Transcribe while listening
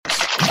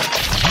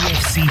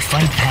UFC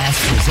Fight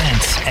Pass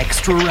presents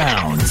Extra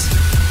Rounds.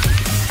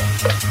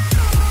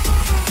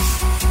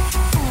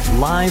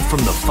 Live from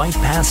the Fight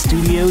Pass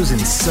studios in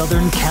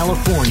Southern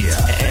California.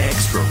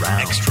 Extra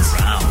Rounds. Extra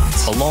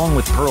Rounds. Along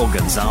with Pearl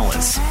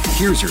Gonzalez,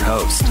 here's your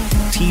host,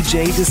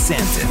 TJ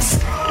DeSantis.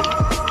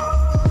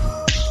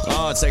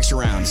 Oh, it's Extra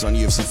Rounds on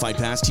UFC Fight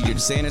Pass. TJ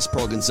DeSantis,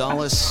 Pearl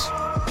Gonzalez.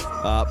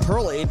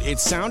 Pearl, it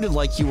sounded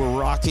like you were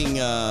rocking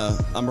a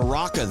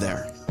maraca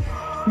there.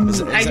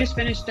 I just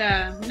finished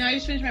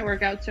my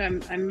workout, so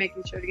I'm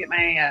making sure to get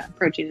my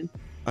protein in.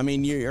 I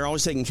mean, you're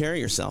always taking care of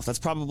yourself. That's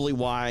probably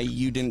why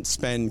you didn't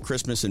spend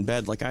Christmas in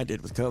bed like I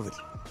did with COVID.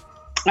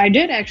 I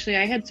did, actually.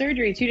 I had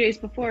surgery 2 days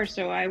before,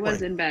 so I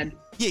was in bed.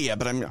 Yeah,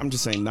 but I'm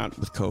just saying not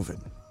with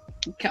COVID.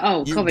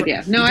 COVID,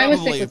 yeah. No, I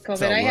was sick with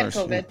COVID. I had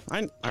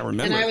COVID. I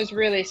remember. And I was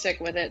really sick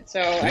with it. So,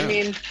 yeah. I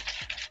mean,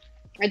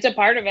 it's a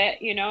part of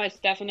it. You know, it's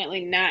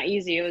definitely not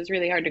easy. It was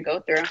really hard to go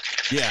through.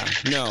 Yeah,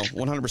 no,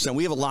 100%.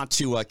 We have a lot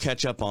to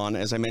catch up on.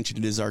 As I mentioned,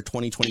 it is our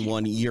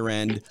 2021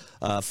 year-end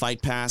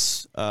Fight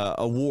Pass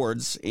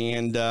awards.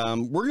 And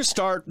we're going to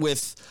start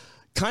with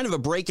kind of a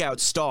breakout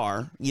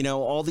star. You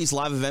know, all these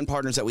live event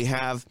partners that we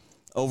have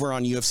over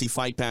on UFC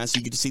Fight Pass,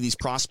 you get to see these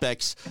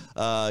prospects,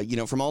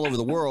 from all over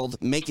the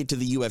world make it to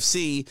the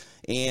UFC.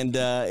 And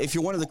if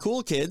you're one of the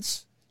cool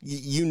kids,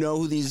 you know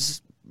who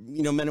these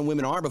men and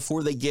women are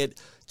before they get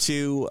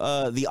to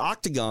the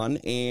octagon.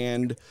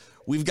 And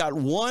we've got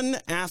one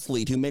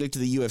athlete who made it to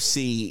the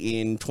UFC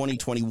in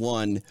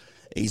 2021.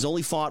 He's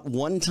only fought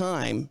one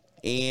time,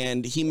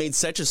 and he made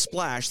such a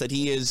splash that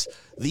he is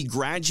the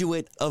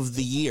graduate of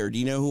the year. Do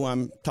you know who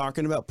I'm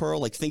talking about, Pearl?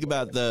 Like, think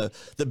about the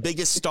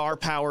biggest star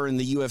power in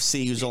the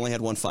UFC who's only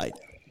had one fight.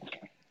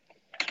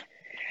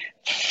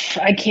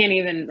 I can't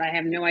even. I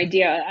have no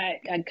idea.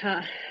 I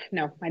can't.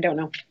 No, I don't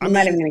know. I'm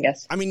not even going to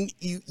guess. I mean,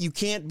 you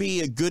can't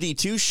be a goody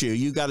two-shoe.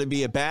 You got to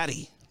be a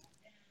baddie.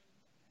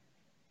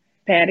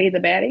 Patty the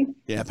baddie?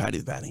 Yeah, Patty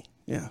the baddie.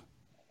 Yeah.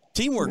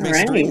 Teamwork makes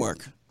the dream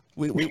work.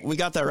 We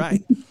got that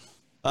right.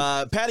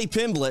 Paddy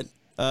Pimblett,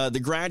 the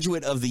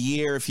graduate of the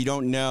year. If you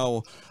don't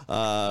know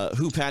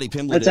who Paddy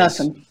Pimblett is,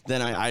 awesome.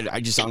 Then I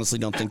just honestly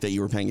don't think that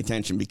you were paying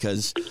attention,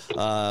 because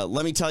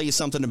let me tell you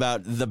something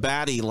about the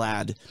baddie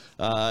lad.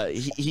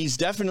 He's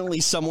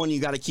definitely someone you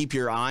got to keep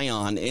your eye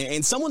on,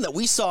 and someone that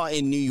we saw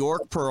in New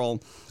York,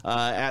 Pearl,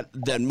 at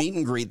the meet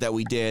and greet that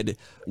we did,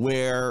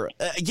 where,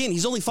 again,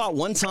 he's only fought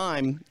one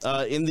time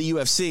in the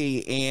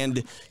UFC,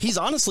 and he's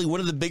honestly one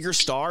of the bigger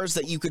stars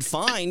that you could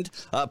find,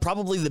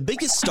 probably the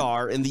biggest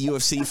star in the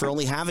UFC for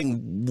only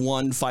having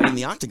one fight in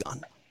the octagon.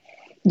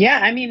 Yeah,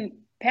 I mean,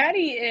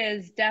 Paddy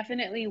is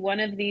definitely one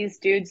of these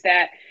dudes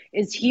that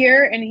is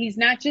here, and he's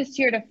not just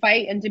here to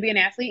fight and to be an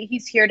athlete.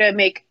 He's here to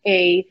make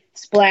a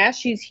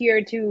splash. He's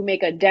here to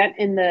make a dent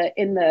in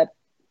the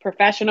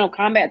professional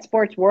combat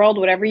sports world,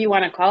 whatever you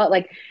want to call it.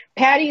 Like,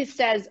 Paddy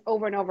says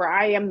over and over,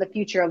 I am the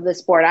future of this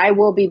sport. I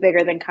will be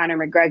bigger than Conor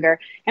McGregor.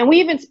 And we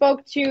even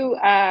spoke to,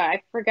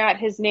 I forgot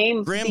his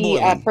name,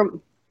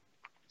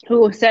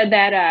 who said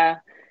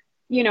that,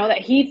 that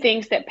he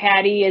thinks that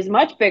Paddy is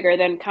much bigger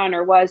than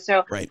Conor was.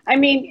 So, right. I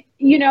mean,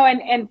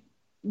 and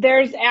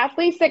there's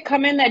athletes that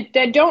come in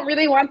that don't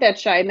really want that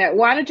shine, that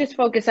want to just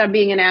focus on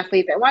being an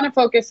athlete, that want to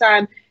focus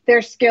on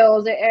their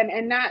skills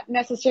and not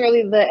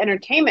necessarily the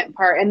entertainment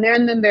part. And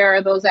then there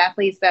are those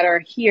athletes that are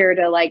here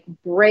to, like,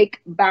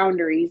 break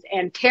boundaries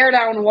and tear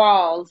down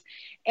walls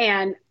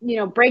and,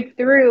 break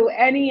through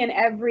any and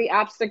every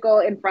obstacle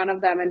in front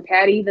of them. And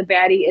Paddy the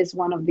baddie is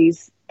one of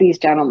these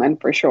gentlemen,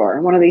 for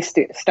sure. One of these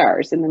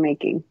stars in the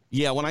making.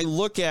 Yeah, when I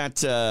look at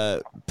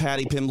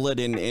Paddy Pimblett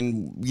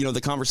and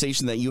the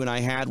conversation that you and I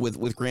had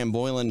with Graham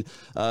Boylan,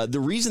 the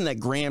reason that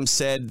Graham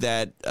said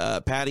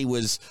that Paddy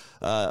was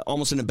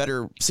almost in a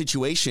better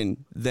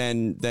situation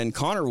than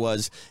Conor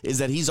was is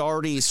that he's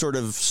already sort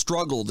of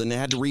struggled and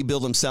had to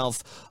rebuild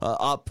himself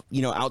up,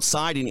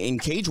 outside in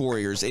Cage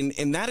Warriors.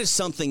 And that is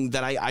something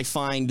that I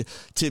find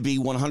to be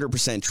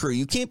 100% true.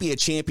 You can't be a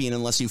champion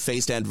unless you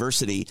faced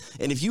adversity.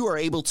 And if you are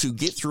able to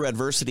get through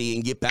adversity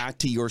and get back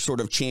to your sort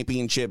of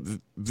championship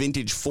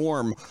vintage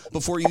form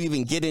before you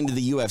even get into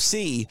the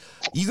UFC,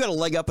 you got a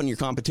leg up on your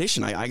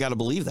competition. I got to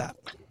believe that.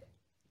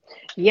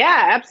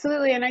 Yeah,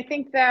 absolutely. And I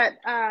think that,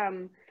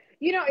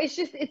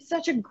 it's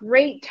such a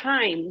great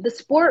time. The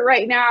sport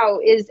right now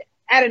is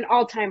at an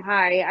all-time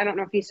high. I don't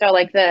know if you saw,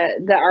 like,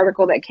 the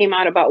article that came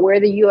out about where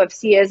the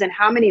UFC is and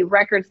how many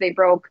records they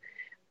broke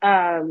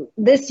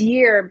this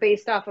year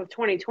based off of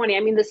 2020.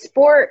 I mean, the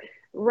sport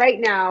right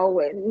now,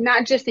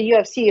 not just the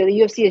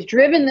UFC has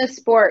driven this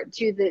sport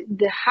to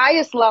the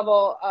highest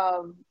level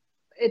of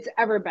it's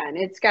ever been.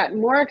 It's got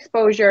more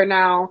exposure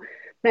now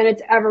than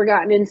it's ever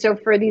gotten. And so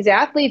for these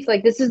athletes,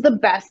 like, this is the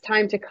best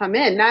time to come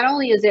in. Not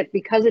only is it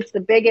because it's the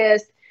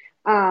biggest,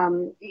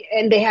 and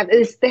they have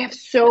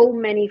so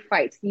many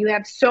fights. You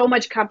have so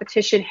much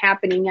competition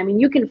happening. I mean,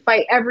 you can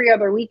fight every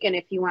other weekend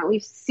if you want.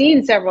 We've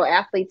seen several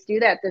athletes do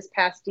that this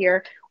past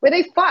year where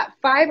they fought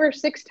 5 or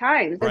 6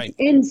 times. That's right.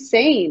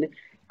 Insane.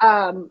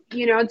 To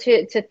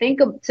think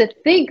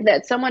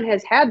that someone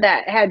has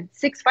had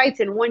 6 fights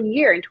in 1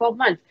 year, in 12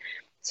 months.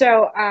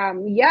 So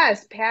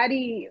yes,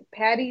 Patty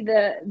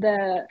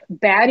the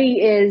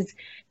baddie is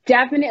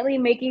definitely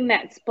making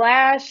that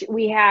splash.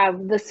 We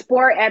have the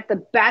sport at the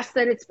best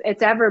that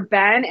it's ever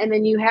been, and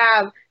then you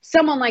have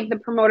someone like the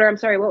promoter. I'm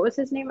sorry, what was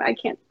his name? I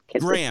can't.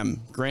 Graham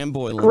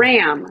Boylan.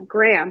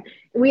 Graham.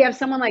 We have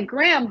someone like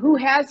Graham who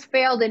has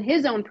failed in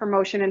his own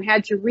promotion and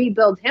had to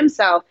rebuild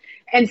himself.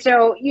 And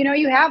so,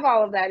 you have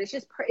all of that. It's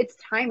just, it's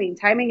timing.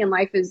 Timing in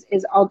life is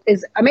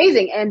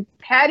amazing. And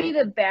Patty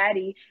the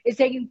baddie is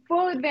taking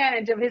full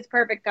advantage of his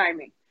perfect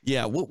timing.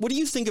 Yeah. What do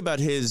you think about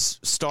his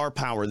star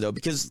power, though?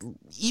 Because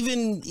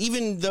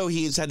even though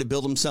he's had to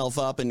build himself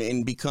up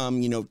and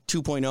become,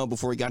 2.0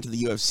 before he got to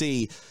the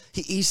UFC,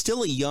 he's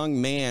still a young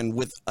man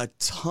with a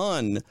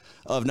ton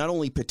of not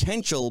only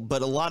potential,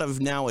 but a lot of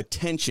now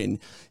attention.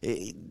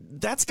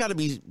 That's got to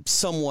be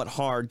somewhat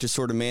hard to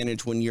sort of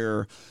manage when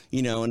you're,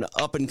 an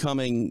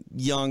up-and-coming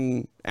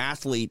young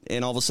athlete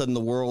and all of a sudden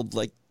the world,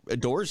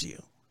 adores you.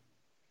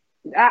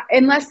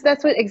 Unless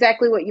that's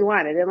exactly what you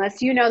wanted,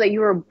 unless you know that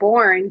you were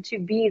born to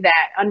be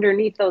that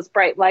underneath those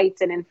bright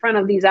lights and in front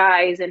of these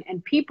eyes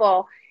and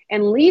people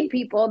and lead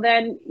people,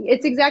 then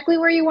it's exactly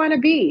where you want to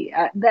be.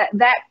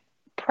 That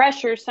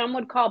pressure, some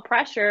would call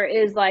pressure,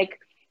 is like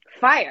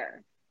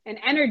fire and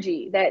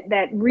energy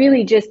that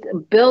really just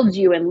builds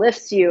you and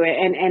lifts you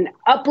and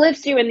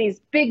uplifts you in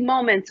these big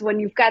moments when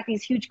you've got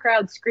these huge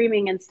crowds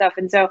screaming and stuff.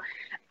 And so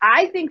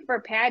I think for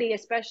Patty,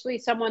 especially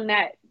someone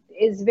that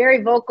is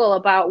very vocal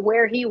about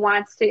where he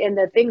wants to and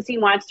the things he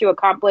wants to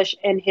accomplish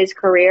in his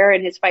career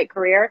and his fight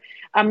career.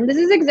 This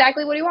is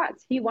exactly what he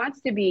wants. He wants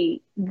to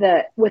be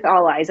with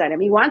all eyes on him.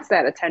 He wants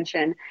that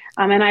attention.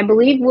 And I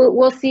believe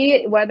we'll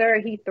see whether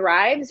he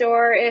thrives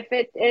or if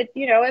it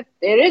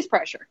is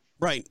pressure.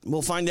 Right.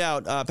 We'll find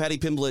out. Paddy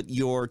Pimblett,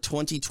 your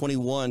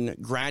 2021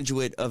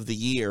 Graduate of the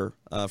Year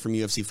from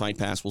UFC Fight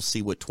Pass. We'll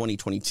see what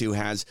 2022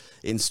 has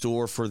in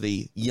store for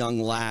the young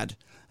lad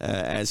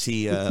as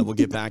he will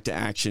get back to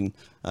action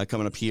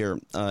coming up here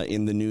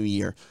in the new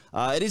year.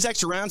 It is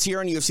Extra Rounds here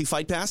on UFC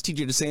Fight Pass.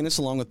 TJ DeSantis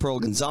along with Pearl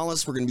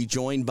Gonzalez. We're going to be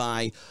joined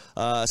by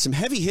some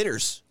heavy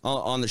hitters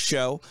on the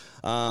show.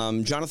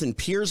 Jonathan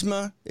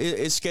Piersma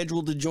is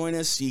scheduled to join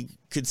us. You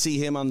could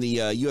see him on the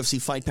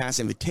UFC Fight Pass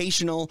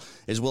Invitational,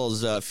 as well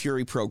as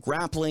Fury Pro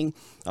Grappling.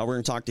 We're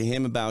going to talk to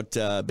him about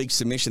a big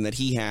submission that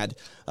he had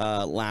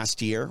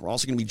last year. We're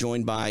also going to be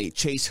joined by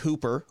Chase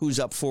Hooper, who's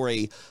up for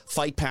a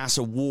Fight Pass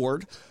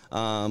award.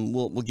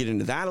 We'll get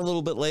into that a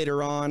little bit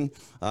later on.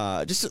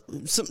 Just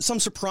some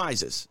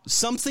surprises.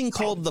 Something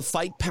called the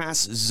Fight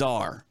Pass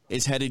Czar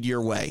is headed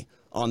your way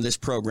on this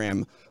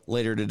program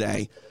later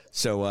today.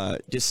 So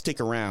just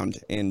stick around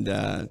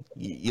and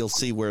you'll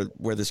see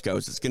where this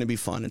goes. It's going to be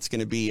fun. It's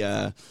going to be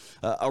a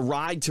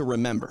ride to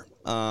remember.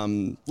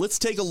 Let's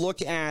take a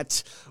look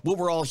at what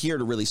we're all here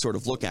to really sort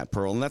of look at,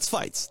 Pearl, and that's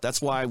fights. That's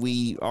why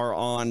we are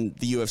on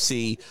the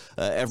UFC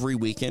every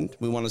weekend.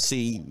 We want to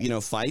see,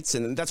 fights.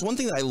 And that's one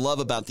thing that I love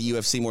about the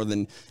UFC more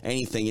than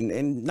anything,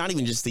 and not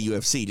even just the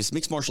UFC, just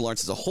mixed martial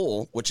arts as a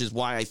whole, which is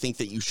why I think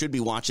that you should be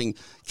watching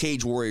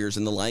Cage Warriors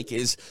and the like,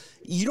 is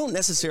you don't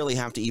necessarily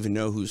have to even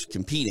know who's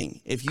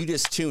competing. If you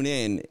just tune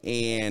in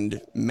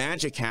and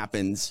magic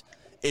happens,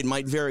 it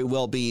might very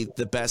well be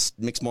the best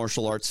mixed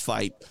martial arts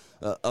fight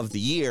of the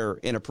year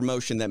in a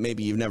promotion that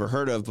maybe you've never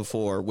heard of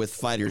before with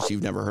fighters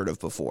you've never heard of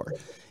before.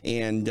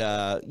 And,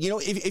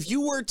 if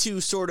you were to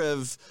sort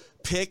of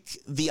pick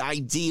the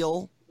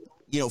ideal,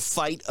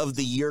 fight of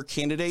the year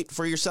candidate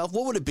for yourself,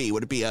 what would it be?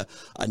 Would it be a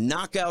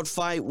knockout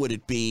fight? Would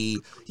it be,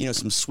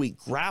 some sweet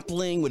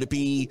grappling? Would it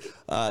be,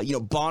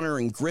 Bonner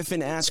and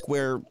Griffin-esque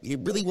where it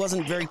really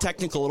wasn't very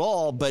technical at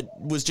all, but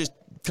was just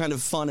kind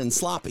of fun and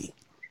sloppy?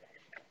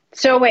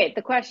 So wait,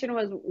 the question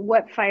was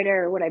what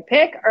fighter would I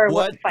pick or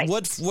what fight?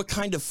 What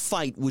kind of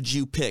fight would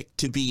you pick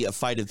to be a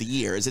fight of the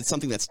year? Is it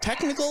something that's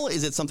technical?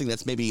 Is it something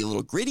that's maybe a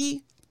little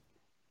gritty?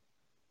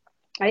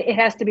 It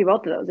has to be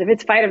both of those. If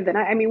it's fight of the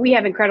night, we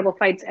have incredible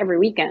fights every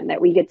weekend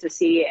that we get to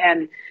see.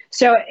 And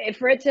so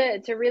for it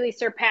to really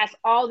surpass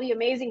all the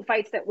amazing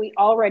fights that we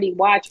already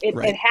watch, it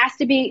has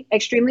to be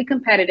extremely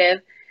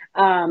competitive.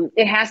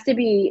 It has to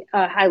be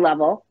high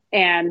level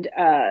and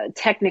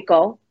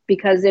technical.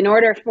 Because in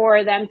order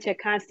for them to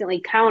constantly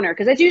counter,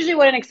 because that's usually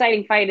what an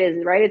exciting fight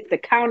is, right? It's the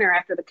counter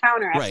after the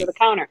counter after the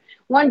counter.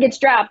 One gets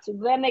dropped,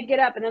 then they get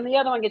up, and then the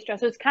other one gets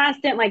dropped. So it's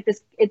constant, like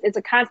this. It's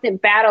a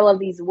constant battle of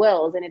these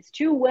wills, and it's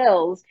two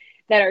wills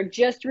that are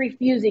just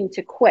refusing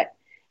to quit.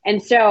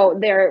 And so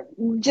they're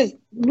just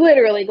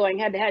literally going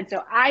head to head.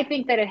 So I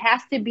think that it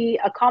has to be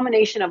a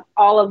culmination of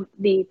all of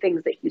the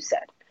things that you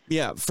said.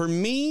 Yeah, for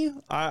me,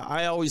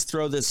 I always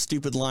throw this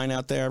stupid line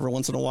out there every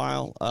once in a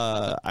while.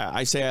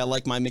 I say I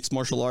like my mixed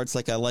martial arts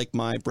like I like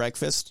my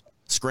breakfast,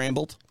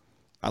 scrambled.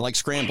 I like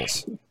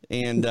scrambles.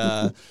 And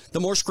the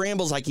more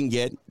scrambles I can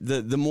get,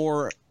 the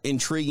more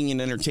intriguing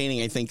and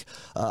entertaining I think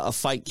a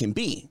fight can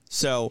be.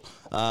 So,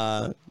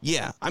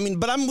 yeah,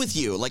 but I'm with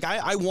you. Like,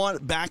 I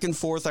want back and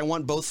forth. I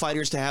want both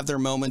fighters to have their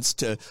moments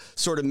to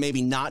sort of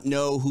maybe not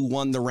know who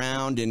won the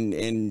round. And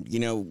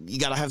you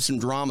got to have some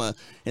drama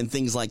and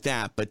things like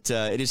that. But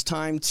it is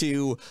time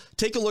to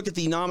take a look at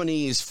the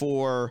nominees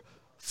for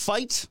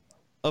fight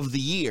of the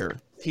year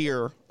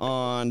here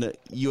on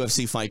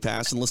UFC Fight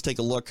Pass, and let's take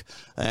a look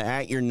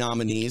at your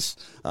nominees.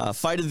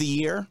 Fight of the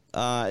year,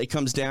 it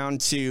comes down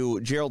to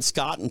Gerald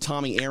Scott and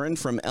Tommy Aaron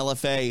from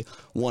LFA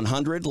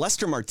 100.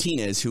 Lester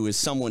Martinez, who is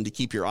someone to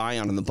keep your eye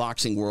on in the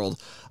boxing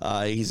world.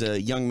 He's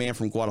a young man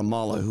from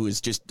Guatemala who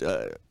is just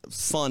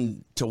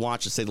fun to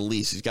watch, to say the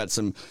least. He's got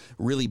some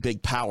really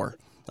big power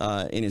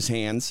in his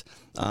hands.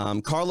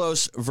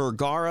 Carlos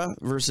Vergara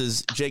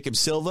versus Jacob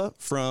Silva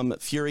from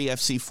Fury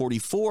FC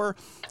 44,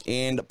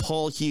 and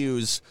Paul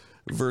Hughes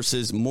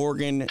versus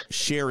Morgan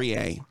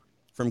Charrier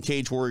from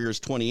Cage Warriors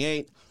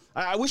 28.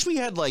 I wish we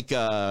had like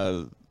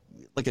a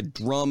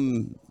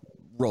drum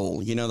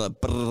roll, you know,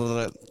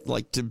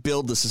 like to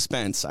build the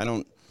suspense. I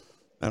don't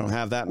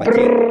have that.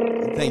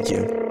 Thank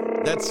you.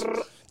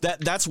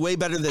 That's way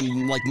better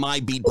than like my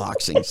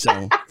beatboxing.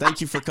 So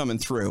thank you for coming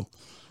through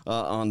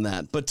on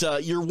that. But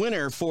your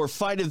winner for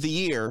Fight of the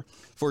Year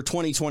for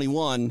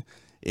 2021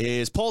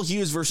 is Paul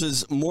Hughes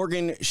versus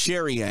Morgan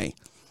Charrier.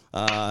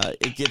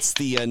 It gets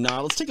the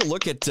nod. Let's take a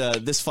look at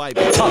this fight.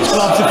 Touch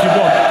gloves if you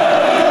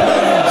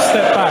want.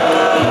 Step back.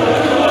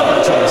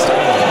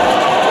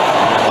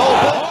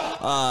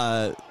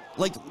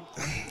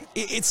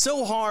 It's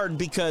so hard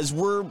because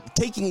we're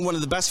taking one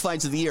of the best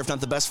fights of the year, if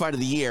not the best fight of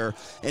the year,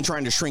 and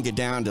trying to shrink it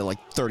down to like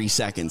 30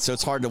 seconds. So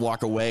it's hard to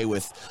walk away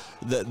with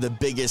the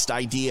biggest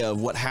idea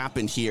of what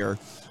happened here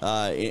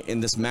in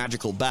this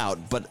magical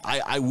bout. But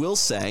I will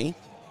say,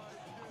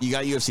 you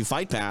got UFC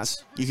Fight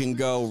Pass. You can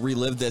go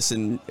relive this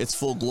in its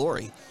full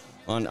glory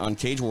on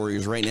Cage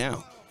Warriors right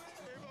now.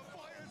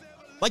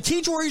 Like,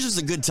 Cage Warriors is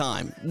a good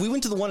time. We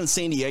went to the one in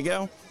San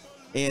Diego,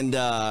 and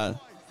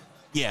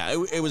yeah,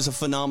 it was a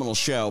phenomenal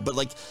show. But,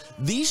 like,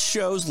 these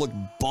shows look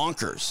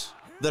bonkers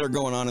that are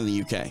going on in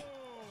the UK.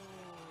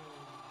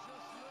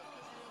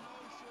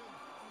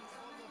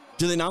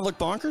 Do they not look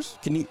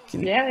bonkers? Can you?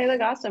 Yeah, they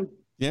look awesome.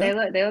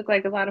 Yeah? They look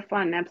like a lot of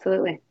fun.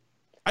 Absolutely.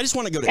 I just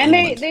want to go to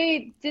England.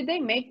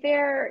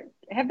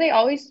 Have they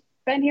always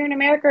been here in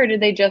America, or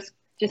did they just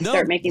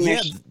start making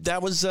their? Yeah,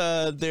 that was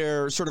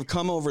their sort of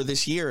come over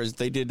this year. As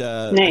they did,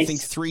 nice. I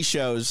think 3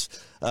 shows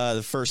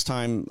the first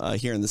time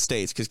here in the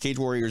States, because Cage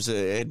Warriors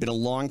had been a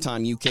long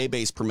time UK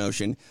based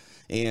promotion,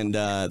 and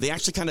they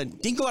actually kind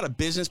of didn't go out of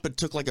business, but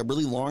took like a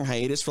really long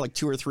hiatus for like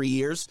 2 or 3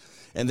 years,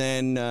 and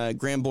then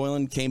Graham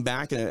Boylan came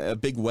back in a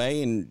big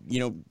way, and you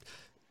know.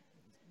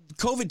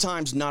 COVID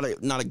time's not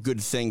a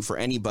good thing for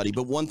anybody,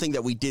 but one thing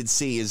that we did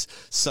see is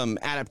some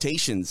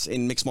adaptations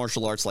in mixed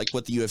martial arts, like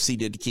what the UFC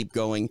did to keep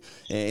going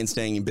and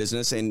staying in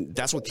business, and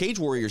that's what Cage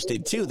Warriors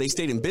did too. They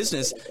stayed in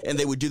business, and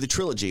they would do the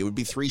trilogy. It would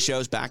be 3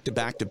 shows back to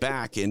back to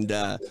back, and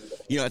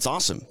you know, it's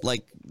awesome.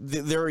 Like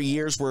there are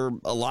years where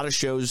a lot of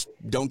shows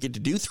don't get to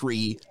do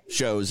 3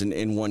 shows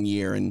in 1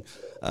 year, and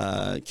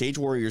Cage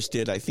Warriors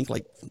did, I think,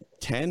 like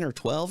 10 or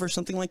 12 or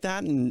something like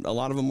that, and a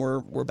lot of them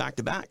were back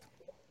to back.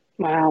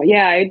 Wow.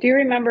 Yeah, I do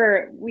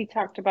remember we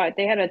talked about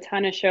they had a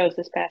ton of shows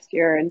this past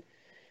year, and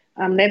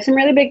they have some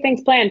really big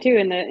things planned too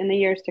in the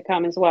years to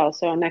come as well.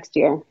 So next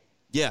year.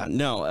 Yeah,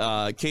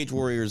 no, Cage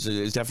Warriors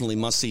is definitely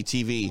must-see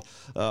TV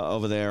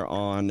over there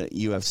on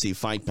UFC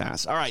Fight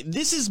Pass. All right,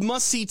 this is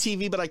must-see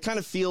TV, but I kind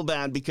of feel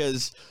bad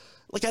because,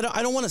 like,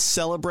 I don't want to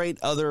celebrate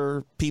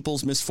other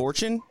people's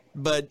misfortune,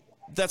 but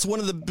that's one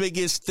of the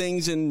biggest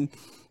things in,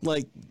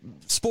 like,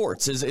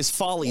 sports is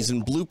follies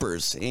and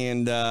bloopers,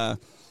 and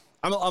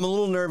I'm a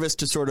little nervous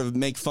to sort of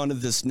make fun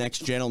of this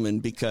next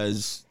gentleman,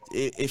 because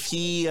if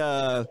he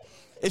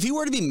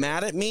were to be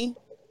mad at me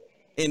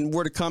and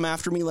were to come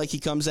after me like he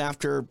comes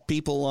after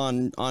people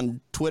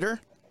on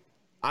Twitter,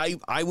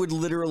 I would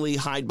literally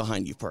hide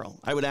behind you, Pearl.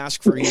 I would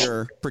ask for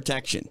your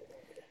protection.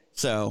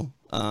 So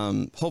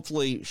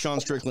hopefully Sean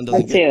Strickland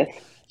doesn't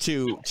get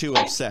too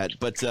upset.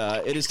 But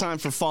it is time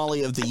for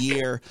Folly of the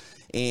Year.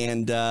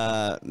 And,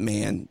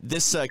 man,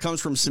 this comes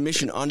from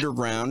Submission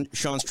Underground.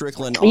 Sean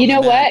Strickland. You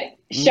know what?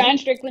 Sean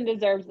Strickland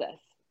deserves this.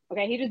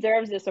 Okay, he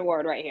deserves this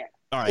award right here.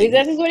 All right.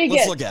 This is what he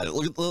gets. Let's look at it.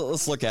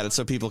 Let's look at it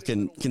so people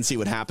can see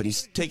what happened.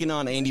 He's taking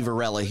on Andy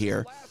Varela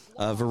here.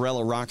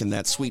 Varela rocking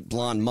that sweet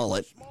blonde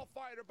mullet.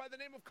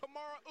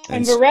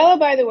 And Varela,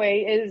 by the way,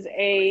 is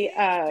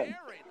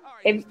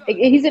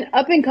he's an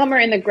up-and-comer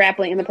in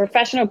the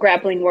professional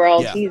grappling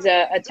world. Yeah. He's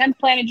a 10th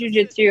Planet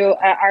Jiu-Jitsu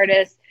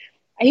artist.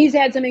 He's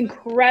had some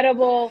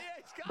incredible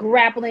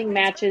grappling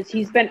matches.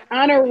 He's been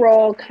on a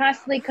roll,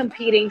 constantly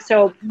competing.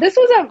 So this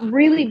was a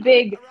really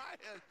big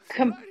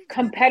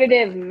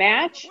competitive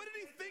match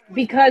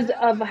because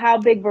of how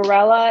big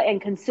Varela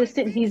and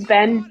consistent he's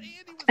been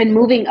and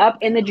moving up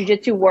in the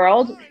jiu-jitsu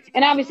world.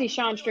 And obviously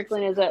Sean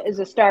Strickland is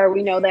a star.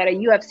 We know that, a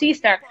UFC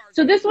star.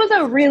 So this was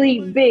a really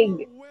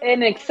big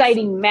and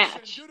exciting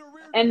match.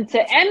 And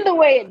to end the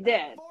way it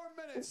did,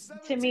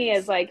 to me,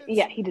 is like,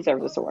 yeah, he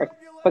deserves this award.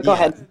 But go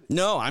ahead.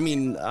 No, I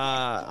mean,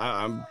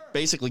 I'm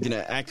basically going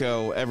to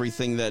echo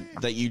everything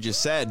that you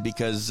just said,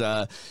 because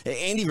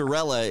Andy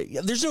Varela,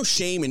 there's no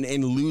shame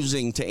in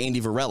losing to Andy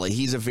Varela.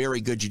 He's a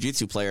very good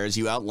jiu-jitsu player, as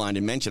you outlined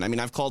and mentioned. I mean,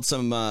 I've called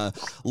some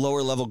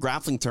lower level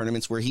grappling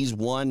tournaments where he's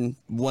won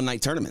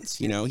one-night tournaments.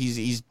 You know,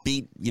 he's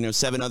beat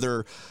 7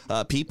 other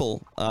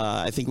people.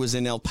 I think it was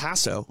in El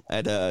Paso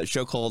at a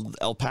show called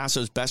El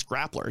Paso's Best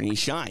Grappler, and he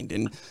shined,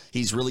 and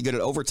he's really good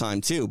at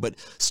overtime too. But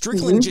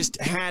Strickland just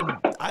had,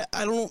 I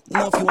don't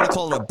know if you want to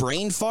call it a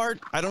brain fart.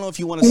 I don't know if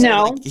you want to say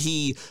like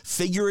he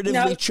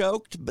figuratively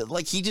choked, but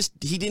like he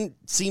didn't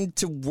seem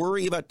to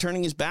worry about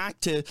turning his back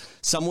to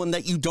someone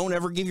that you don't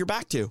ever give your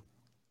back to.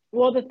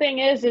 Well, the thing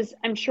is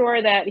I'm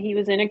sure that he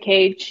was in a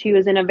cage. He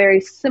was in a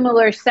very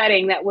similar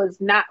setting that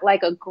was not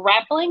like a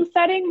grappling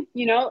setting.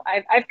 You know,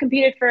 I've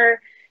competed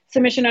for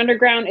Submission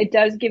Underground. It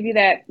does give you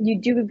that, you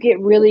do get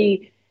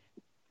really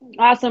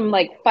awesome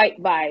like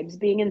fight vibes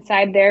being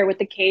inside there with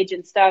the cage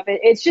and stuff.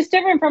 It's just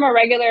different from a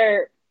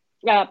regular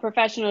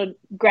professional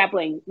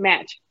grappling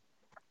match.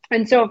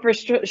 And so for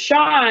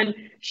Sean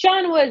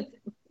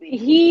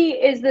he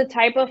is the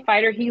type of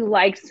fighter, he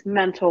likes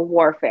mental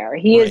warfare.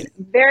 He is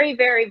very,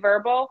 very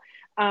verbal.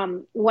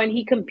 When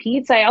he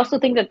competes, I also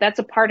think that that's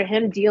a part of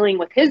him dealing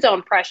with his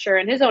own pressure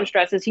and his own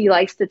stresses. He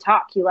likes to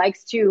talk. He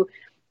likes to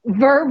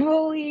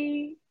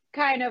verbally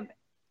kind of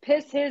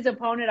piss his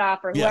opponent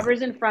off or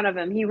whoever's in front of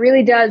him. He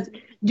really does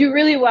do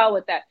really well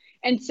with that.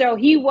 And so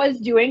he was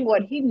doing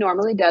what he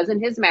normally does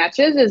in his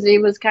matches, is he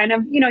was kind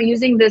of,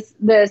 using these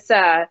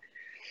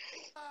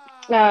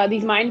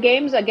mind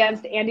games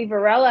against Andy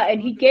Varela,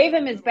 and he gave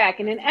him his back.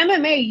 And in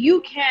MMA,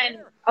 you can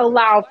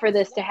allow for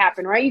this to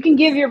happen, right? You can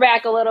give your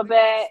back a little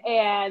bit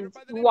and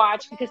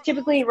watch, because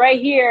typically right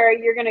here,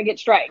 you're going to get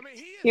struck.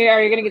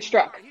 You're going to get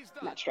struck.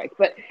 Not strike,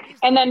 but,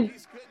 and then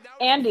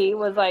Andy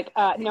was like,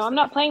 no, I'm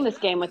not playing this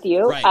game with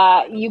you.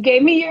 Right. You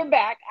gave me your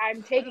back.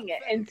 I'm taking it.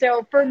 And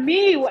so for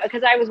me,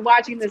 because I was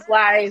watching this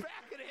live,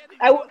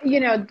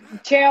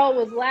 Chael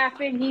was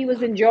laughing. He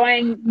was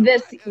enjoying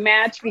this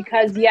match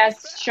because,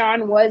 yes,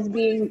 Sean was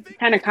being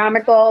kind of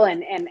comical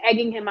and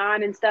egging him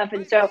on and stuff.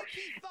 And so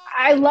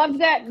I love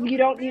that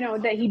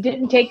that he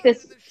didn't take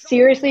this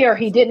seriously, or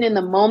he didn't in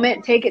the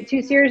moment take it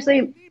too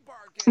seriously.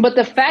 But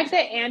the fact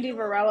that Andy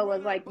Varela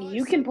was like,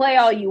 you can play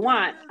all you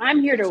want.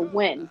 I'm here to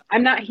win.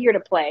 I'm not here to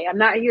play. I'm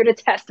not here to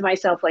test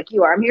myself like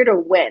you are. I'm here to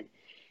win.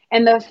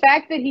 And the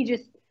fact that he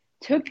just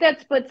took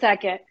that split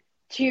second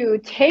to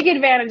take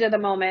advantage of the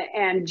moment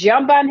and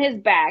jump on his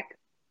back,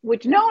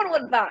 which no one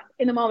would have thought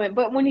in the moment.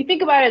 But when you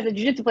think about it as a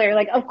jiu-jitsu player,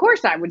 like, of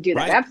course I would do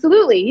that. Right.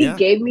 Absolutely. He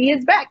gave me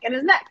his back and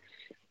his neck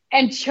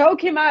and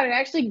choke him out and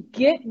actually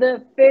get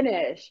the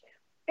finish.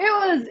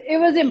 It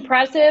was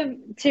impressive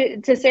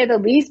to say the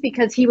least,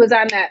 because he was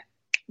on that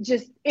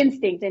just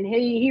instinct, and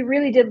he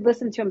really did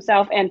listen to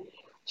himself. And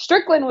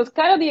Strickland was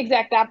kind of the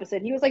exact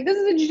opposite. He was like, this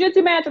is a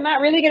jiu-jitsu match. I'm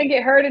not really going to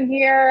get hurt in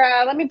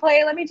here. Let me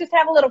play. Let me just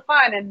have a little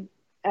fun. And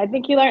I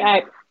think he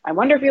learned. I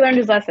wonder if he learned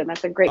his lesson.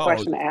 That's a great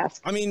question to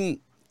ask. I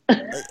mean,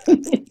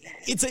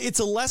 it's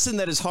a lesson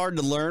that is hard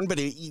to learn, but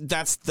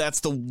that's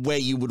the way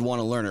you would want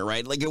to learn it,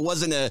 right? Like, it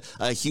wasn't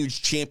a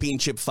huge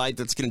championship fight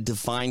that's going to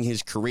define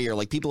his career.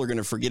 Like, people are going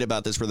to forget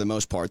about this for the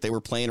most part. They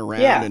were playing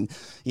around and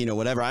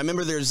whatever. I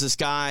remember there's this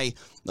guy,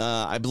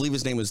 I believe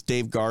his name was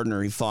Dave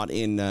Gardner. He fought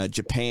in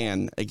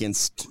Japan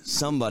against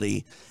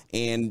somebody,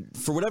 and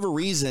for whatever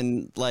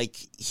reason, like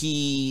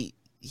he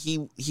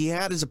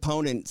had his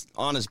opponent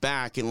on his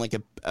back in like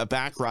a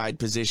back ride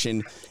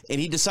position, and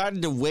he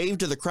decided to wave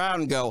to the crowd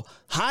and go,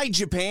 "Hi,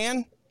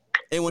 Japan."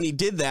 And when he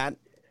did that,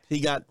 he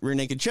got rear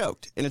naked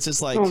choked. And it's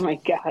just like, oh my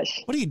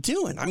gosh, what are you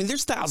doing? I mean,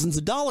 there's thousands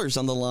of dollars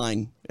on the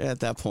line at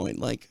that point.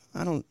 Like,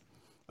 I don't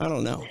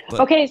know.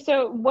 But, okay.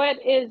 So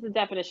what is the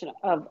definition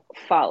of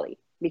folly?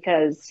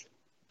 Because,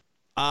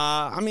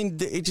 I mean,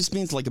 it just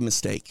means like a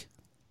mistake.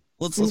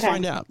 Let's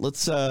find out.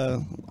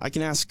 I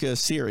can ask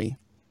Siri.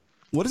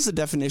 What is the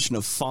definition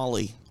of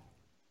folly?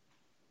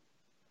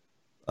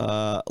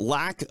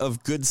 Lack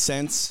of good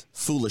sense,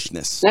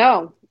 foolishness.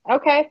 No.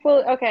 Okay.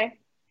 Okay.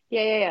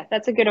 Yeah.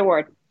 That's a good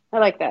award. I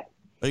like that.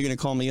 Are you going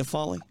to call me a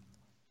folly?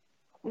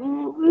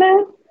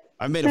 No.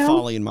 I've made a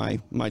folly in my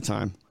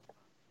time.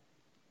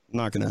 I'm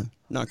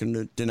not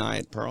gonna deny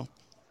it, Pearl.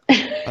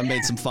 I've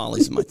made some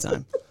follies in my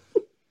time.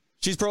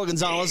 She's Pearl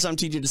Gonzalez. I'm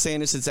TJ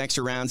DeSantis. It's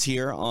Extra Rounds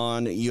here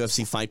on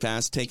UFC Fight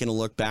Pass, taking a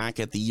look back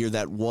at the year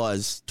that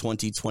was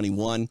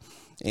 2021.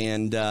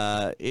 And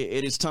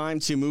it is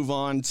time to move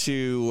on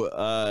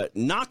to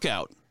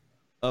knockout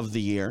of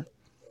the year.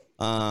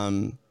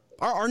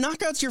 Are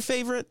knockouts your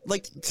favorite?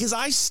 Like, because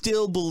I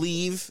still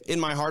believe in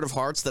my heart of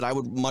hearts that I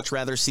would much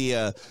rather see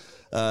a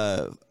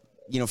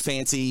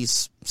fancy,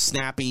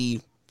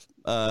 snappy,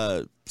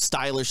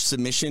 stylish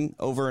submission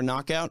over a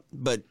knockout.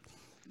 But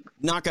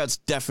knockouts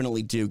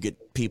definitely do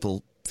get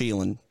people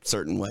feeling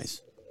certain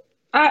ways.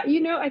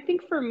 I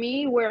think for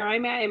me, where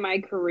I'm at in my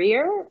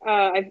career,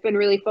 I've been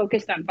really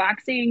focused on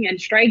boxing and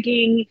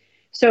striking.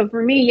 So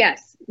for me,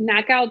 yes,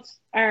 knockouts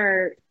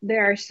are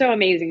so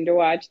amazing to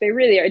watch. They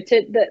really are.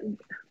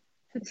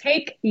 To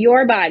take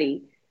your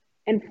body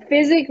and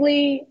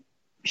physically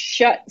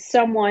shut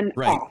someone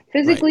Right, off,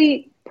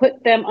 physically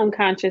put them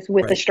unconscious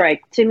with a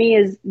strike, to me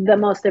is the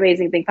most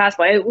amazing thing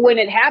possible. When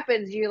it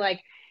happens, you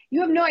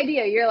have no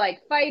idea. You're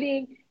like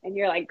fighting and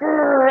you're like,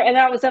 grrr, and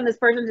all of a sudden this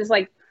person just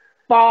like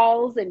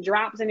falls and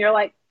drops and you're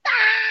like,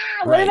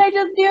 ah, what did I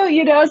just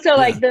do? So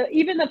like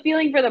even the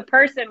feeling for the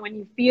person when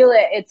you feel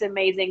it, it's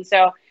amazing.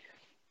 So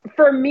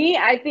for me,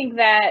 I think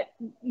that,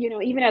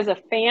 even as a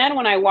fan,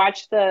 when I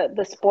watch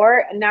the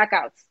sport,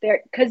 knockouts,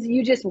 because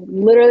you just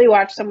literally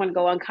watch someone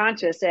go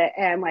unconscious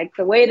and like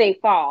the way they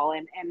fall.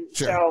 And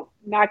so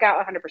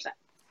knockout 100%.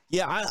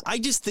 Yeah, I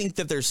just think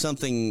that there's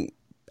something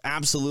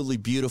absolutely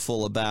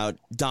beautiful about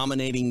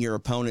dominating your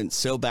opponent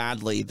so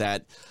badly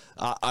that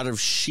out of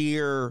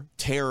sheer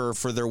terror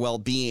for their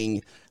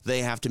well-being,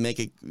 they have to make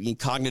a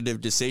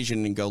cognitive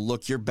decision and go,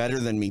 look, you're better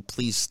than me.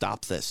 Please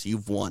stop this.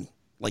 You've won.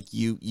 Like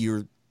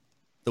you're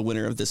the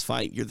winner of this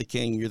fight. You're the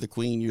king, you're the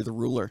queen, you're the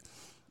ruler.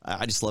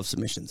 I just love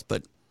submissions,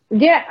 but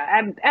yeah,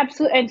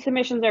 absolutely. And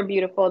submissions are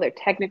beautiful. They're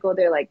technical.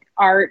 They're like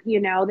art, they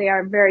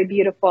are very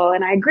beautiful.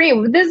 And I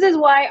agree. This is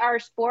why our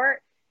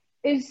sport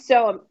is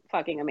so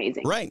fucking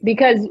amazing. Right.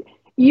 Because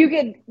you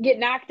could get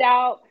knocked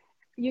out,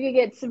 you could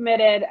get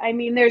submitted. I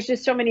mean, there's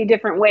just so many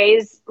different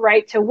ways,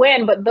 right, to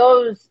win, but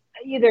those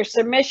either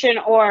submission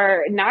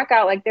or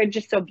knockout, like they're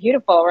just so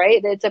beautiful, right?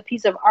 It's a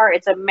piece of art.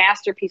 It's a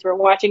masterpiece. We're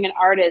watching an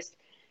artist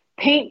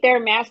paint their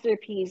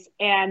masterpiece.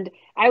 And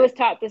I was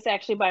taught this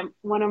actually by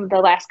one of the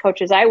last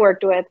coaches I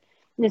worked with.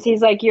 And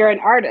he's like, you're an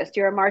artist,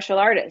 you're a martial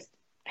artist.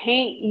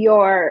 Paint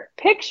your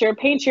picture,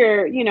 paint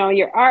your,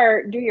 your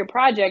art, do your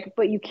project,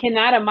 but you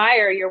cannot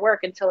admire your work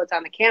until it's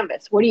on the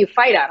canvas. What do you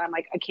fight on? I'm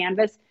like, a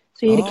canvas.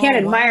 So you can't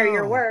admire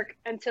your work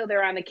until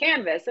they're on the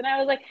canvas. And I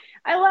was like,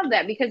 I love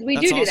that because we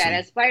do that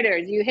as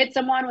fighters. You hit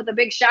someone with a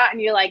big shot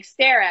and you like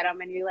stare at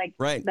them and you like,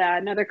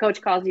 another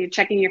coach calls you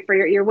checking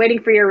you're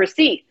waiting for your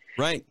receipt.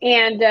 Right.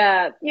 And,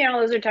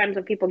 those are times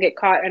when people get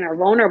caught and are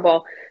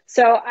vulnerable.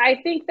 So I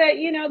think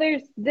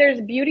that,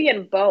 there's beauty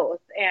in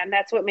both. And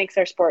that's what makes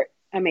our sport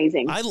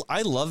amazing.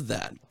 I love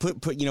that. Put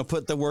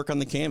the work on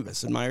the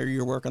canvas, admire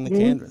your work on the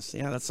canvas.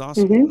 Yeah, that's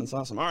awesome. That's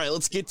awesome. All right,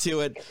 let's get to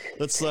it.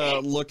 Let's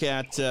look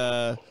at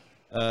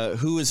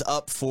who is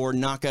up for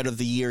knockout of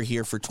the year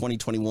here for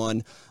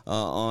 2021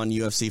 on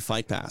UFC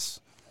Fight Pass.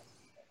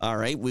 All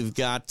right, we've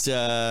got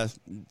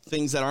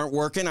things that aren't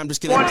working. I'm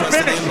just going to press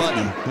the damn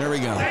button. There we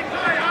go.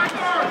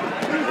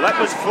 Let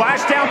was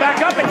flashed down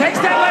back up and takes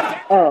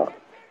that left.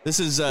 This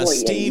is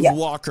Steve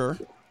Walker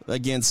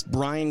against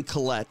Brian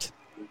Collette.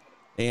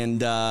 And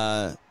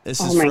this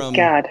is from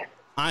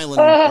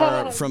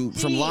Island, from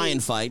Lion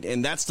Fight,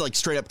 and that's like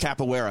straight up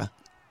capoeira.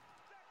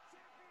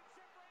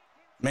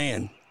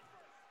 Man,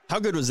 how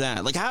good was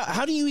that? Like,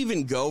 how do you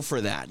even go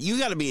for that? You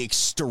got to be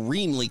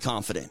extremely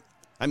confident.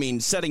 I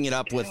mean, setting it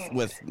up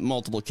with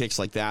multiple kicks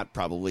like that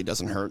probably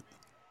doesn't hurt.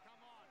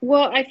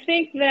 Well, I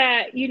think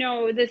that,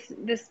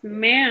 this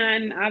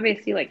man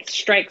obviously like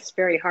strikes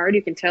very hard.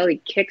 You can tell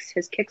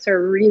his kicks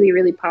are really,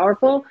 really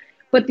powerful.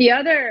 But the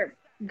other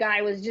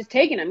guy was just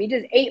taking him. He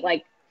just ate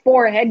like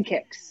 4 head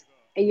kicks,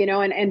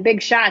 and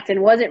big shots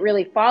and wasn't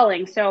really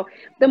falling. So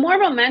the more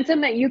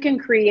momentum that you can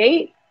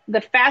create,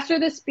 the faster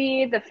the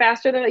speed, the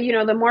faster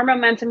the more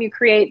momentum you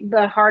create,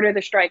 the harder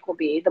the strike will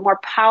be, the more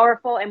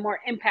powerful and more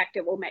impact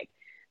it will make.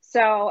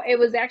 So it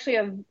was actually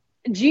a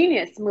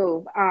genius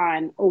move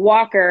on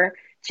Walker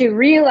to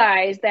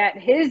realize that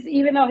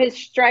even though his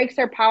strikes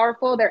are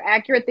powerful, they're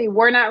accurate, they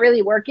were not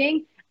really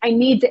working. I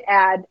need to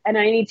add, and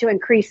I need to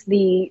increase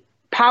the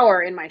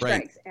power in my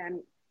strikes. Right.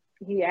 And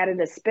he added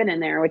a spin in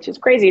there, which is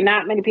crazy.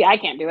 Not many people, I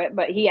can't do it,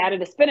 but he added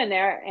a spin in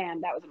there,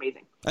 and that was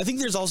amazing. I think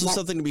there's also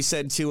something to be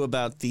said, too,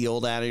 about the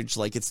old adage,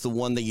 like it's the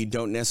one that you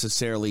don't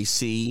necessarily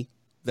see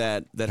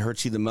that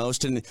hurts you the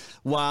most. And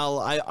while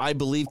I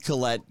believe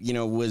Collette,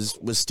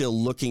 was still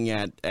looking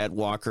at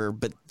Walker,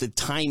 but the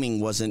timing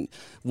wasn't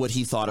what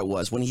he thought it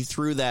was. When he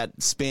threw that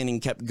spin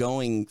and kept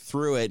going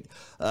through it,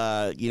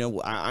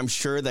 I'm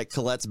sure that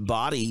Collette's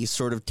body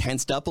sort of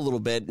tensed up a little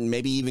bit and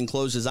maybe even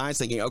closed his eyes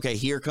thinking, okay,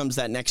 here comes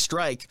that next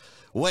strike.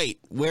 Wait,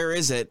 where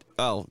is it?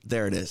 Oh,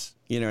 there it is.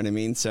 You know what I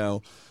mean?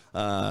 So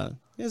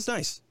it's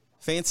nice.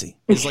 Fancy.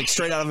 It's like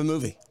straight out of a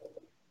movie.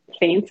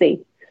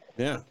 Fancy.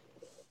 Yeah.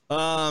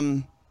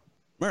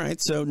 All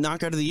right, so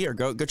knockout of the year.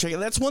 Go check it.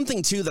 That's one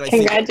thing too that I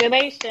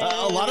Congratulations. think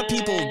a lot of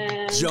people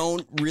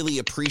don't really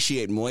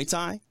appreciate Muay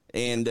Thai.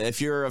 And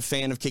if you're a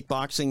fan of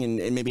kickboxing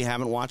and maybe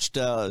haven't watched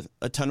a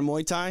ton of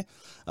Muay Thai,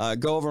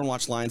 go over and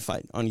watch Lion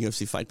Fight on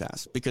UFC Fight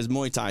Pass because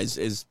Muay Thai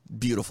is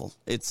beautiful.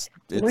 It's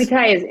Muay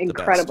Thai is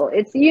incredible.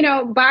 It's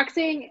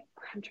boxing.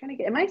 I'm trying to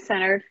get. Am I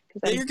centered?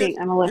 Because you're good.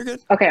 You're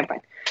good. Okay, I'm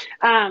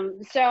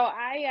fine. So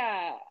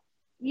I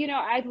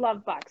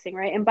love boxing,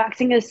 right? And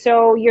boxing is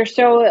you're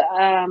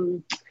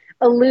so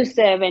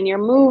elusive and you're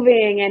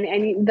moving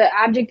and the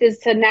object is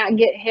to not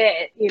get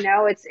hit.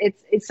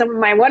 It's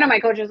one of my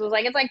coaches was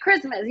like, it's like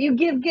Christmas. You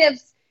give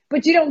gifts,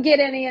 but you don't get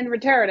any in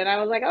return. And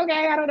I was like,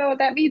 okay, I don't know what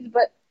that means,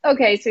 but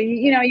okay. So,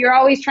 you're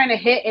always trying to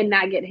hit and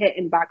not get hit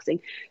in boxing.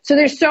 So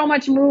there's so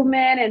much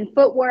movement and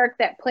footwork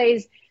that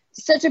plays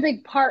such a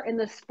big part in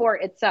the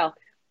sport itself.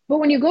 But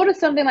when you go to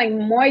something like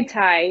Muay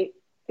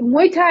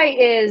Thai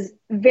is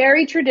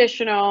very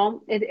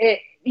traditional.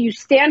 You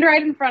stand right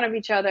in front of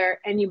each other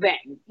and you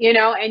bang,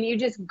 and you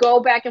just go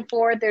back and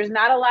forth. There's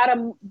not a lot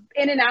of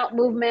in and out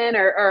movement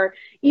or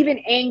even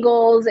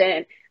angles.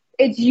 And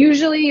it's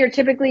usually you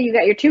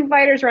got your two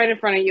fighters right in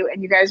front of you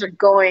and you guys are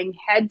going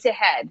head to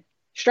head,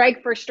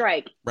 strike for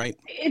strike. Right.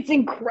 It's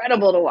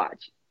incredible to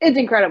watch. It's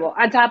incredible.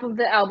 On top of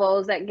the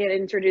elbows that get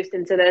introduced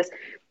into this.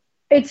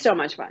 It's so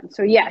much fun.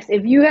 So yes,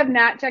 if you have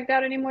not checked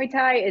out any Muay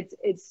Thai,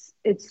 it's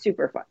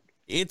super fun.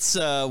 It's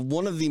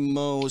one of the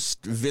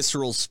most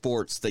visceral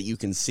sports that you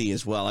can see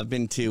as well. I've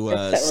been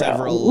to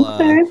several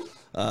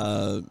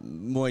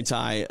Muay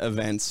Thai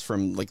events,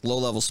 from like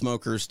low-level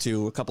smokers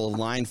to a couple of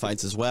lion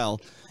fights as well.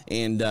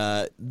 And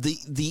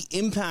the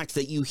impact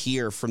that you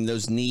hear from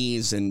those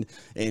knees and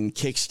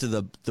kicks to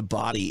the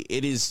body,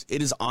 it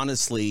is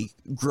honestly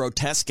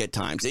grotesque at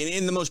times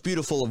in the most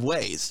beautiful of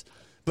ways.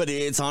 But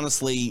it's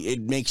honestly, it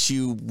makes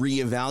you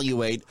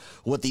reevaluate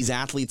what these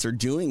athletes are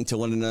doing to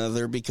one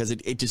another, because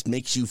it just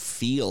makes you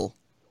feel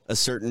a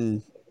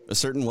certain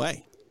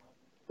way.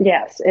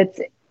 Yes,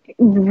 it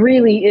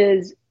really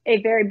is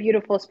a very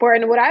beautiful sport.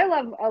 And what I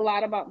love a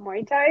lot about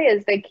Muay Thai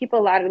is they keep a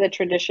lot of the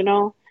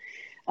traditional,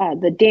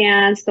 the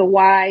dance, the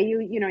Y.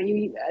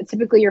 You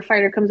typically your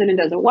fighter comes in and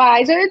does a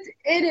Y. So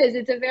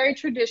it's a very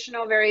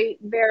traditional, very,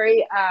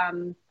 very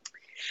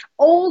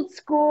old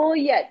school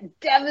yet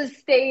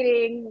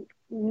devastating,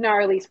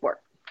 gnarly sport.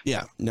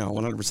 Yeah, no,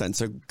 100%.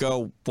 So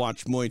go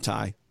watch Muay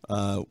Thai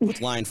with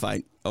Lion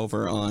Fight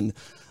over on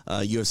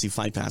UFC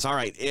Fight Pass. All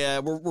right,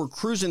 we're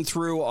cruising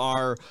through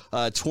our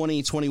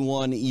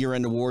 2021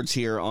 year-end awards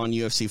here on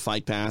UFC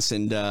Fight Pass,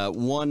 and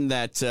one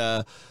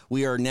that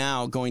we are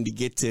now going to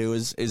get to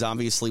is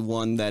obviously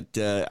one that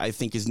I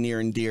think is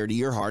near and dear to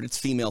your heart. It's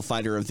Female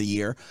Fighter of the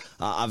Year.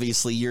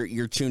 Obviously,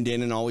 you're tuned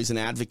in and always an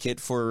advocate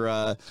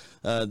for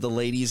the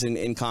ladies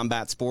in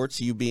combat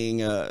sports, you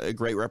being a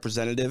great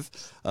representative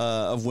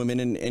of women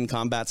in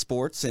combat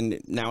sports.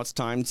 And now it's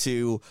time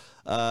to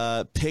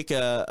pick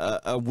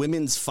a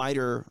women's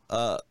fighter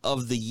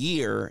of the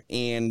year.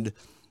 And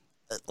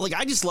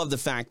I just love the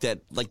fact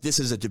that this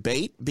is a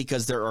debate,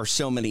 because there are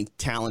so many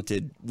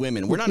talented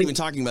women. We're not even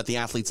talking about the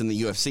athletes in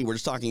the UFC. We're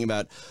just talking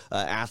about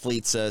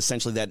athletes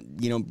essentially that,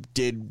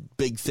 did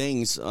big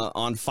things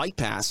on Fight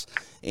Pass.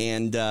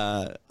 And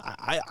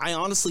I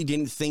honestly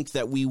didn't think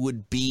that we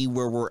would be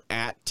where we're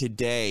at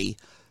today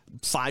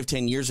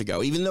 5-10 years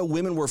ago. Even though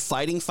women were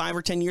fighting 5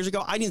 or 10 years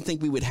ago, I didn't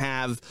think we would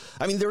have.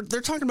 I mean,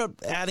 they're talking about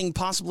adding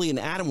possibly an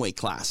atomweight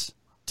class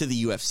to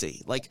the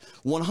UFC,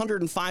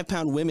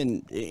 105-pound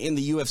women in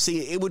the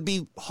UFC. It would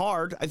be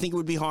hard. I think it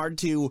would be hard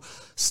to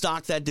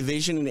stock that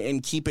division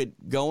and keep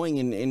it going.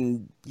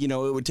 And it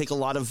would take a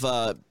lot of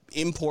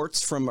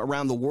imports from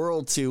around the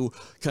world to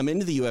come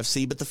into the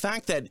UFC. But the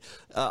fact that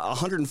a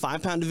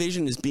 105-pound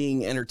division is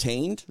being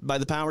entertained by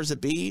the powers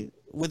that be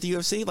with the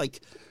UFC,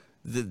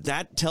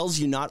 that tells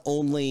you not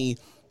only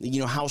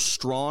how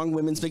strong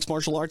women's mixed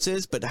martial arts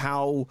is, but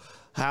how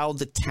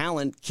the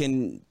talent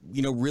can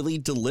really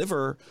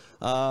deliver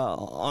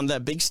on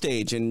that big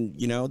stage. And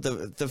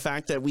the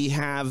fact that we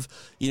have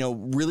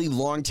really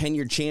long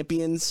tenured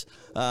champions.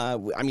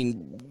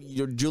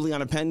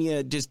 Juliana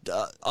Pena just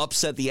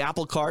upset the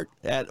apple cart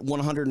at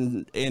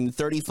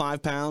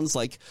 135 pounds.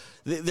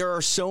 There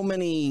are so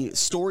many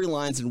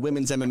storylines in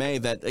women's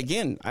MMA that,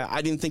 again,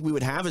 I didn't think we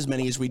would have as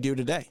many as we do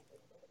today.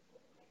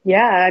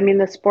 Yeah,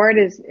 the sport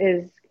is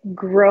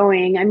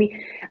growing.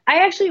 I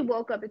actually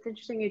woke up, it's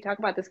interesting you talk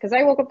about this, because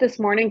I woke up this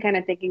morning kind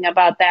of thinking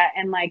about that,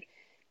 and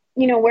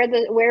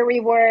where we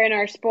were in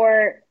our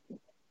sport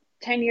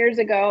 10 years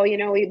ago.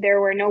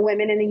 There were no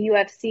women in the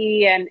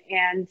UFC,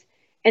 and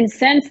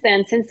since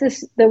then,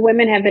 the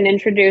women have been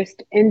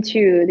introduced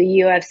into the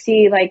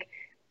UFC,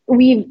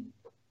 we've,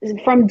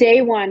 from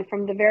day one,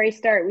 from the very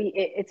start,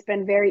 it's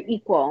been very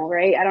equal,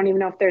 right? I don't even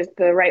know if there's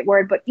the right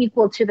word, but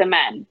equal to the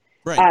men.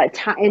 Right.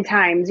 In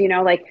times,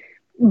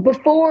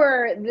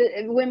 before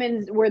the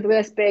women's were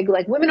this big,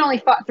 women only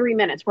fought 3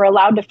 minutes. We're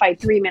allowed to fight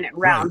 3-minute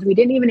rounds. Right. We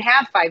didn't even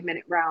have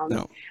 5-minute rounds.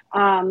 No.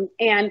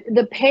 And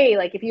the pay,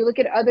 if you look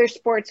at other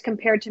sports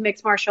compared to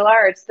mixed martial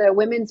arts, the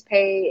women's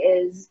pay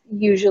is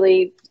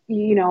usually,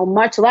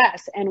 much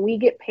less, and we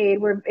get paid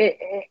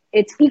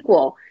it's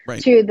equal.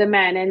 Right. To the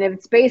men. And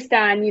it's based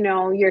on,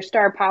 your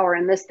star power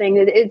in this thing.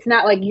 It's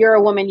not like you're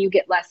a woman, you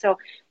get less. So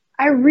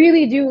I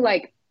really do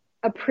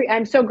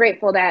I'm so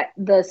grateful that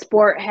the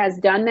sport has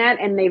done that,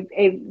 and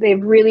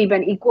they've really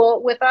been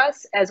equal with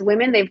us as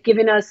women. They've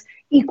given us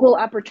equal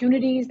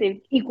opportunities, they've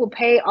equal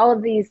pay, all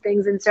of these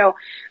things. And so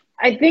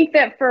I think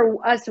that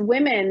for us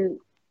women,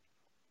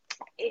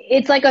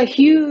 it's a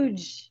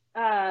huge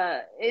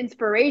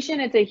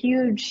inspiration. It's a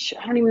huge,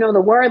 I don't even know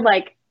the word,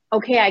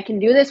 okay, I can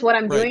do this. What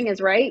I'm doing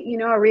is right.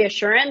 A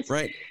reassurance.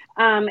 Right.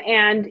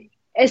 And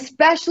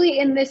especially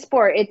in this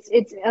sport,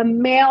 it's a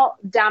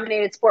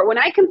male-dominated sport. When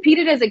I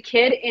competed as a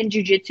kid in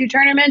jiu-jitsu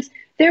tournaments,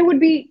 there would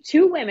be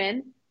 2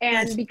 women,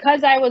 and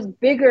because I was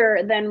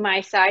bigger than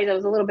my size, I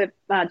was a little bit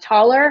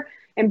taller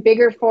and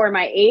bigger for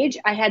my age,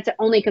 I had to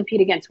only compete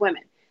against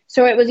women.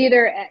 So it was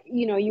either,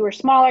 you were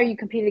smaller, you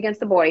competed against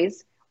the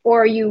boys,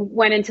 or you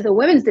went into the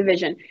women's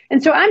division.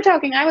 And so I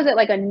was at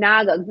like a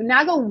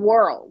Naga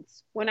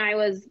Worlds when I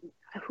was,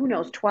 who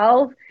knows,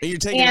 12. And you're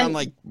taking on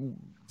like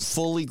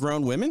fully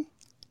grown women?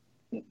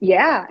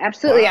 Yeah,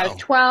 absolutely. Wow. I was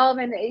 12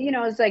 and,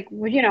 it's like,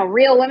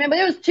 real women, but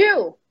there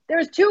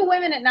was two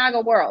women at Naga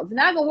Worlds.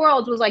 Naga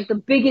Worlds was like the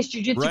biggest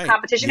jiu-jitsu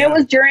competition. Yeah. It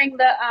was during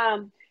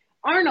the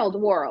Arnold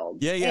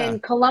World in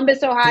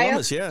Columbus,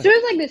 Ohio. So it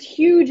was like this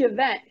huge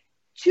event.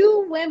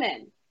 Two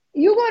women.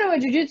 You go to a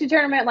jiu-jitsu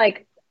tournament,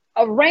 like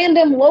a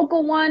random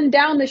local one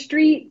down the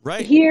street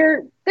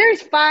here,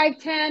 there's 5,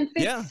 10,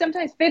 15,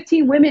 sometimes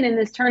 15 women in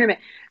this tournament.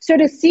 So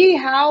to see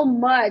how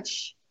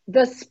much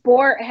the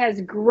sport has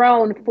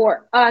grown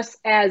for us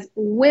as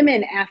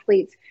women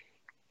athletes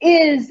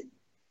is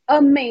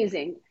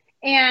amazing.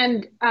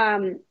 And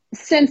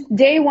since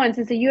day one,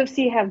 since the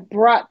UFC have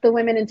brought the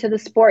women into the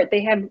sport,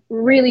 they have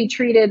really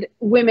treated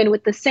women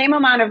with the same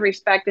amount of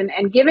respect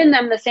and given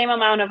them the same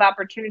amount of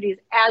opportunities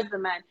as the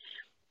men.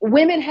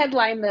 Women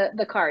headline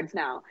the cards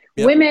now.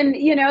 Yep. Women,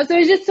 so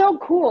it's just so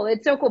cool.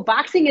 It's so cool.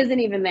 Boxing isn't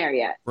even there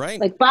yet. Right.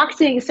 Like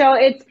boxing. So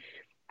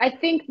I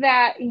think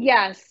that,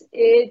 yes,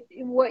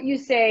 what you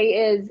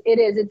say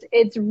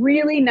it's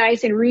really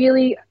nice and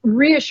really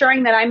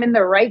reassuring that I'm in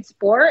the right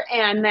sport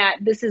and that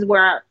this is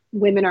where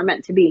women are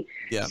meant to be.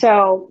 Yeah.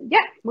 So,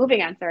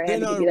 moving on. Sorry, I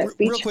had to give you that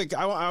speech. Real quick,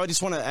 I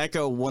just want to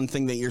echo one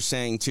thing that you're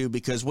saying, too,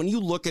 because when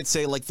you look at,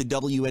 say, like the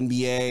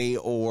WNBA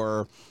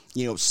or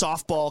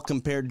softball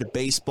compared to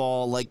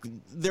baseball, like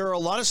there are a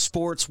lot of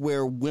sports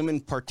where women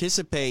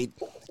participate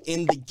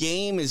and the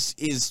game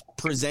is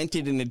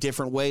presented in a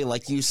different way,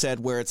 like you said,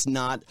 where it's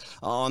not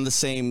on the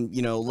same,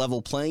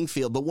 level playing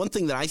field. But one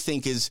thing that I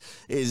think is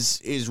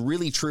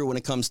really true when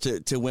it comes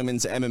to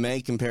women's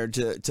MMA compared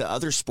to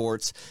other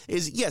sports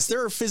is, yes,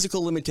 there are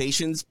physical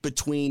limitations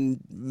between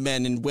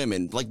men and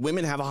women. Like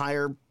women have a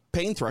higher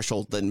pain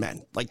threshold than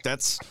men. Like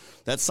that's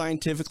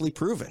scientifically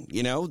proven.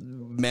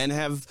 Men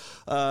have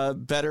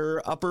better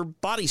upper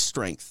body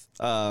strength.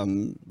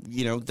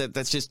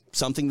 That's just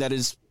something that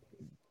is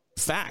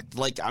fact.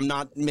 Like I'm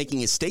not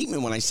making a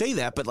statement when I say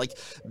that, but like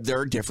there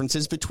are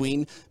differences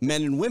between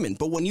men and women.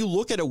 But when you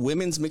look at a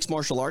women's mixed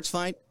martial arts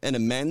fight and a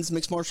men's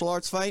mixed martial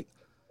arts fight,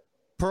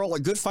 Pearl, a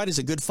good fight is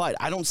a good fight.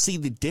 I don't see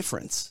the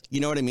difference.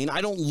 You know what I mean?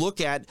 I don't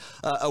look at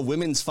a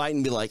women's fight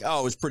and be like, oh,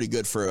 it was pretty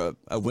good for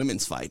a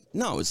women's fight.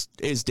 No,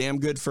 it's damn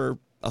good for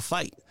a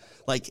fight.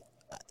 Like,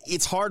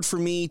 it's hard for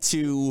me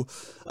to,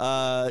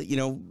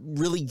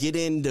 really get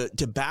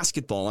into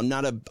basketball. I'm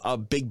not a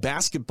big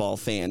basketball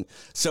fan.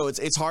 So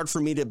it's hard for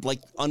me to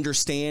like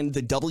understand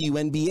the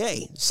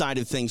WNBA side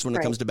of things when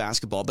it comes to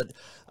basketball. But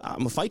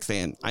I'm a fight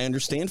fan. I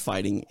understand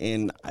fighting,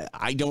 and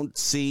I don't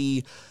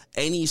see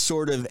any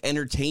sort of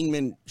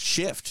entertainment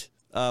shift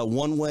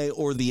one way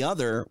or the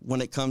other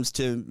when it comes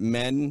to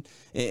men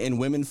and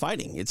women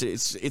fighting. It's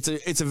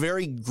a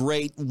very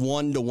great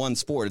 1-to-1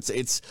 sport.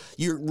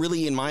 You're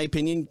really, in my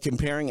opinion,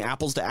 comparing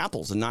apples to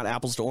apples and not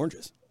apples to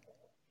oranges.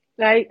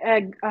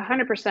 100%,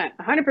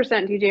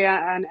 DJ,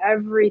 on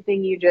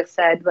everything you just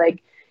said.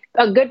 Like,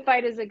 a good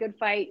fight is a good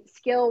fight.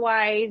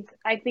 Skill-wise,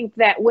 I think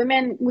that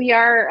women, we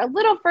are a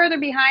little further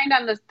behind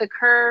on the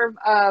curve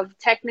of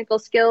technical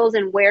skills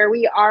and where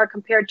we are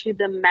compared to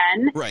the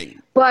men. Right.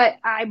 But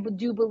I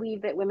do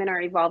believe that women are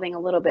evolving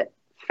a little bit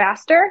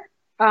faster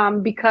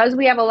because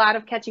we have a lot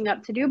of catching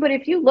up to do. But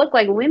if you look,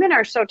 like, women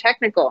are so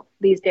technical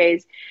these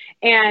days.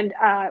 And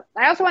I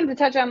also wanted to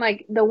touch on,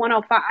 like, the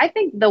 105. I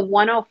think the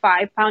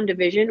 105-pound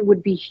division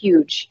would be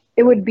huge.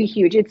 It would be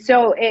huge.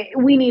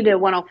 We need a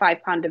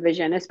 105-pound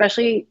division,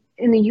 especially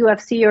in the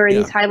UFC or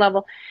these high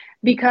level,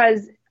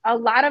 because a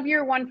lot of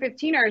your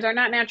 115ers are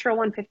not natural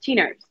 115ers.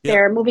 Yep.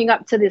 They're moving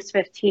up to this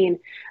 15.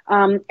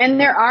 And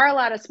there are a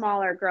lot of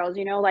smaller girls,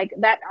 like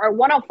that are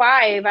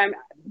 105.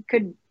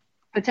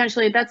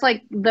 That's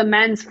like the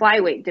men's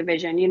flyweight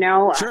division,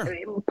 Sure.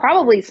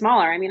 Probably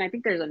smaller. I mean, I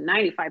think there's a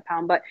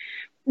 95-pound, but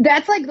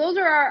that's like, those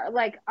are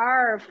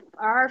our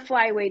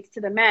flyweights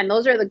to the men.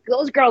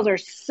 Those girls are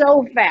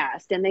so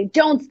fast and they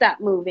don't stop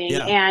moving.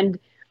 Yeah. And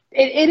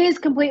it is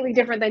completely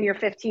different than your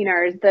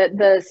 15ers,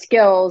 the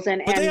skills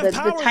and the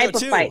type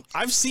of fight.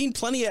 I've seen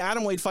plenty of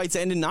atomweight fights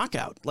end in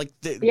knockout.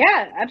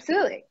 Yeah,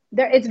 absolutely.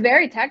 It's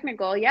very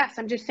technical. Yes,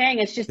 I'm just saying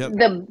it's just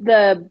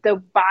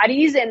the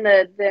bodies and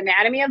the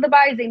anatomy of the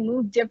bodies, they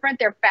move different.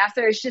 They're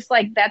faster. It's just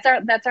like that's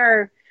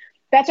our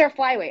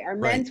flyweight. Our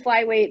men's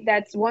flyweight,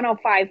 that's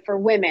 105 for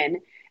women.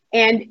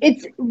 And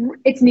it's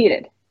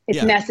needed.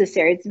 It's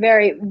necessary. It's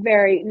very,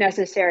 very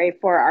necessary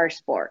for our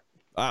sport.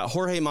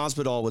 Jorge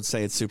Masvidal would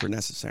say it's super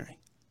necessary.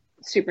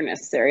 Super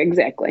necessary,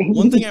 exactly.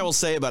 One thing I will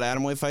say about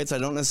atomweight fights, I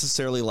don't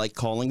necessarily like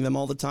calling them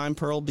all the time,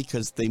 Pearl,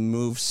 because they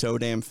move so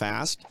damn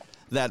fast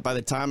that by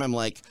the time I'm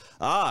like,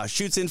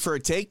 shoots in for a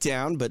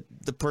takedown, but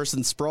the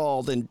person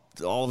sprawled and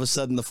all of a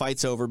sudden the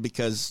fight's over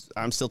because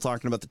I'm still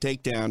talking about the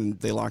takedown and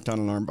they locked on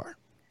an armbar.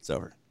 It's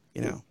over.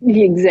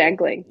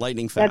 Exactly.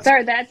 Lightning fast.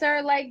 That's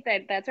our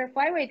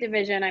flyweight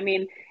division. I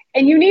mean,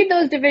 and you need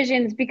those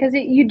divisions because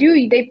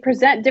they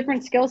present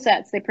different skill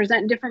sets. They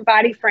present different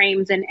body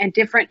frames and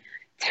different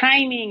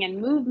timing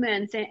and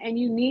movements, and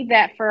you need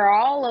that for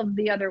all of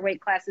the other weight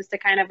classes to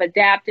kind of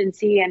adapt and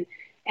see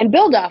and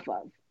build off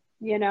of,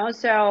 you know.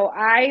 So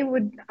I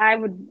would it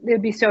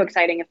would be so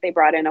exciting if they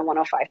brought in a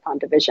 105-pound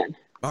division.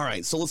 All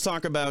right, so let's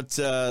talk about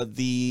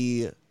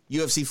the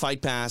UFC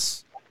Fight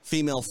Pass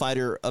Female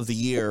Fighter of the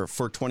Year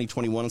for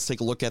 2021. Let's take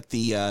a look at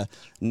the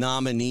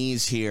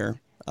nominees here.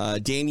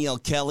 Danielle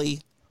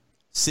Kelly,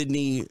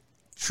 Sydney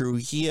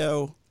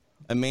Trujillo,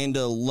 Amanda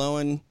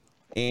Lowen,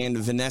 and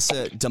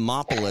Vanessa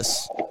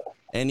Demopoulos.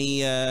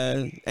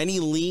 Any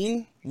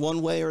lean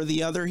one way or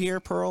the other here,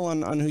 Pearl,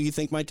 on who you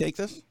think might take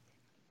this?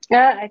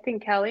 Yeah, I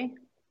think Kelly.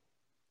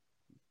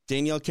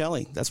 Danielle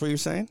Kelly, that's what you're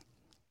saying?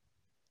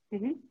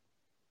 Mm-hmm.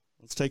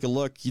 Let's take a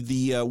look.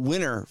 The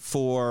winner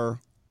for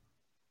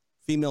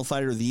Female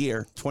Fighter of the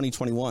Year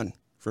 2021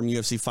 from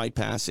UFC Fight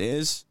Pass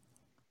is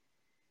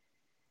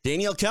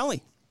Danielle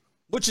Kelly,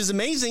 which is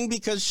amazing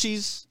because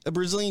she's a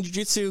Brazilian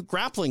Jiu-Jitsu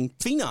grappling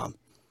phenom.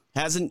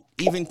 Hasn't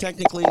even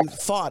technically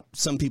fought,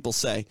 some people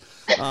say.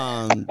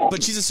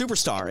 But she's a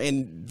superstar.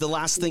 And the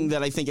last thing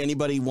that I think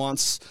anybody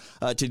wants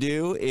to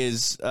do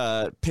is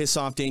piss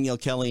off Danielle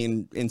Kelly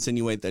and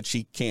insinuate that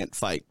she can't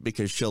fight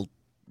because she'll,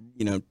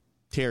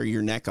 tear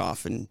your neck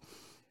off and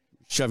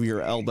shove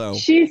your elbow.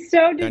 She's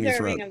so down your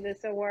deserving throat. of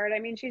this award. I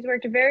mean, she's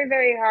worked very,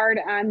 very hard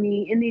in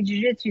the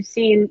jiu-jitsu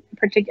scene,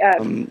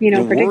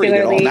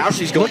 particularly. Now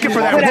she's looking for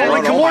that Put out-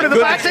 rolling. Come on to the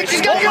back.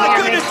 She's got, oh my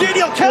goodness,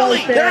 Danielle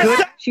Kelly.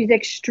 There's She's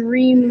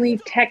extremely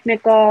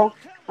technical.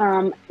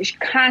 She's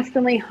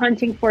constantly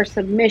hunting for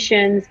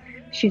submissions.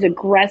 She's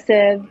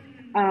aggressive.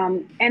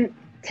 And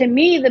to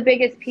me,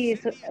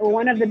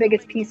 one of the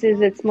biggest pieces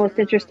that's most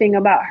interesting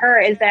about her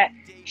is that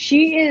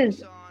she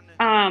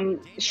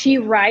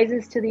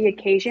rises to the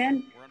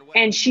occasion,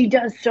 and she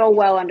does so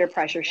well under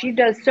pressure. She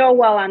does so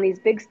well on these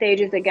big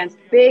stages against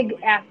big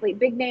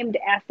named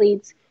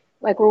athletes.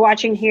 Like we're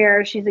watching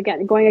here, she's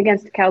going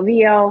against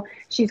Calvillo.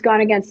 She's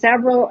gone against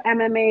several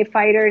MMA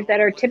fighters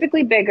that are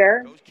typically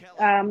bigger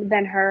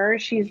than her.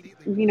 She's,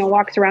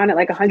 walks around at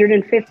like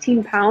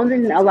 115 pounds,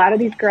 and a lot of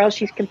these girls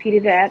she's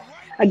competed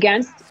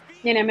against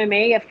in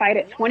MMA, a fight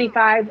at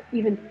 25,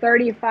 even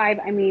 35.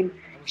 I mean,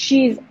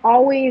 she's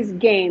always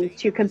game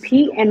to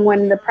compete, and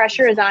when the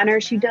pressure is on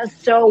her, she does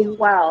so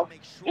well.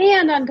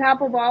 And on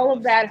top of all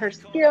of that, her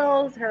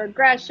skills, her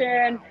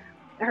aggression,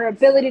 her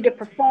ability to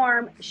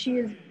perform, she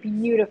is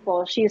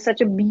beautiful. She is such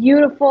a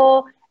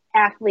beautiful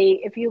athlete.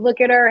 If you look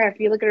at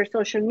her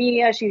social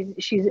media,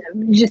 she's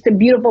just a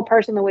beautiful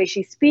person, the way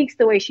she speaks,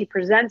 the way she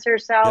presents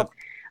herself.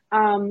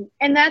 Yep.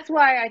 And that's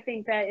why I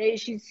think that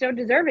she's so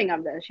deserving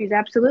of this. She's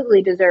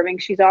absolutely deserving.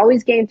 She's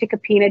always game to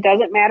compete. It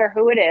doesn't matter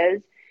who it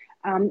is.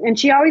 And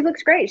she always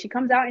looks great. She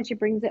comes out and she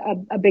brings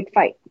a big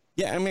fight.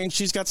 Yeah, I mean,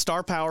 she's got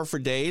star power for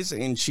days,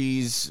 and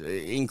she's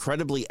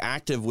incredibly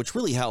active, which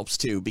really helps,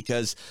 too,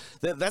 because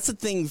that's the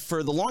thing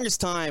for the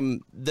longest time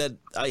that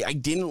I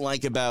didn't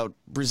like about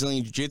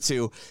Brazilian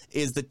Jiu-Jitsu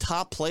is the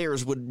top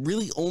players would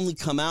really only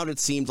come out, it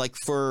seemed like,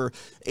 for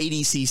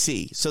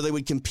ADCC. So they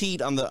would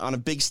compete on a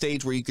big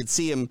stage where you could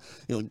see them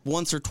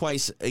once or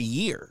twice a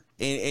year.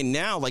 And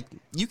now, like,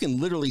 you can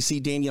literally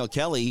see Danielle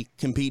Kelly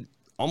compete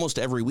almost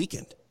every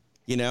weekend.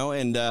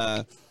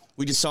 And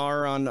we just saw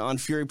her on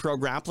Fury Pro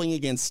Grappling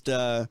against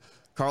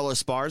Carla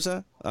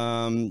Esparza.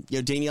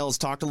 Danielle has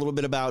talked a little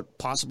bit about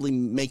possibly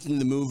making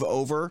the move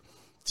over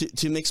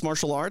to mixed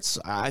martial arts.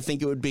 I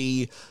think it would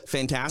be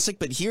fantastic.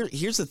 But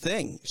here's the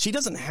thing. She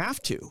doesn't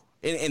have to.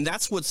 And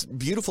that's what's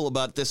beautiful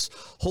about this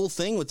whole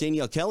thing with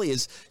Danielle Kelly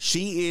is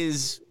she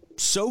is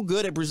so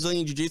good at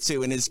Brazilian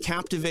Jiu-Jitsu and has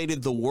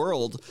captivated the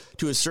world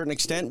to a certain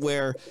extent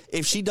where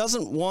if she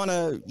doesn't want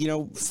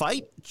to,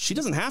 fight, she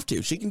doesn't have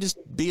to. She can just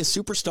be a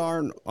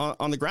superstar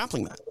on the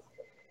grappling mat.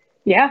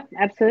 Yeah,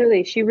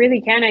 absolutely. She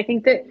really can. I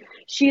think that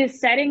she is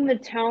setting the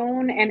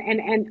tone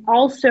and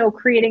also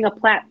creating a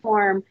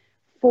platform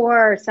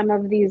for some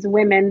of these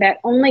women that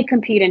only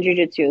compete in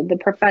Jiu-Jitsu, the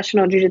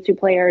professional Jiu-Jitsu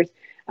players.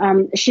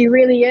 She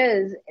really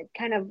is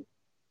kind of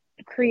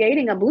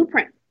creating a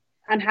blueprint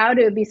on how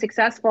to be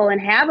successful and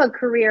have a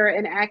career,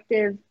 an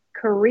active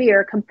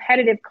career,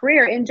 competitive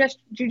career in just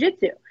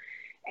jiu-jitsu.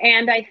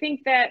 And I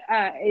think that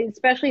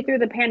especially through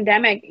the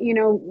pandemic,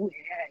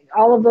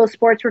 all of those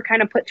sports were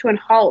kind of put to a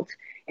halt.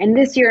 And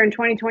this year in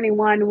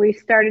 2021, we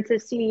started to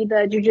see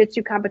the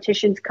jiu-jitsu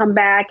competitions come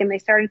back and they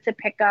started to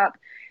pick up.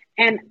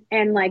 And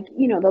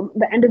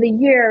the end of the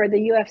year,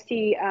 the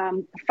UFC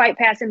Fight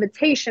Pass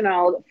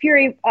Invitational,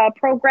 Fury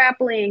Pro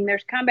Grappling,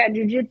 there's combat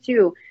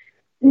jiu-jitsu.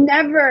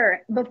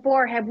 Never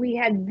before have we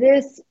had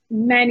this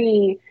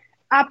many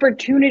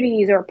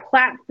opportunities or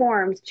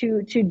platforms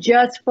to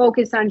just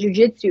focus on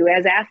jiu-jitsu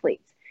as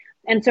athletes.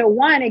 And so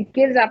one, it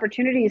gives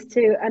opportunities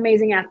to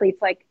amazing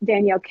athletes like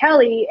Danielle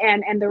Kelly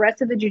and the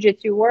rest of the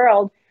jiu-jitsu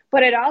world,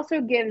 but it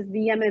also gives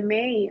the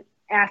MMA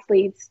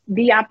athletes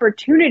the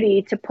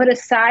opportunity to put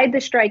aside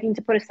the striking,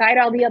 to put aside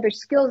all the other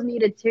skills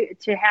needed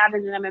to have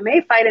in an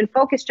MMA fight and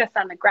focus just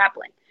on the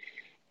grappling.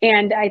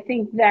 And I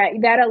think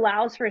that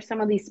allows for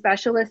some of these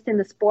specialists in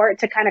the sport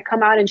to kind of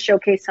come out and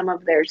showcase some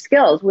of their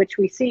skills, which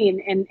we see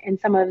in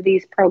some of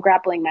these pro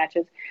grappling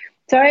matches.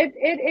 So it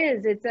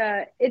is.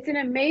 It's an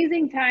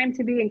amazing time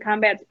to be in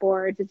combat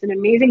sports. It's an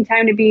amazing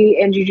time to be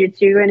in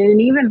jiu-jitsu, and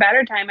an even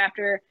better time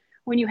after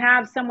when you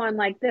have someone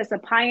like this, a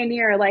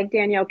pioneer like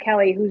Danielle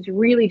Kelly, who's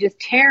really just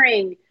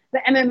tearing the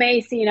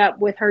MMA scene up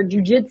with her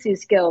jiu-jitsu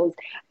skills,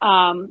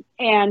 and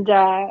kind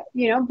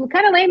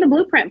of laying the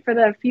blueprint for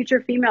the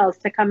future females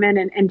to come in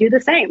and do the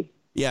same.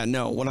 Yeah,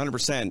 no,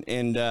 100%.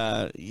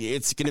 And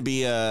it's going to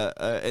be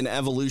an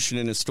evolution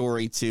in a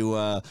story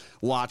to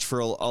watch for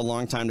a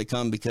long time to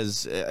come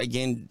because,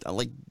 again,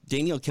 like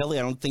Danielle Kelly,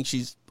 I don't think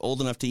she's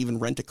old enough to even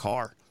rent a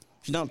car.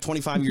 She's not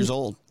 25 years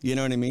old. You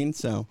know what I mean?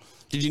 So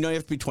did you know you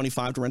have to be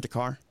 25 to rent a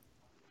car?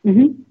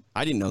 Mm-hmm.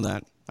 I didn't know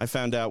that. I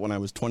found out when I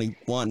was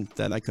 21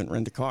 that I couldn't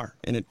rent a car,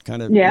 and it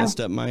kind of messed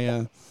up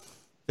my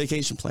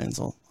vacation plans.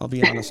 I'll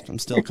be honest. I'm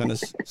still kind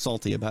of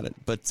salty about it.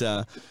 But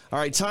all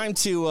right, time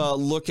to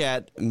look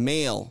at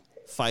male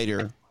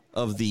fighter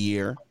of the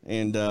year,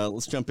 and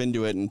let's jump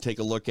into it and take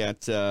a look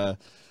at the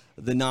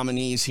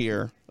nominees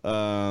here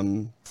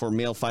for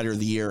male fighter of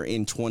the year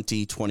in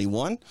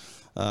 2021.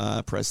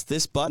 Press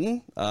this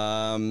button.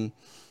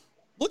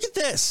 Look at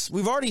this.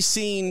 We've already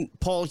seen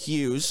Paul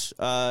Hughes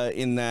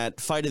in that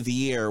fight of the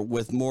year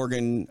with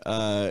Morgan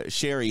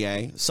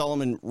Charrier.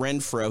 Solomon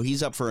Renfro,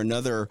 he's up for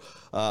another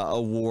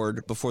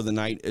award before the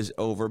night is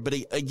over. But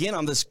again,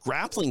 on this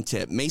grappling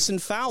tip, Mason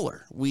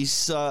Fowler. We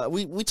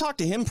talked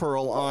to him,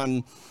 Pearl,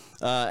 on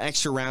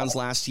Extra Rounds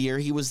last year.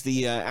 He was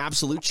the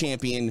absolute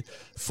champion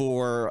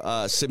for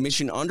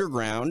Submission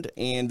Underground,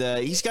 and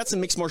he's got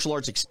some mixed martial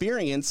arts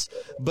experience.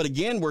 But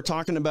again, we're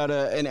talking about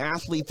an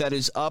athlete that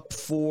is up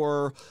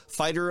for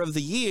Fighter of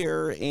the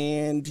Year,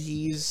 and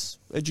he's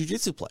a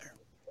jiu-jitsu player.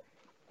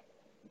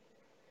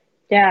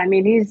 Yeah, I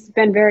mean, he's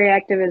been very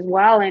active as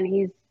well, and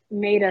he's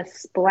made a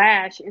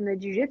splash in the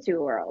jiu-jitsu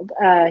world.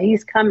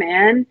 He's come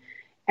in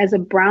as a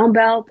brown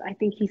belt. I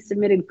think he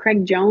submitted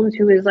Craig Jones,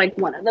 who is like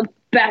one of the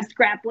best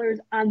grapplers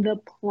on the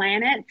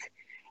planet.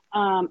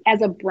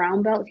 As a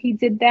brown belt, he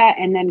did that,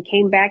 and then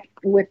came back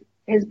with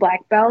his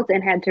black belt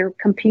and had to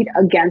compete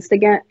against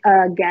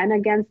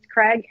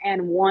Craig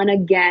and won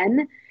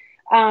again.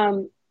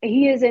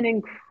 He is an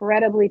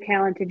incredibly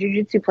talented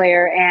jiu-jitsu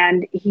player,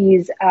 and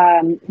he's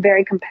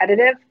very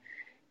competitive,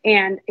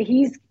 and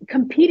he's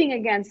competing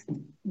against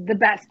the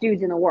best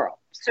dudes in the world.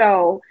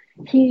 So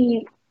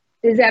he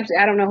is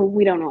absolutely, I don't know who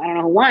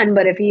won,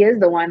 but if he is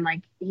the one,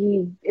 like,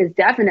 he is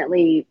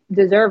definitely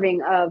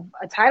deserving of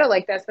a title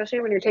like that,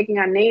 especially when you're taking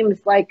on names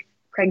like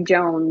Craig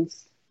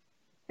Jones,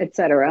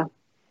 etc.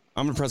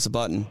 I'm going to press the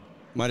button.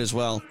 Might as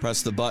well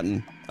press the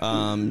button.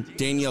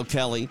 Danielle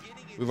Kelly.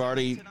 We've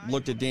already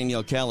looked at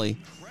Danielle Kelly.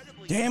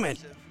 Damn it.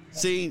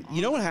 See,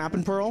 you know what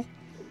happened, Pearl?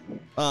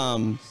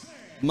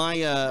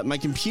 My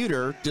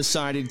computer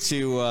decided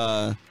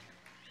to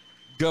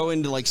go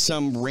into like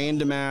some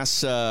random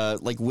ass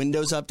like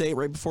Windows update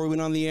right before we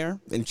went on the air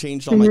and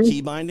changed all my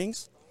key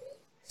bindings.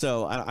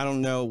 So I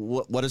don't know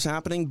what is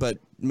happening, but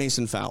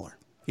Mason Fowler,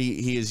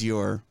 he is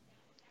your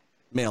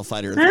male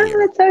fighter of the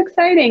year. That's so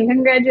exciting.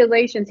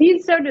 Congratulations.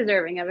 He's so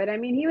deserving of it. I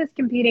mean, he was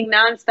competing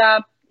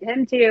nonstop,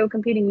 him too,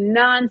 competing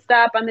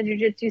nonstop on the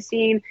jiu-jitsu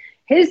scene.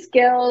 His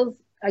skills,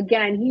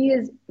 again, he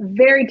is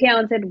very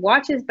talented.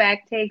 Watch his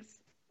back takes.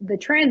 The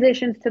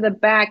transitions to the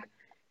back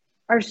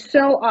are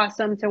so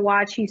awesome to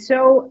watch. He's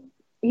so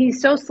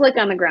slick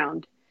on the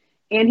ground,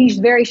 and he's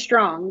very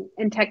strong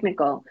and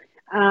technical.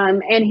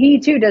 And he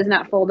too does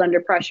not fold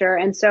under pressure.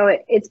 And so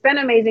it's been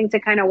amazing to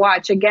kind of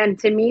watch. Again,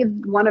 to me,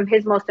 one of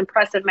his most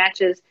impressive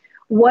matches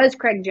was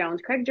Craig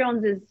Jones. Craig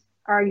Jones is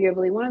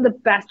arguably one of the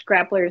best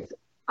grapplers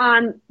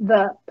on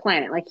the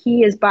planet. Like,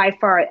 he is by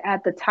far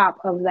at the top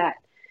of that.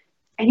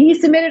 And he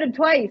submitted him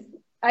twice.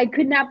 I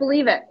could not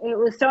believe it. It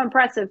was so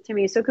impressive to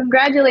me. So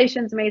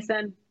congratulations,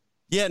 Mason.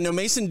 Yeah, no,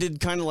 Mason did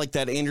kind of like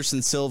that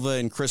Anderson Silva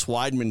and Chris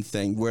Weidman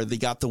thing where they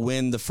got the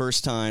win the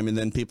first time, and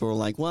then people were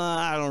like, well,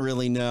 I don't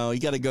really know. You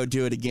got to go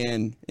do it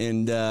again.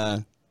 And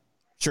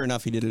sure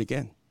enough, he did it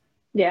again.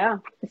 Yeah,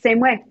 the same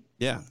way.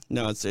 Yeah,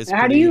 no, it's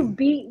How do you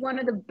beat one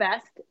of the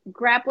best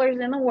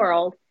grapplers in the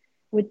world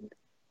with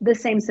the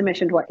same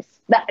submission twice?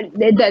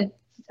 That's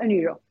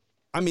unusual.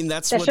 I mean,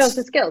 that shows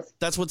the skills.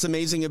 That's what's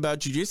amazing about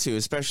jiu-jitsu,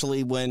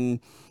 especially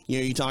when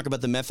you talk about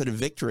the method of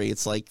victory.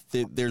 It's like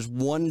there's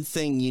one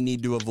thing you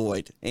need to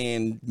avoid,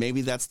 and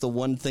maybe that's the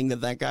one thing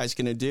that guy's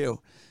going to do,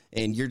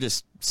 and you're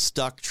just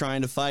stuck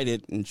trying to fight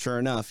it. And sure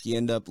enough, you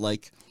end up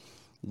like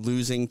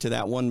losing to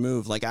that one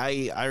move. Like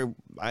I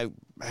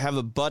have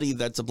a buddy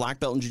that's a black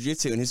belt in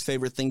jiu-jitsu, and his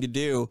favorite thing to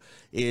do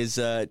is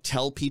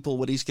tell people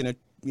what he's going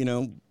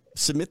to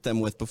submit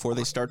them with before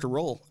they start to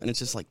roll, and it's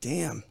just like,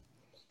 damn.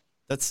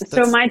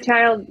 So my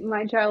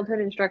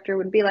childhood instructor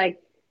would be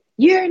like,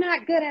 you're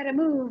not good at a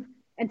move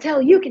until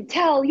you can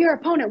tell your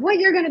opponent what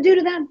you're going to do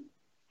to them,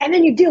 and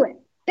then you do it.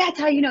 That's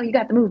how you know you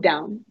got the move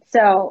down.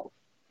 So.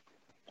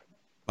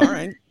 All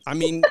right. I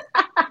mean,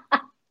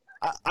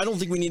 I don't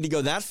think we need to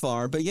go that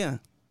far, but yeah.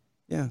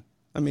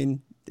 I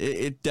mean,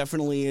 it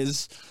definitely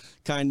is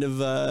kind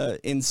of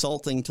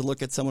insulting to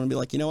look at someone and be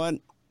like, you know what?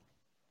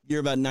 You're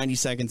about 90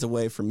 seconds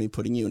away from me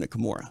putting you in a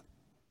Kimura.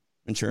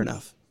 And sure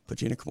enough,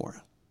 put you in a Kimura.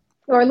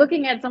 Or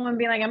looking at someone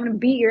being like, I'm going to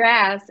beat your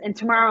ass, and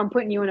tomorrow I'm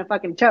putting you in a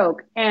fucking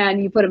choke,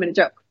 and you put them in a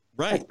choke.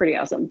 Right. That's pretty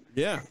awesome.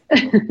 Yeah.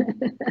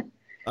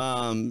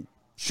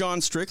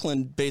 Sean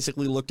Strickland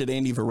basically looked at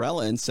Andy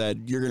Varela and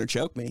said, "You're going to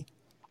choke me."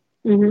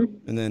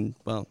 Mm-hmm. And then,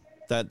 well,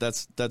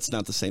 that's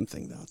not the same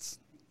thing, though. It's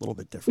a little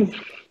bit different. A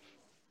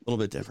little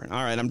bit different.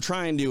 All right, I'm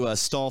trying to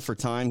stall for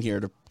time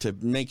here to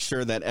make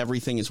sure that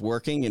everything is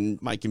working,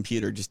 and my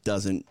computer just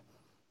doesn't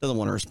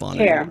want to respond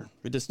anymore.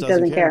 It just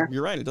doesn't care.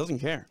 You're right. It doesn't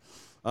care.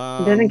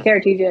 It doesn't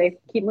care, TJ.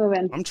 Keep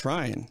moving. I'm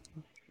trying.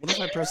 What if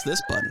I press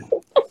this button?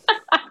 What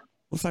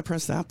if I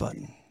press that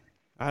button?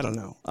 I don't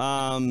know.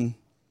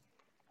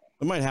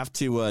 I might have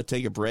to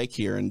take a break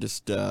here and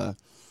just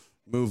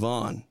move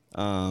on.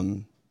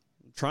 I'm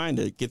trying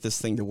to get this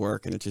thing to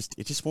work, and it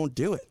just won't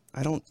do it.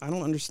 I don't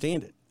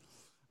understand it.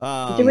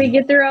 Did we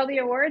get through all the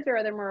awards, or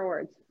are there more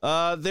awards?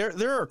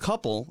 There are a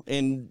couple,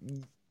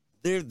 and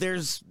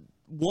there's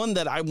one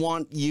that I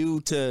want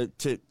you to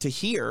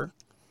hear,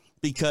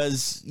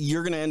 because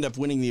you're going to end up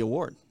winning the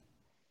award.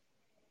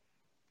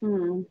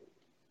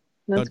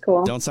 That's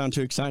cool. Don't sound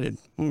too excited.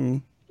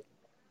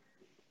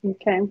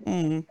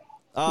 Okay.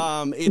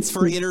 It's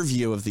for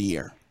interview of the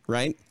year,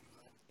 right?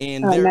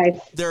 And nice.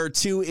 There are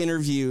 2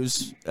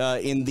 interviews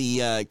in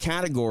the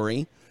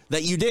category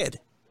that you did.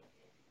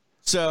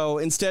 So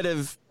instead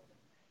of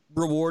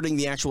rewarding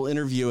the actual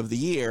interview of the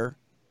year,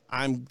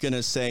 I'm going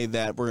to say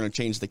that we're going to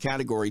change the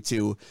category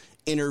to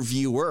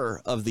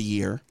interviewer of the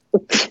year.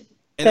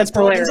 And that's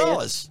Pearl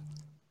Gonzalez.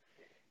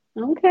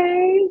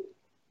 Okay.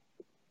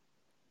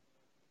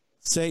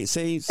 Say.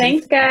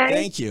 Thanks, guys.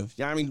 Thank you.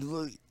 I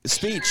mean,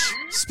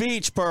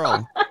 speech,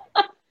 Pearl.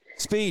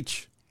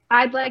 Speech.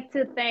 I'd like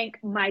to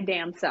thank my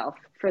damn self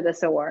for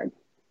this award.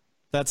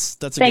 That's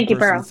a thank good you,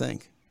 person Pearl. to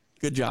thank.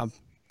 Good job.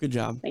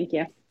 Thank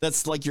you.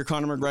 That's like your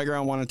Conor McGregor.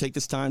 I want to take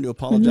this time to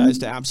apologize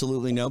to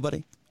absolutely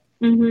nobody.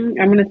 I'm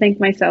going to thank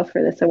myself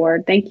for this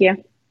award. Thank you.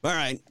 All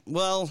right.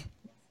 Well,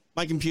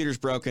 my computer's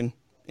broken,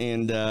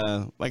 and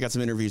I got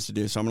some interviews to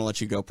do, so I'm going to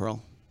let you go,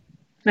 Pearl.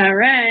 All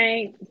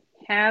right.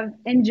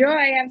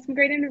 Enjoy. Have some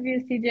great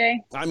interviews, TJ.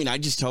 I mean, I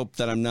just hope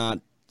that I'm not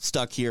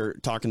stuck here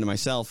talking to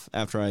myself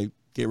after I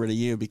get rid of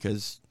you,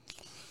 because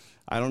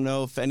I don't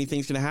know if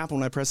anything's going to happen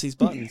when I press these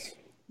buttons.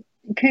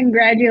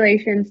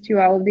 Congratulations to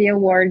all of the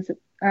awards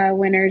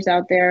winners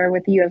out there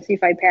with the UFC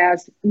Fight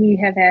Pass. We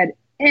have had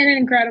an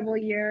incredible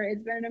year.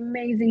 It's been an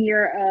amazing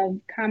year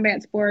of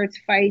combat sports,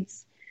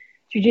 fights,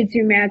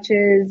 jiu-jitsu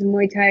matches,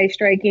 Muay Thai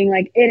striking.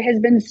 Like, it has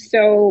been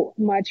so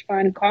much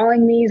fun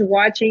calling these,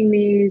 watching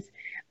these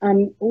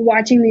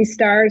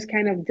stars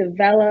kind of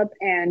develop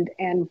and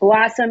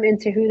blossom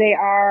into who they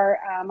are.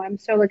 I'm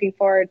so looking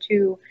forward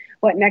to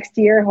what next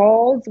year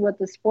holds, what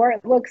the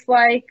sport looks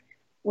like,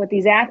 what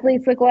these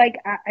athletes look like.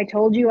 I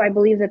told you, I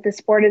believe that this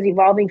sport is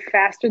evolving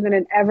faster than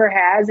it ever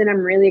has, and I'm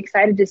really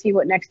excited to see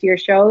what next year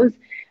shows.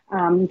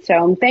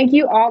 So thank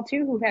you all,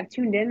 too, who have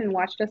tuned in and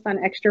watched us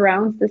on Extra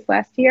Rounds this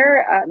last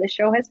year. The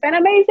show has been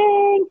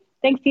amazing.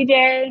 Thanks,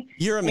 TJ.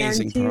 You're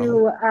amazing, and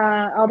to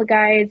all the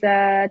guys,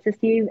 to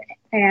Steve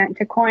and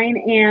to Coin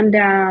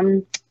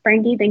and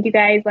Frankie. Thank you,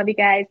 guys. Love you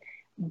guys.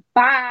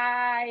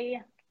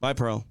 Bye. Bye,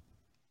 Pearl.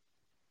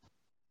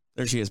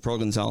 There she is, Pearl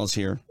Gonzalez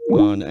here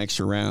on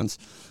Extra Rounds.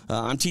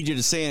 I'm TJ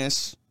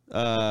DeSantis,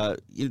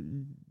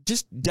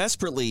 just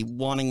desperately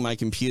wanting my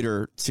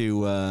computer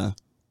to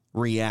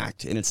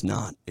react, and it's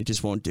not. It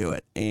just won't do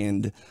it.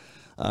 And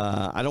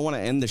I don't want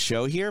to end the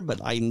show here, but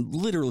I'm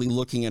literally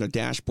looking at a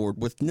dashboard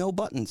with no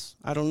buttons.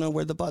 I don't know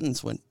where the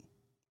buttons went.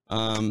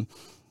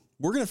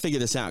 We're going to figure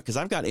this out, because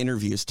I've got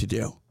interviews to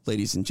do,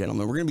 ladies and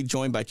gentlemen. We're going to be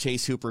joined by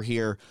Chase Hooper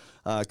here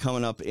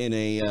coming up in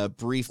a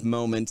brief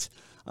moment.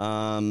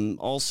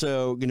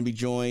 Also going to be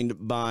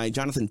joined by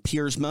Jonathan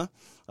Piersma.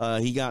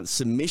 He got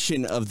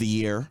submission of the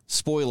year.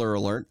 Spoiler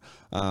alert.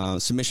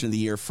 Submission of the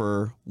year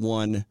for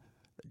one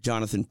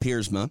Jonathan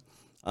Piersma.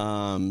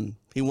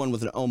 He won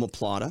with an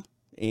omoplata.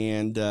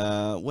 And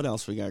what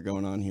else we got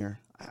going on here?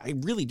 I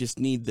really just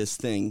need this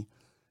thing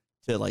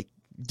to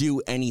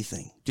do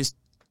anything. Just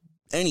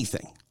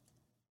anything.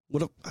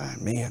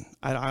 Man,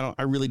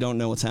 I really don't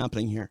know what's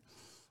happening here.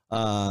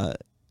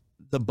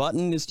 The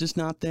button is just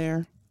not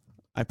there.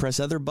 I press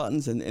other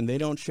buttons and they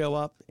don't show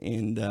up.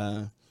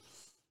 And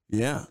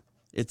yeah,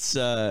 it's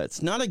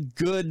not a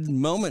good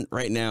moment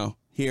right now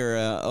here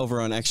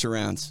over on Extra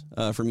Rounds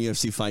from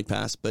UFC Fight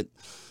Pass, but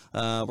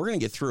we're going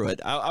to get through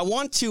it. I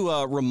want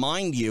to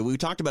remind you, we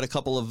talked about a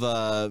couple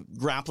of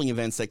grappling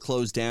events that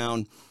closed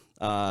down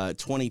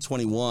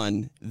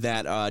 2021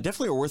 that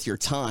definitely are worth your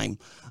time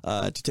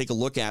to take a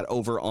look at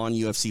over on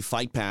UFC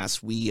Fight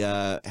Pass. We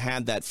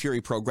had that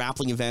Fury Pro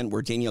grappling event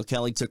where Daniel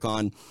Kelly took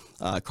on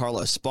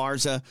Carla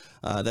Esparza.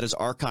 That is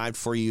archived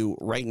for you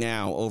right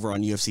now over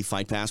on UFC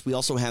Fight Pass. We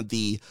also had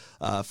the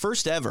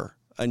first ever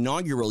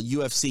inaugural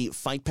UFC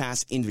Fight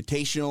Pass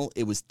Invitational.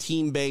 It was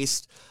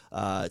team-based.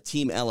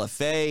 Team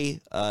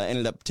LFA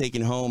ended up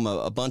taking home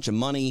a bunch of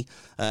money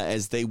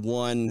as they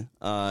won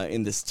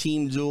in this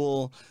team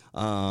duel.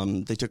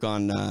 They took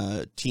on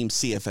Team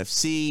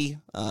CFFC,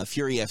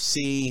 Fury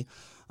FC,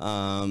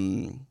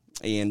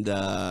 and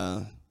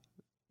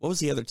what was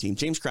the other team?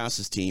 James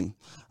Krause's team.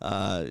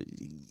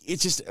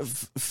 It's just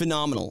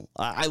phenomenal.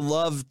 I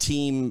love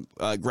team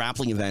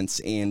grappling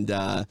events, and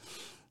the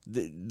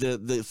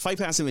Fight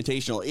Pass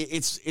Invitational.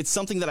 It's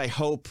something that I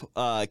hope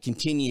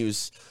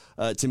continues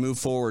to move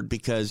forward,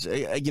 because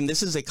again,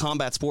 this is a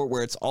combat sport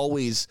where it's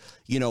always,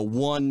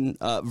 one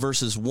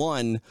versus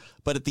one.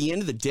 But at the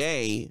end of the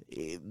day,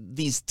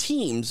 these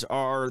teams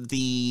are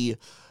the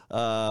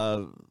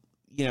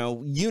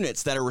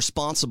units that are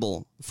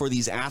responsible for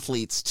these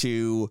athletes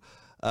to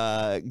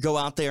go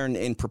out there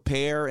and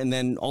prepare, and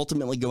then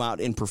ultimately go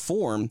out and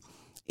perform.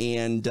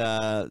 And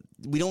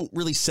we don't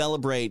really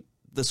celebrate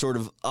the sort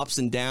of ups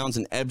and downs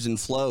and ebbs and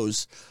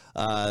flows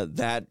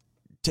that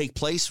take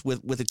place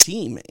with a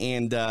team.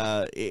 And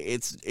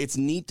it's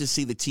neat to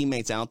see the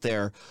teammates out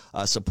there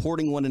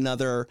supporting one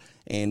another,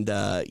 and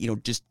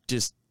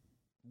just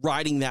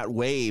riding that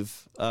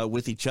wave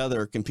with each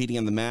other, competing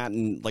on the mat.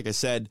 And like I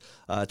said,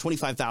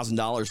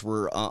 $25,000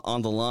 were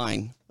on the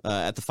line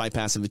at the Fight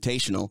Pass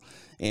Invitational.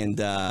 And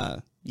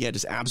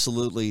just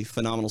absolutely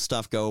phenomenal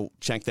stuff. Go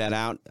check that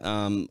out.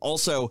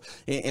 Also,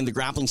 in the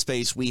grappling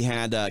space, we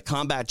had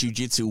Combat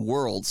Jiu-Jitsu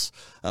Worlds,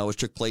 which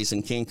took place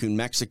in Cancun,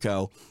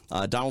 Mexico.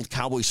 Donald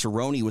Cowboy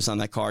Cerrone was on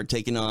that card,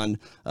 taking on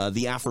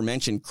the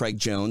aforementioned Craig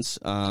Jones.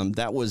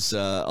 That was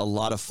a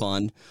lot of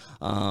fun.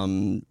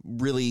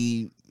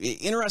 Really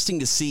interesting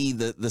to see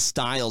the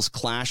styles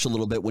clash a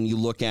little bit when you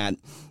look at,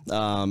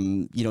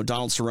 Donald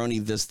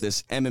Cerrone,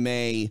 this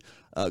MMA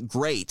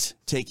great,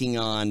 taking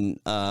on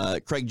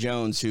Craig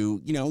Jones,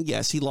 who,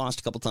 yes, he lost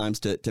a couple times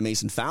to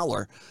Mason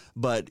Fowler,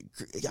 but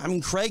I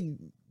mean, Craig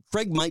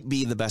might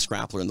be the best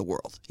grappler in the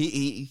world.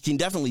 He can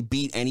definitely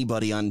beat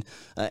anybody on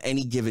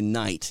any given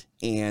night.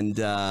 And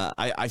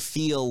I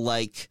feel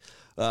like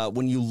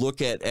when you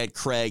look at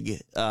Craig,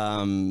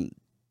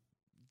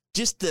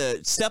 just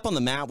to step on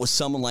the mat with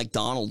someone like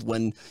Donald,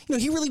 when,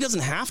 he really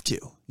doesn't have to,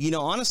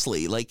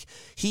 honestly, like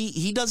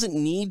he doesn't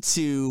need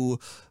to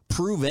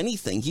prove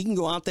anything. He can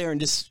go out there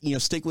and just,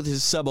 stick with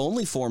his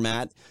sub-only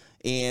format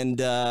and,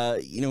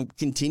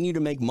 continue to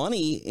make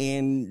money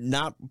and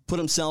not put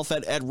himself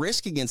at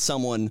risk against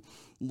someone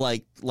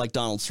like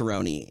Donald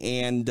Cerrone.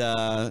 And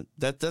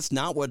that's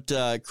not what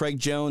Craig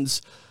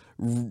Jones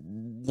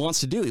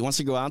wants to do. He wants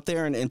to go out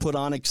there and put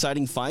on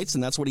exciting fights,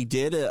 and that's what he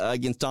did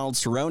against Donald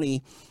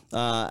Cerrone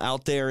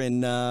out there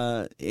in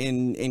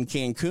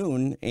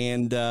Cancun.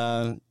 And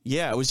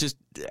it was just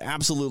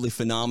absolutely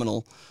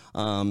phenomenal.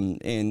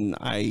 And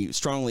I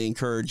strongly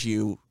encourage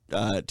you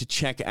to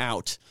check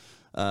out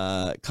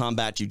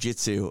Combat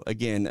Jiu-Jitsu,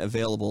 again,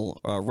 available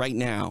right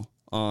now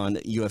on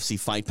UFC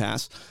Fight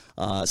Pass.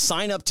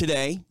 Sign up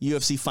today,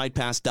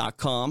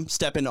 UFCFightPass.com.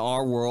 Step into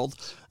our world.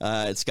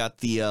 It's got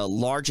the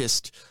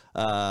largest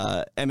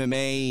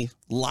MMA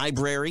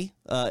library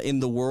in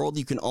the world.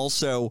 You can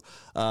also,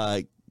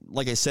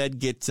 like I said,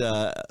 get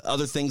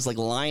other things like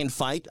Lion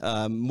Fight,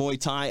 Muay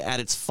Thai at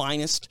its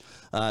finest.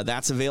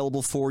 That's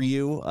available for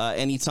you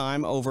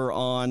anytime over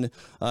on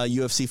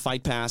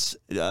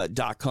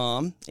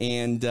UFCFightPass.com.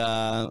 And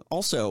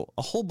also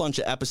a whole bunch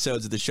of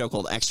episodes of the show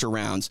called Extra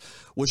Rounds,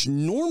 which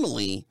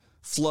normally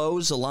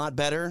flows a lot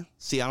better.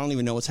 See, I don't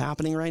even know what's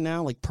happening right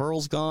now. Like,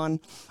 Pearl's gone.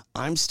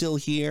 I'm still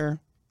here.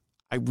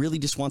 I really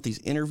just want these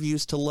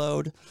interviews to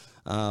load.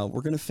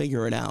 We're going to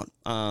figure it out.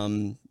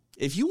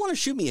 If you want to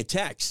shoot me a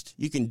text,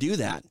 you can do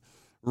that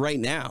right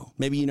now.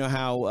 Maybe you know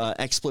how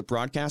XSplit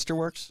Broadcaster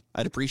works.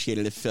 I'd appreciate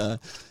it if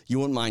you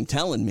wouldn't mind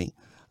telling me.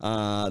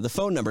 The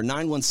phone number,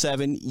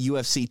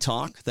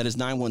 917-UFC-TALK. That is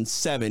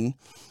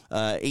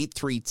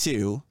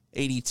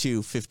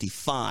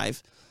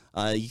 917-832-8255.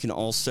 You can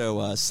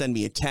also send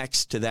me a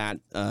text to that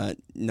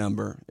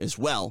number as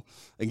well.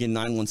 Again,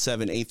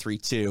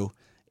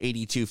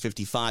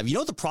 917-832-8255. You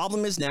know what the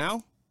problem is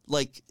now?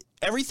 Like,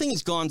 everything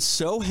has gone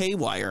so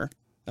haywire.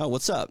 Oh,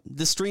 what's up?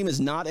 This stream is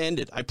not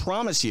ended. I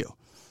promise you.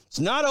 It's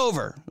not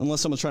over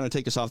unless someone's trying to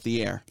take us off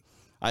the air.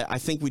 I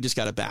think we just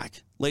got it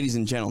back. Ladies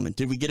and gentlemen,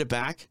 did we get it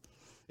back?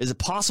 Is it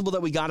possible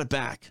that we got it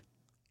back?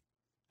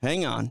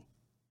 Hang on.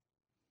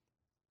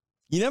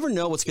 You never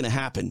know what's going to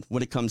happen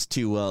when it comes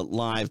to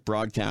live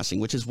broadcasting,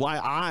 which is why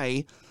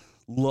I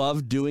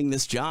love doing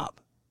this job.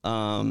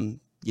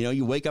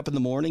 You wake up in the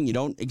morning, you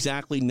don't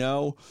exactly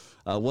know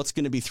what's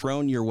going to be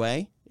thrown your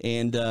way,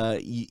 and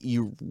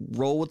you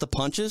roll with the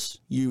punches,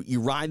 you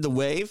ride the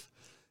wave,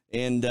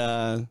 and,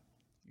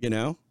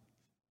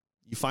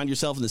 you find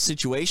yourself in a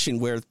situation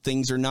where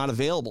things are not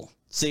available.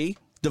 See?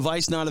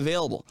 Device not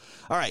available.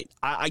 All right.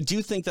 I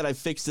do think that I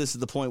fixed this at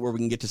the point where we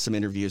can get to some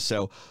interviews,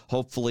 so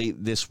hopefully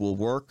this will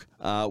work.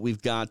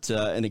 We've got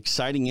an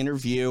exciting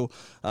interview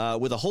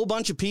with a whole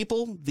bunch of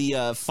people.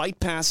 The Fight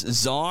Pass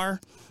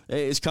Czar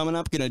is coming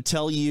up, going to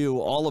tell you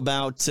all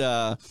about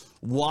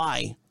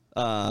why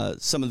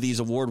some of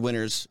these award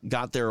winners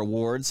got their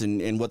awards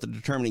and what the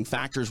determining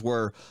factors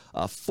were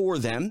for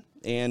them.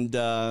 And,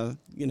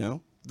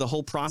 the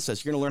whole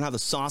process. You're going to learn how the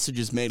sausage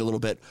is made a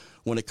little bit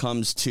when it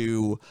comes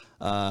to,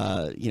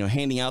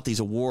 handing out these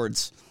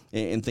awards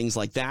and things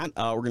like that.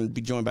 We're going to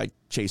be joined by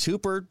Chase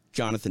Hooper,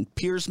 Jonathan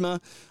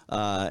Piersma,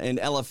 and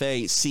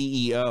LFA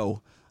CEO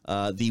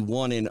the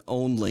one and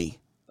only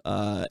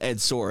Ed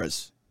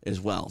Soares as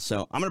well.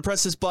 So I'm going to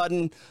press this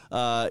button.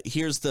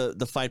 Here's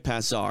the Fight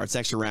Pass czar. It's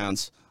extra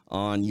rounds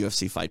on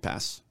UFC Fight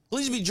Pass.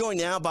 Pleased to be joined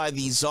now by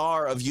the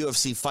czar of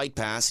UFC Fight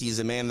Pass. He's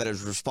a man that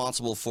is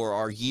responsible for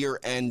our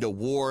year-end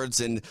awards,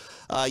 and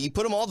you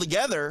put them all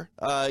together.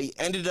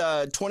 Ended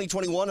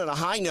 2021 on a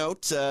high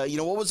note.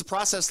 What was the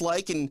process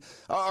like? And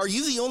are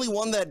you the only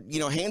one that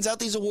hands out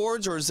these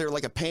awards, or is there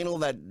like a panel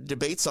that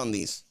debates on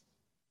these?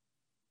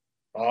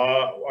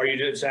 Are you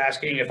just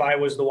asking if I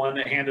was the one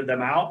that handed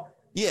them out?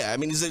 Yeah, I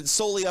mean, is it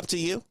solely up to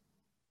you?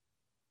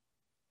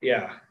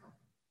 Yeah.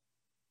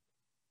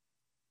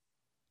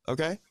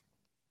 Okay.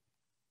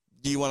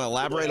 Do you want to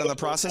elaborate on the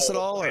process at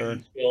all, or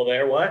still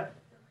there? What?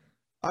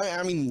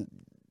 I mean,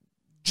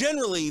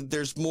 generally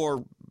there's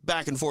more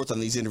back and forth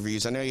on these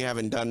interviews. I know you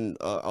haven't done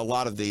a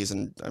lot of these,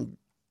 and I'm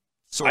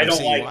sort of. I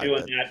don't like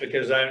doing that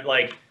because I'm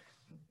like,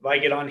 if I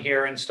get on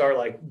here and start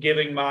like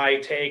giving my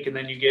take and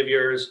then you give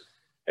yours,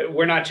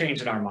 we're not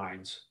changing our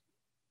minds.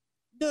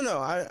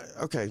 No.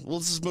 Okay. Well,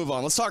 let's just move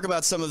on. Let's talk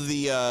about some of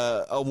the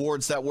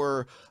awards that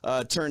were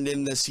turned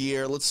in this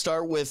year. Let's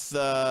start with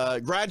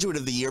Graduate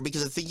of the Year,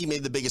 because I think he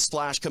made the biggest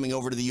splash coming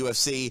over to the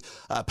UFC.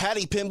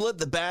 Paddy Pimblett,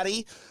 the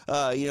baddie,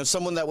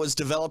 someone that was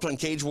developed on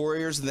Cage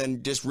Warriors and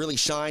then just really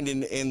shined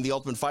in the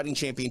Ultimate Fighting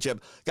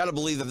Championship. Got to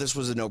believe that this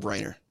was a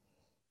no-brainer.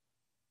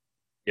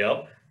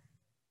 Yep.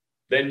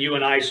 Then you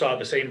and I saw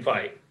the same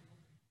fight.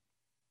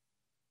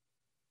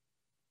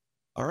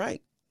 All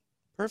right.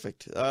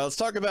 Perfect. Let's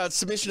talk about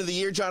Submission of the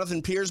Year.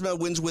 Jonathan Piersma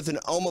wins with an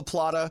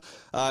omoplata.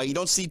 You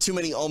don't see too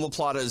many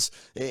omoplatas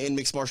in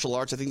mixed martial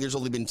arts. I think there's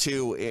only been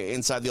 2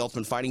 inside the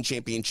Ultimate Fighting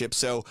Championship.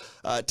 So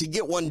to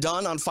get one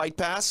done on Fight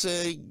Pass,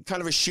 kind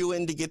of a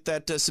shoe-in to get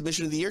that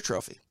Submission of the Year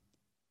trophy.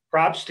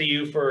 Props to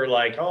you for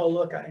like, oh,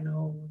 look, I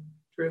know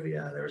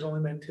trivia. There's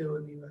only been 2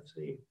 in the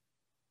UFC.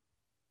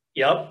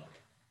 Yep.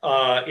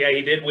 Yeah,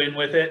 he did win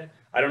with it.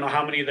 I don't know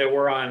how many there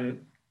were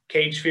on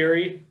Cage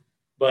Fury,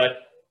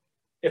 but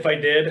if I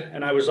did,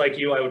 and I was like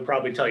you, I would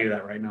probably tell you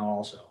that right now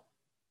also.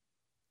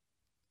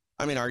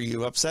 I mean, are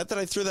you upset that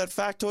I threw that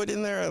factoid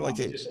in there?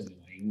 Just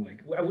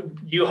annoying.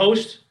 You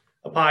host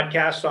a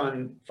podcast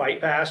on Fight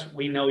Pass.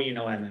 We know you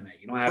know MMA.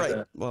 You don't have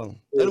to. Well,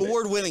 an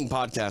award-winning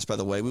podcast, by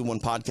the way. We won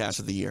Podcast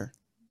of the Year.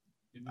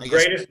 The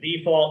greatest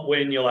default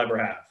win you'll ever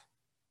have.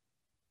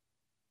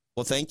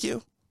 Well, thank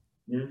you.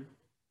 Mm-hmm.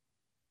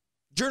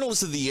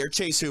 Journalist of the Year,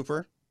 Chase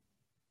Hooper.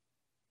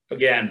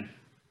 Again.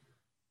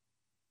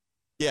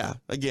 Yeah,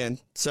 again.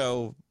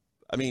 So,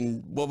 I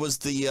mean, what was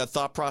the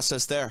thought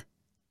process there?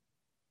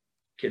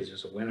 Kid's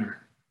just a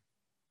winner.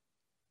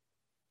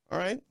 All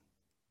right.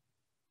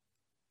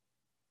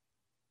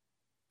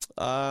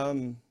 I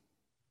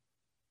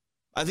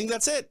think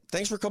that's it.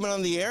 Thanks for coming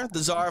on the air.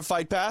 The czar of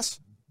Fight Pass.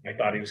 I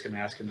thought he was going to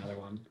ask another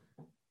one.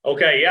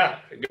 Okay,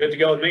 yeah. Good to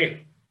go with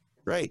me.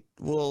 Great.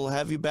 We'll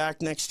have you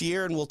back next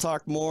year, and we'll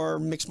talk more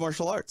mixed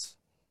martial arts.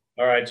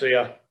 All right, see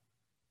ya.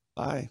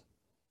 Bye.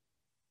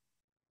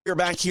 We're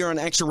back here on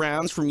Extra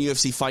Rounds from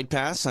UFC Fight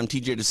Pass. I'm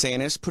TJ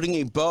DeSantis, putting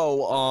a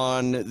bow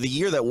on the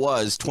year that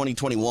was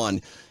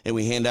 2021, and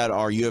we hand out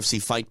our UFC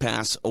Fight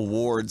Pass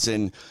awards.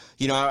 And,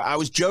 I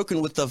was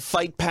joking with the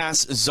Fight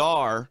Pass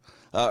czar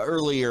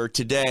earlier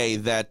today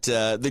that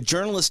the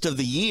Journalist of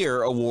the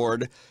Year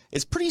award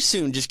is pretty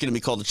soon just going to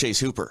be called the Chase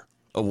Hooper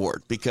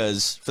Award,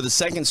 because for the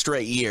second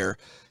straight year,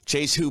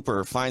 Chase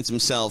Hooper finds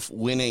himself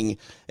winning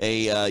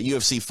a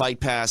UFC Fight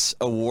Pass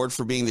award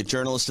for being the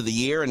Journalist of the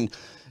Year. And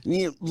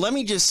let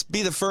me just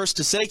be the first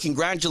to say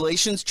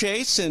congratulations,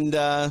 Chase. And,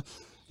 I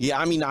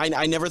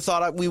never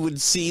thought we would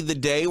see the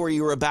day where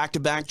you were a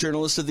back-to-back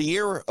Journalist of the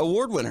Year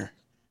award winner.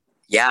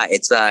 Yeah,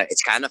 it's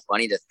kind of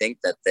funny to think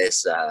that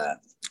this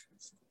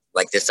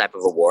type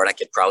of award I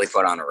could probably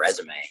put on a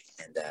resume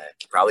and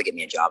could probably get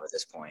me a job at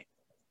this point.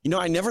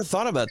 I never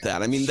thought about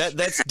that. I mean,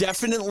 that's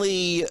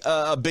definitely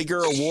a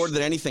bigger award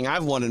than anything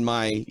I've won in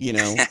my,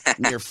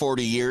 near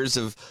 40 years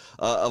of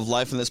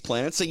life on this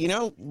planet. So,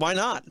 why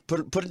not?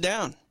 Put it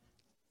down.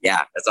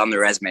 Yeah, that's on the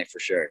resume for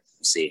sure.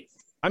 We'll see.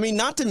 I mean,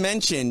 not to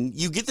mention,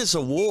 you get this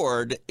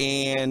award,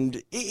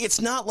 and it's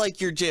not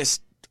like you're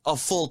just a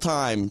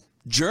full-time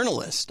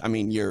journalist. I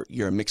mean, you're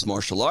a mixed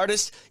martial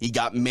artist. You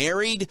got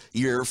married.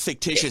 Your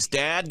fictitious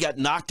dad got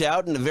knocked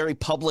out in a very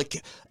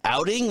public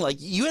outing. Like,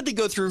 you had to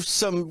go through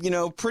some,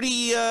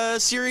 pretty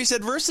serious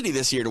adversity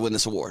this year to win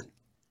this award.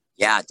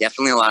 Yeah,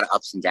 definitely a lot of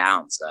ups and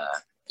downs.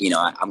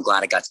 I'm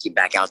glad I got to get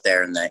back out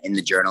there in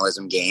the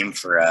journalism game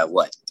for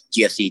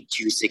UFC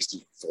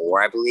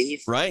 264, I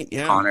believe. Right.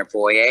 Yeah. Conor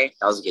Poirier.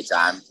 That was a good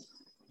time.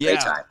 Yeah.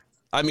 Great time.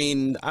 I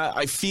mean,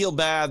 I feel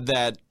bad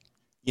that,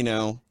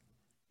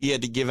 you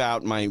had to give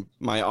out my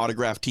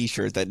autographed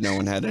T-shirt that no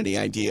one had any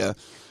idea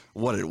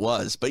what it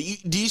was. But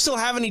do you still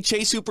have any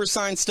Chase Hooper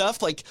signed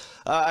stuff? Like,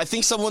 I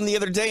think someone the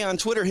other day on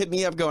Twitter hit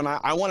me up going,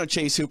 I want a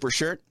Chase Hooper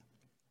shirt.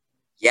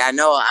 Yeah,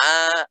 no,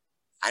 I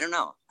don't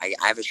know. I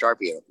have a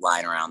Sharpie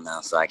lying around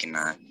though, so I can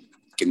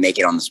make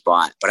it on the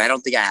spot. But I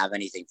don't think I have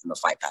anything from the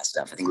Fight Pass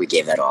stuff. I think we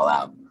gave that all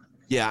out.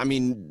 Yeah, I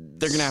mean,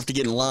 they're going to have to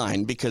get in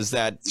line because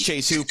that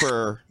Chase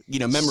Hooper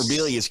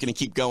memorabilia is going to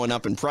keep going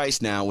up in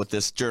price now with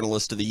this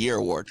Journalist of the Year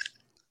award.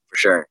 For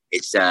sure.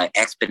 It's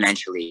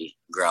exponentially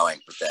growing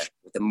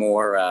with the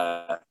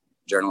more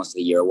Journalist of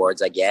the Year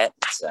awards I get.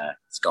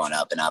 It's going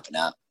up and up and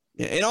up.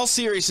 In all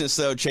seriousness,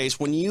 though, Chase,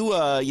 when you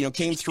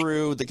came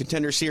through the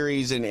Contender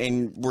Series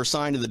and were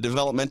signed to the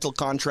developmental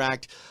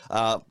contract,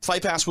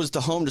 Fight Pass was the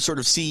home to sort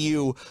of see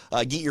you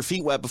get your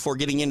feet wet before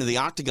getting into the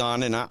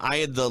octagon. And I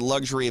had the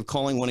luxury of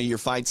calling one of your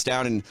fights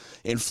down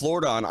in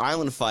Florida on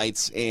Island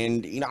Fights,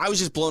 and I was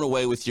just blown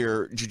away with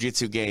your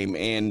jiu-jitsu game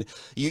and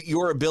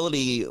your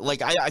ability.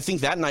 Like I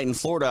think that night in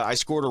Florida, I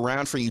scored a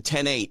round for you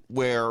 10-8,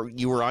 where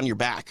you were on your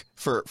back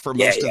for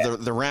most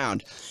of the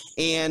round.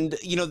 And,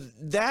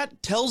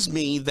 that tells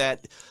me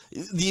that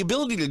the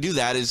ability to do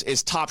that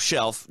is top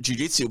shelf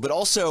jiu-jitsu, but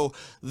also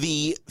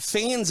the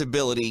fans'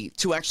 ability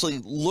to actually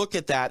look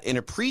at that and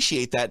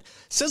appreciate that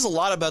says a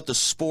lot about the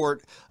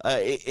sport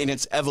in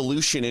its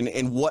evolution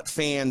and what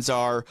fans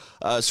are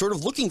sort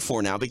of looking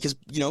for now. Because,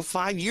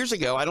 5 years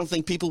ago, I don't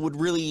think people would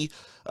really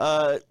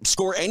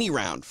score any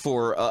round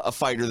for a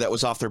fighter that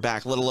was off their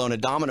back, let alone a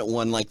dominant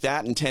one like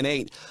that in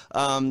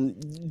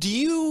 10-8. Do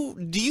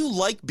you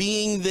like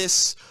being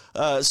this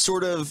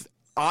sort of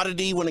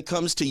oddity when it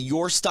comes to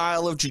your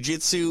style of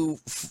jiu-jitsu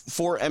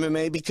for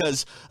MMA?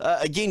 Because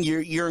again,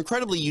 you're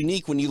incredibly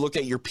unique when you look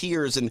at your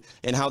peers and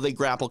how they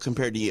grapple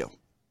compared to you.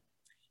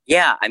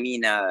 Yeah, I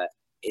mean,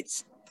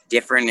 it's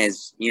different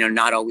is,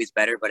 not always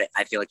better, but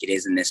I feel like it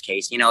is in this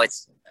case.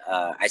 It's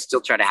I still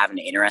try to have an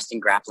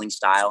interesting grappling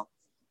style,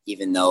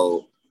 even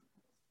though,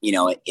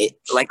 it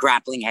like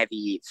grappling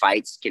heavy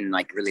fights can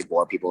like really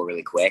bore people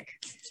really quick.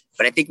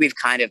 But I think we've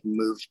kind of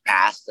moved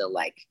past the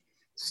like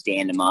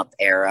stand 'em up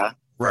era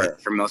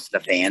for most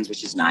of the fans,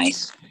 which is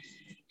nice.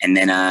 And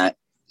then,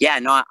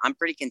 I'm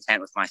pretty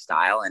content with my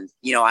style, and,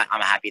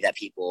 I'm happy that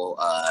people,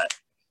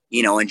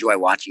 enjoy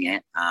watching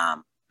it.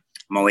 I'm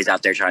always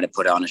out there trying to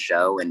put on a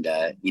show and,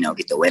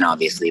 get the win,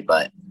 obviously,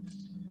 but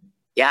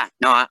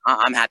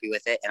I'm happy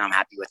with it. And I'm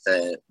happy with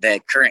the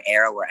current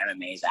era where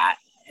MMA is at,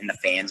 and the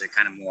fans are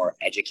kind of more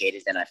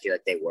educated than I feel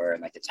like they were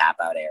in like the tap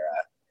out era.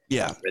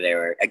 Yeah. Where they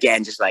were,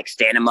 again, just like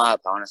stand them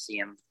up. I want to see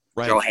them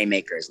throw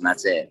haymakers, and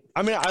that's it.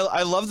 I mean,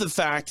 I love the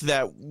fact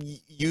that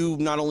you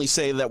not only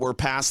say that we're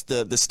past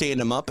the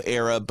stand 'em up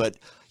era, but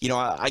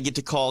I get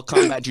to call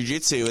combat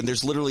jiu-jitsu, and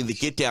there's literally the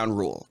get down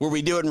rule where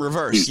we do it in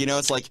reverse.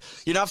 It's like,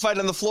 you're not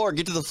fighting on the floor,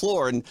 get to the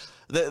floor. And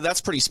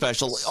that's pretty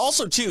special.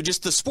 Also, too,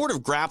 just the sport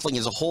of grappling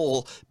as a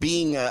whole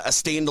being a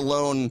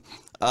standalone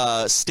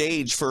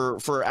stage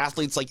for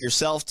athletes like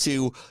yourself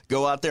to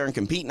go out there and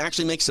compete and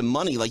actually make some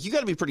money. Like, you got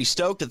to be pretty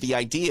stoked at the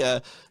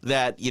idea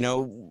that,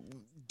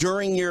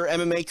 during your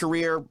MMA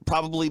career,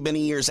 probably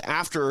many years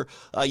after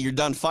you're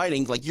done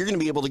fighting, like, you're going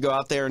to be able to go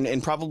out there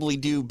and probably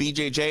do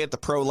BJJ at the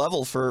pro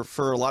level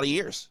for a lot of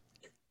years.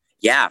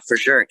 Yeah, for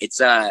sure.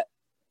 It's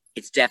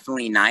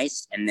definitely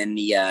nice. And then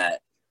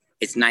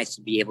it's nice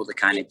to be able to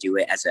kind of do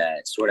it as a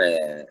sort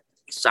of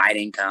side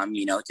income,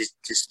 just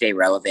to stay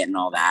relevant and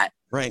all that.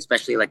 Right.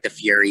 Especially like the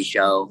Fury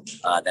show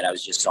that I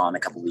was just on a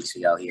couple weeks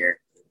ago here.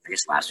 I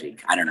guess last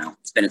week. I don't know.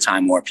 It's been a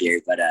time warp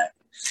here, but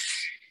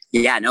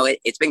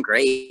it's been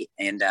great.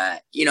 And,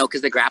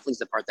 because the grappling's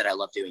the part that I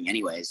love doing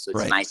anyways. So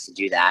it's nice to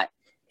do that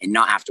and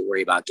not have to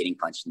worry about getting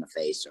punched in the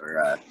face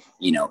or,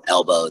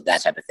 elbowed,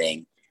 that type of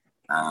thing.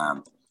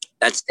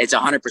 It's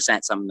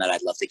 100% something that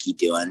I'd love to keep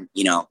doing,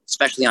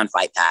 especially on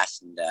Fight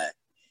Pass and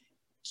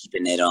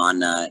keeping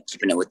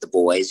it with the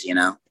boys,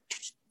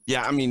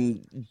 Yeah, I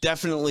mean,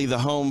 definitely the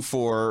home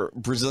for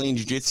Brazilian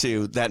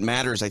Jiu-Jitsu that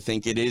matters. I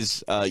think it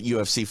is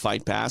UFC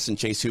Fight Pass, and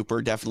Chase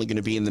Hooper definitely going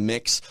to be in the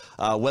mix,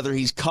 whether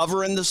he's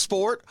covering the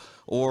sport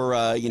or,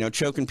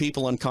 choking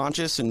people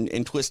unconscious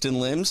and twisting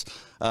limbs.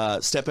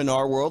 Step into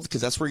our world,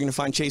 because that's where you're going to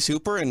find Chase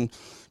Hooper. And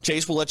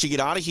Chase, we'll let you get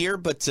out of here,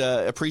 but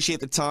appreciate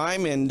the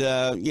time and,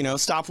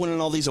 stop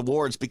winning all these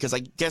awards, because I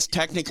guess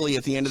technically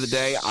at the end of the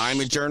day,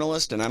 I'm a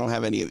journalist and I don't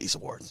have any of these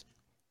awards.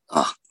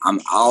 Oh,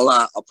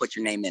 I'll put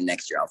your name in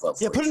next year. I'll vote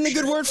for you. Put in a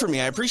good word for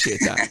me. I appreciate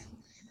that.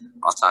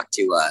 I'll talk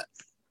to,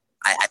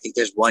 I think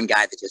there's one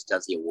guy that just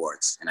does the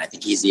awards, and I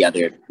think he's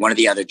one of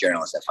the other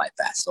journalists at Fight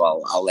Pass. So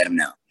I'll let him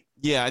know.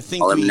 Yeah, I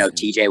think I'll let him know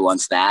TJ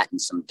wants that and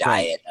some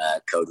diet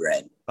Code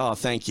Red. Oh,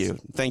 thank you.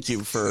 Thank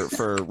you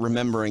for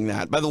remembering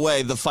that. By the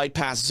way, the Fight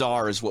Pass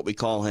czar is what we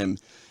call him.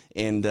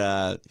 And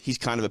he's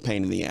kind of a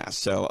pain in the ass.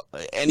 So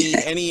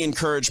any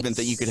encouragement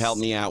that you could help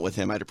me out with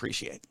him, I'd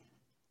appreciate.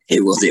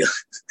 It will do.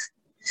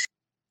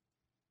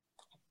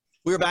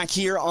 We're back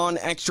here on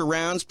Extra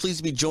Rounds. Pleased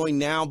to be joined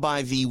now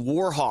by the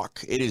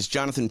Warhawk. It is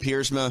Jonathan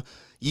Piersma.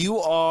 You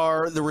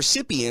are the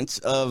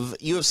recipient of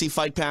UFC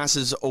Fight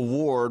Pass's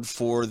award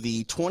for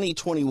the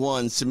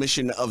 2021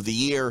 Submission of the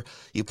Year.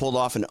 You pulled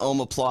off an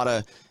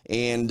omoplata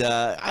And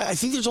I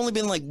think there's only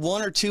been like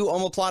one or two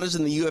omoplatas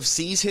in the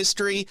UFC's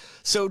history.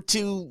 So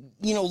to,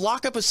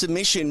 lock up a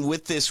submission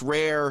with this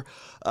rare,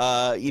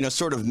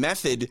 sort of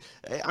method,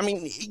 I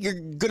mean, you're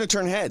going to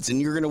turn heads and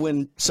you're going to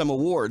win some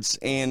awards.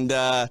 And,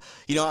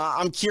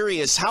 I'm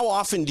curious, how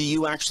often do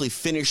you actually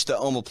finish the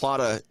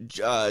omoplata,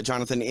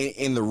 Jonathan,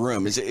 in the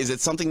room? Is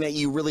it something that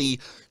you really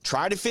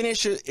try to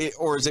finish,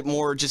 or is it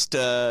more just,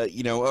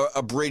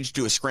 a bridge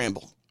to a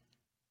scramble?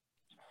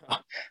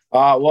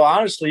 Well,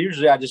 honestly,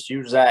 usually I just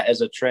use that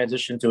as a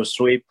transition to a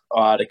sweep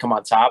to come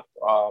on top.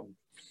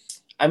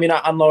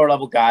 On lower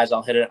level guys,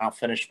 I'll hit it and I'll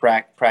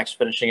practice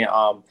finishing it.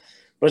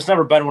 But it's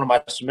never been one of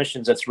my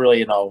submissions that's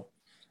really,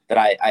 that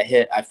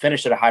I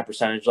finish at a high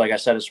percentage. Like I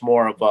said, it's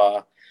more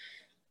of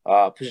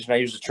a position I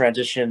use to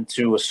transition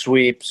to a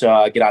sweep,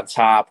 so get on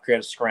top,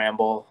 create a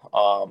scramble.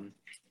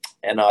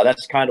 And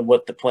that's kind of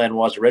what the plan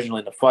was originally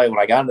in the fight when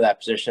I got into that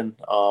position.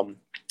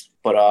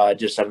 But it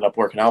just ended up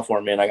working out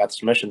for me, and I got the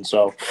submission.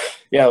 So,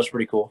 yeah, it was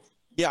pretty cool.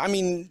 Yeah, I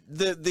mean,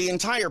 the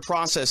entire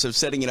process of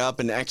setting it up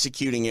and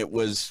executing it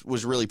was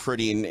really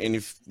pretty. And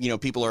if,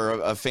 people are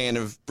a fan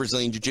of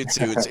Brazilian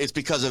Jiu-Jitsu, it's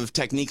because of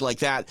technique like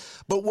that.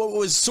 But what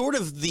was sort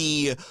of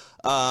the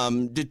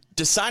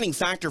deciding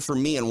factor for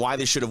me and why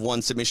they should have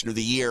won Submission of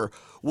the Year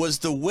was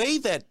the way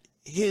that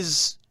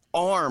his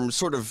arm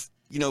sort of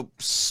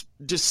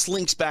just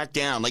slinks back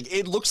down. Like,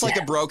 it looks like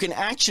a broken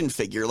action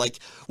figure. Like,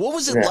 what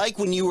was it like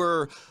when you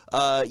were,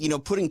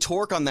 putting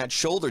torque on that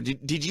shoulder?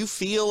 Did you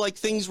feel like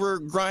things were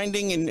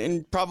grinding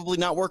and probably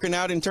not working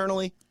out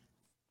internally?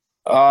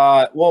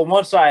 Well,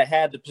 once I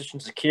had the position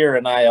secure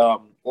and I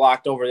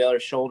locked over the other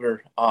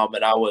shoulder,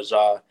 and I was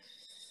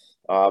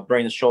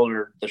bringing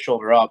the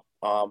shoulder up,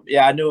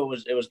 I knew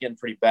it was getting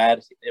pretty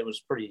bad.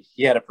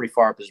 He had it pretty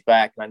far up his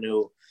back, and I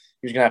knew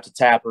he was going to have to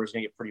tap or it was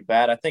going to get pretty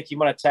bad. I think he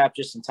might have tapped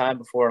just in time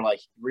before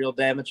like real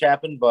damage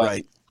happened, but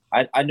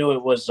right. I knew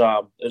it was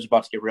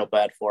about to get real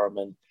bad for him.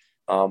 And,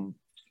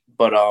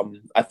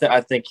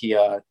 I think he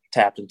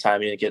tapped in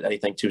time. He didn't get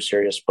anything too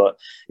serious, but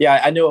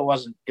yeah, I knew it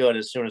wasn't good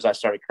as soon as I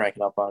started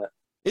cranking up on it.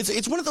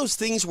 It's one of those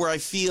things where I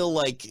feel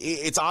like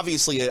it's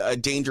obviously a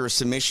dangerous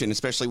submission,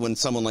 especially when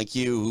someone like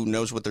you who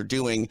knows what they're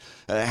doing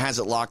has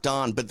it locked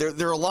on. But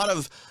there are a lot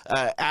of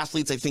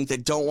athletes, I think,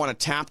 that don't want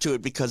to tap to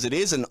it because it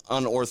is an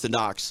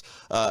unorthodox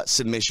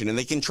submission, and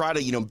they can try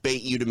to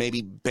bait you to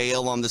maybe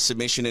bail on the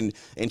submission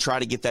and try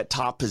to get that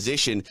top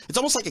position. It's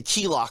almost like a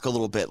key lock a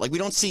little bit. Like, we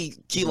don't see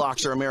key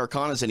locks or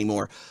Americanas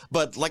anymore.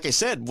 But like I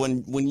said,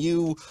 when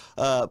you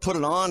put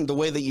it on the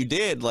way that you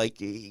did, like,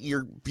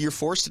 you're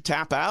forced to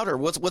tap out, or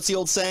what's the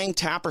old saying,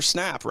 tap or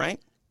snap, right?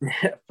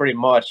 Pretty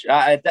much.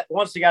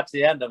 Once you got to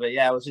the end of it,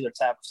 it was either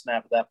tap or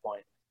snap at that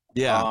point.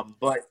 Yeah.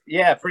 But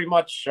yeah, pretty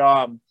much.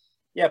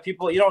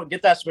 People, you don't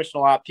get that submission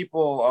a lot.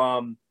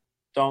 People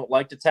don't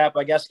like to tap,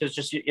 I guess, because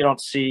just you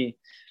don't see.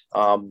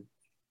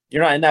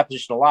 You're not in that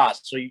position a lot,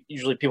 so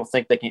usually people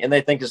think they can, and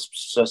they think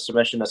it's a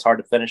submission that's hard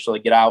to finish, so they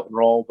get out and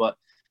roll. But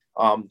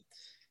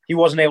he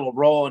wasn't able to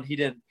roll, and he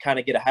didn't kind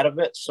of get ahead of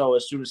it. So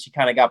as soon as he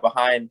kind of got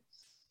behind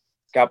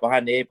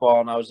the 8 ball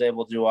and I was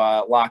able to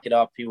lock it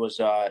up, he was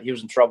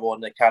in trouble,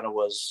 and it kind of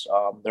was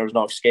there was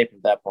no escape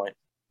at that point.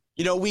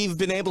 We've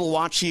been able to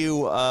watch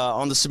you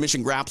on the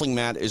submission grappling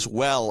mat as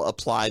well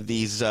apply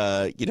these,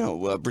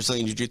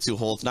 Brazilian Jiu-Jitsu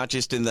holds, not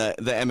just in the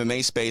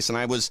MMA space. And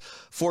I was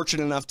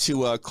fortunate enough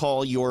to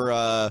call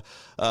your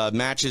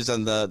matches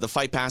on the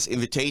Fight Pass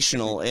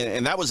Invitational,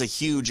 and that was a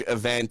huge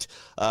event.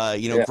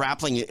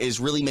 Grappling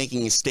is really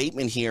making a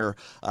statement here,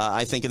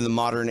 I think, in the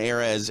modern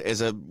era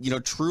as a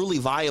truly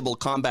viable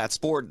combat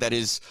sport that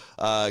is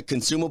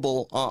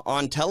consumable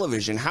on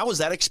television. How was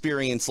that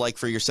experience like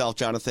for yourself,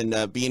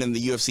 Jonathan, being in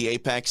the UFC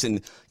Apex and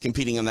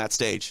competing on that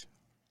stage?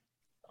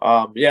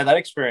 That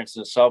experience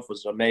in itself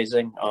was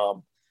amazing.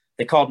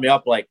 They called me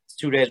up like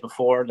 2 days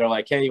before. They're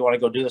like, "Hey, you want to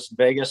go do this in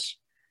Vegas?"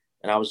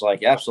 And I was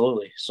like,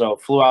 "Absolutely." So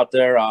flew out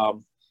there.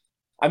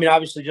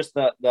 Obviously just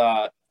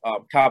the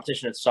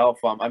competition itself.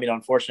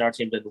 Unfortunately our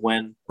team didn't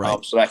win.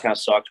 Right. So that kind of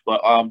sucked,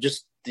 but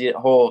just the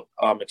whole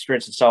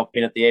experience itself,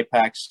 being at the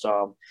Apex,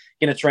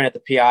 getting to train at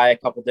the PI a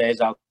couple days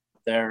out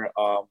there.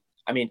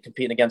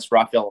 Competing against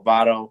Rafael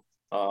Lovato.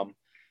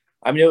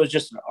 It was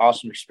just an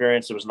awesome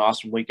experience. It was an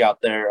awesome week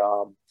out there.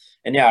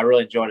 I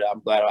really enjoyed it. I'm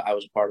glad I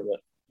was a part of it.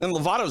 And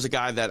Lovato's a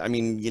guy that,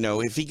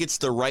 if he gets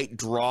the right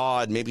draw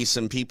and maybe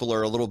some people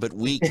are a little bit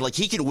weak, like,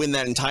 he could win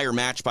that entire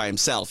match by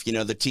himself.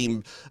 The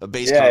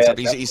team-based concept.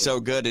 He's so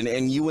good,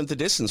 and you went the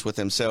distance with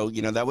him. So,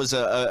 that was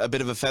a bit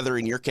of a feather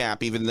in your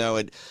cap, even though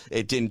it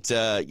didn't,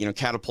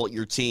 catapult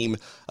your team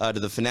to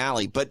the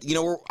finale. But,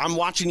 I'm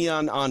watching you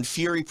on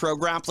Fury Pro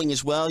Grappling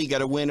as well. You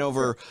got a win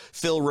over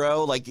Phil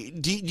Rowe. Like,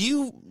 do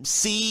you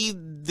see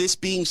this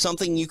being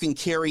something you can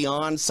carry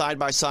on side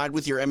by side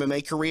with your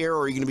MMA career,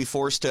 or are you going to be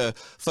forced to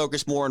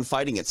focus more on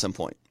fighting at some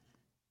point?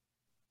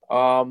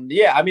 I'm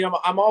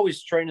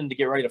always training to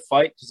get ready to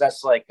fight, because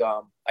that's like,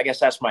 I guess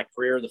that's my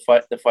career,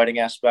 the fighting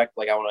aspect.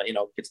 Like, I want to,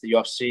 get to the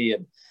UFC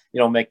and,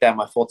 make that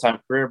my full-time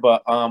career.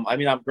 But,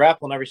 I'm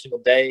grappling every single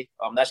day.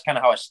 That's kind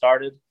of how I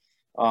started.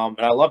 And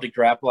I love to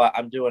grapple.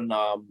 I'm doing,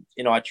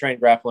 I train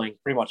grappling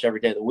pretty much every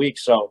day of the week.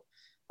 So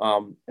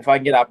if I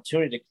can get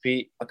opportunity to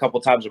compete a couple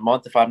times a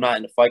month, if I'm not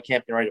in a fight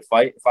camp and ready to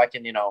fight, if I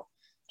can,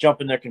 jump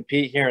in there,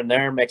 compete here and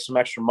there, make some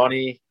extra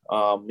money,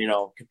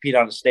 compete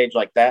on a stage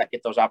like that,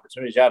 get those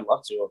opportunities. Yeah, I'd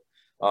love to.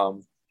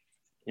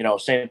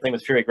 Same thing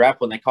with Fury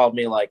Grappling. They called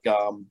me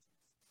on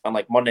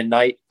Monday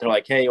night. They're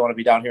like, "Hey, you want to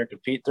be down here and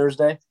compete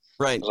Thursday?"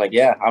 Right. I was like,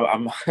 "Yeah,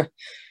 I'm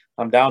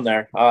I'm down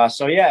there."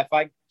 So yeah, if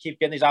I keep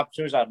getting these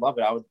opportunities, I'd love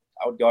it. I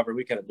would go every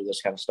weekend and do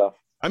this kind of stuff.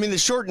 I mean, the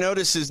short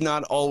notice is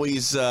not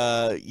always,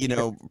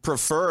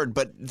 preferred,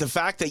 but the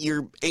fact that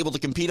you're able to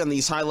compete on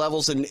these high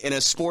levels in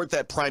a sport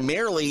that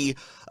primarily,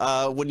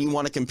 when you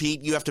want to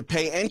compete, you have to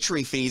pay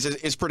entry fees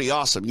is pretty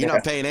awesome. You're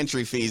not paying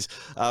entry fees.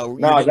 No,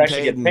 I was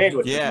actually getting paid,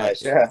 which is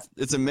nice. Yeah,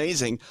 it's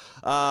amazing.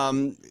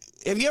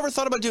 Have you ever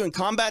thought about doing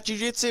combat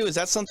jiu-jitsu? Is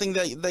that something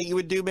that you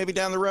would do maybe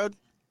down the road?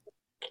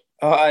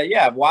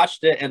 Yeah, I've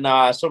watched it, and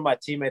some of my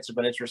teammates have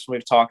been interested.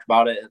 We've talked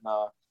about it, and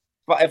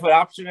if an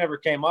opportunity ever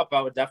came up,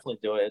 I would definitely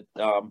do it.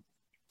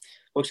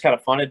 Looks kind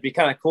of fun. It'd be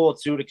kind of cool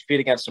too to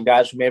compete against some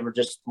guys who maybe are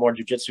just more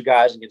jiu-jitsu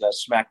guys and get to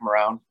smack them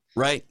around.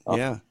 Right.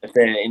 Yeah. If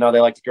they, they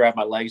like to grab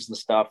my legs and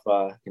stuff,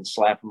 I can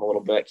slap them a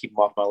little bit, keep them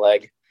off my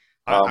leg.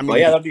 But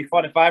yeah, that'd be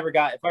fun. If I ever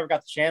got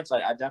the chance, I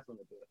definitely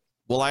would do it.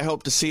 Well, I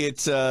hope to see it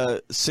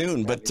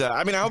soon, but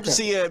I hope to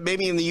see it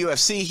maybe in the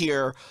UFC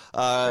here,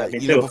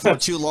 before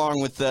too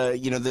long with the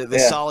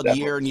solid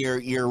definitely. year and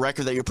your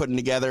record that you're putting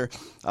together.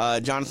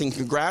 Jonathan,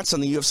 congrats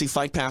on the UFC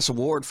Fight Pass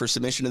Award for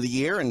Submission of the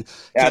Year, and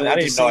I didn't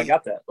even know I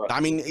got that. But. I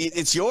mean,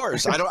 it's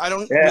yours. I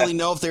don't really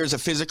know if there's a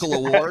physical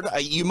award.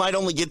 You might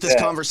only get this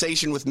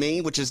conversation with me,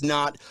 which is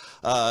not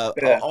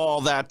all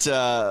that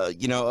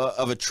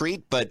of a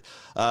treat, but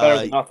better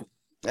than nothing.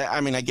 I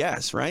mean, I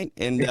guess, right?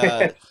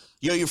 And.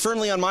 You're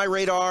firmly on my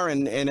radar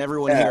and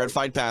everyone here at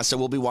Fight Pass, so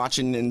we'll be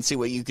watching and see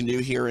what you can do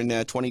here in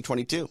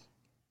 2022.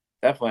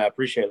 Definitely, I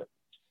appreciate it.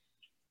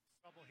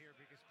 Trouble here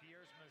because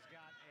Piersma's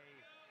got a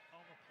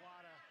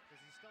omoplata.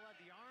 Does he still have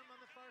the arm on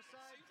the far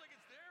side? Seems like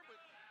it's there, but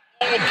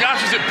oh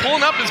gosh, is it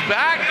pulling up his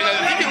back? And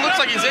I think it looks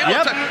like he's able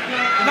to.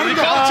 Did he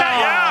call the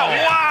tap?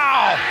 Yeah,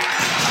 wow.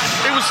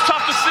 It was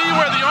tough to see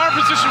where the arm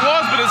position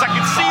was, but as I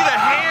could see the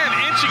hand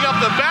inching up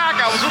the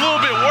back, I was a little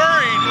bit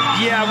worried.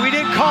 Yeah, we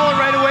didn't call it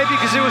right away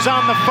because it was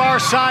on the far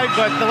side,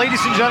 but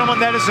ladies and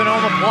gentlemen, that is an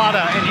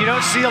omoplata, and you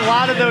don't see a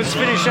lot of those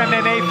Finnish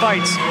MMA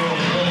fights.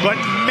 But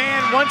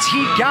man, once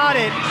he got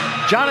it,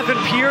 Jonathan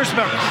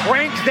Piersma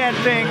cranked that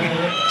thing.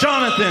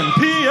 Jonathan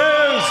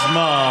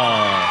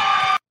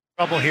Piersma.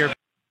 Trouble here.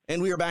 And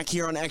we are back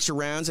here on Extra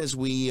Rounds as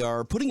we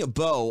are putting a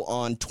bow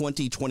on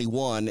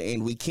 2021,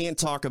 and we can't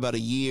talk about a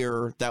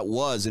year that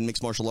was in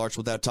mixed martial arts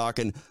without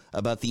talking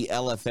about the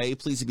LFA.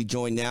 Pleased to be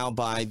joined now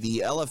by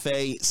the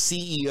LFA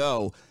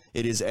CEO.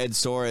 It is Ed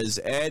Soares.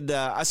 Ed,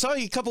 I saw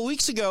you a couple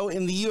weeks ago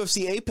in the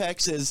UFC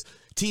Apex as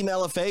Team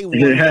LFA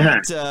won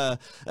that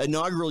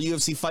inaugural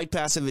UFC Fight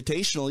Pass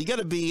Invitational. You got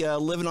to be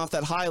living off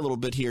that high a little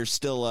bit here,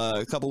 still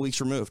a couple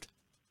weeks removed.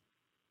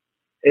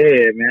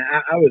 Hey man,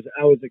 I was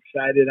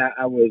excited.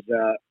 I was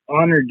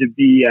honored to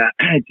be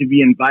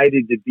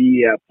invited to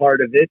be a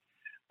part of it.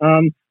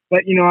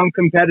 But I'm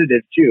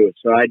competitive too,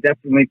 so I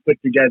definitely put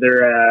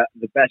together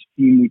the best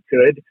team we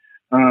could.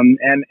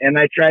 And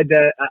I tried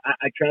to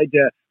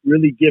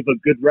really give a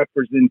good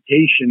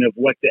representation of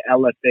what the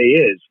LFA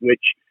is,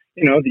 which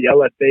the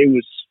LFA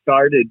was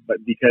started, but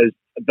because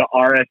the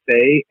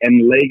RFA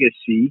and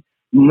Legacy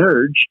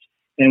merged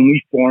and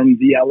we formed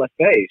the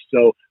LFA.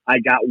 So I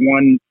got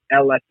one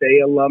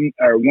LFA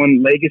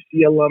one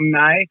Legacy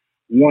alumni,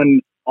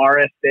 one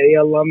RFA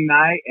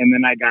alumni, and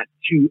then I got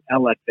two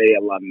LFA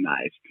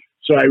alumni.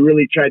 So I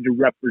really tried to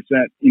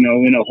represent,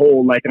 in a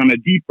whole, like on a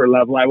deeper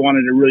level, I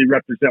wanted to really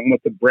represent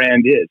what the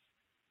brand is.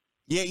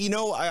 Yeah,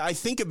 I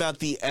think about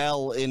the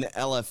L in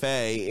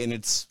LFA, and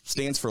it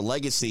stands for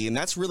legacy, and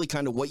that's really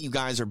kind of what you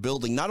guys are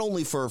building, not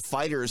only for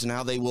fighters and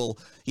how they will,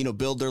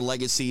 build their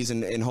legacies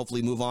and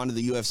hopefully move on to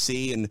the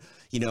UFC and,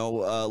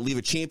 leave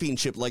a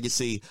championship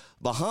legacy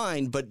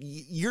behind, but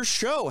your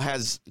show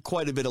has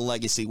quite a bit of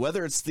legacy,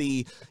 whether it's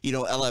the,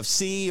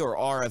 LFC or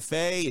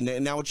RFA,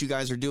 and now what you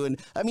guys are doing.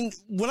 I mean,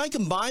 when I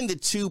combine the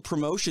two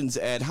promotions,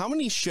 Ed, how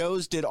many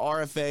shows did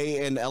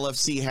RFA and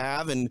LFC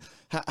have, and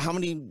how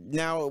many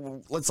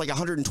now? It's like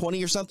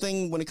 120 or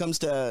something when it comes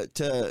to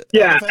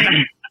yeah.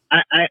 LFA?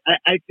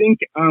 I think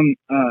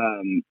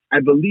I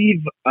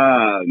believe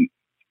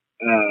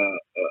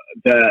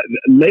the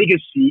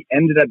Legacy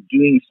ended up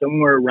doing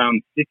somewhere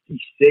around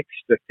 56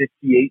 to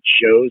 58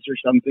 shows or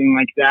something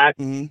like that,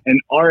 and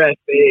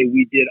RFA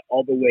we did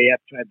all the way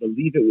up to I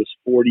believe it was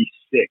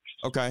 46.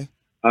 Okay,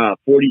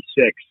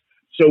 46.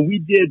 So we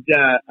did,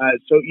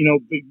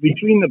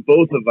 between the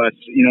both of us,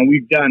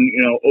 we've done,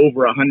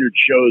 over 100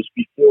 shows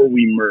before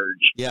we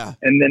merged. Yeah.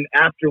 And then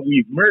after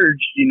we've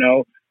merged,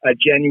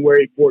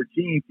 January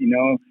 14th,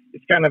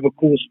 it's kind of a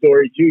cool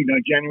story too.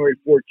 January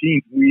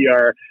 14th, we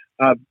are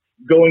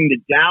going to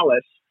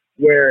Dallas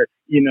where,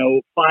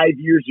 5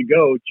 years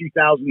ago,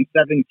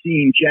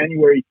 2017,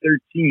 January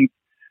 13th,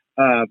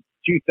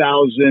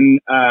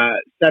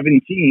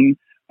 2017,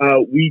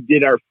 we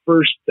did our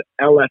first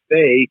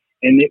LFA,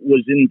 and it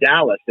was in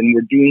Dallas, and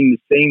we're doing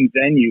the same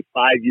venue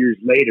 5 years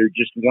later,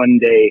 just one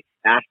day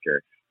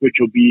after, which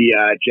will be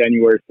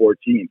January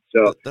 14th.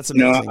 So that's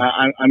amazing.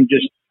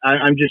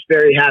 I'm just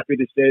very happy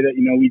to say that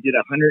we did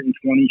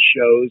 120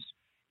 shows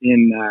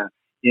in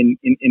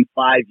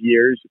 5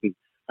 years.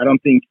 I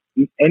don't think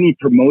any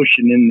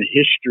promotion in the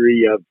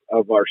history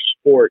of our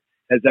sport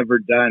has ever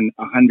done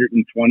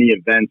 120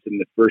 events in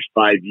the first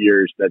 5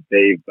 years that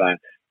they've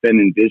been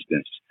in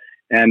business.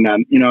 And,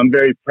 I'm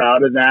very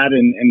proud of that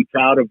and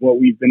proud of what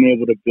we've been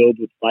able to build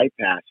with Fight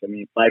Pass. I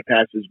mean, Fight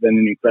Pass has been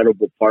an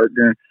incredible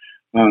partner.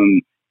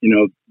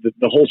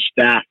 The whole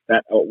staff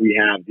that we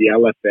have, the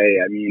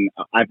LFA, I mean,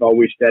 I've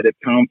always said it,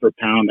 pound for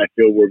pound, I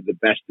feel we're the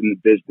best in the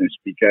business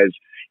because,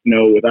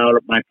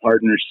 without my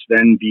partners,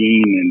 Sven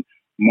Bean and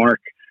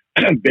Mark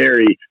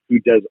Barry, who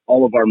does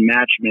all of our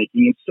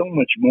matchmaking and so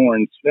much more,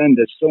 and Sven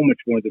does so much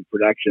more than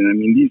production. I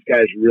mean, these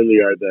guys really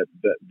are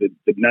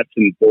the nuts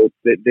and bolts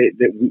that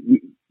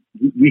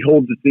we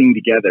hold the thing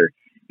together,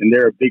 and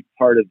they're a big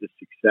part of the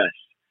success.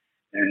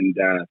 And,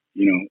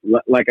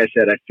 like I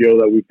said, I feel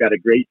that we've got a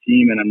great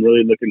team, and I'm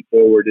really looking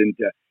forward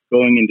into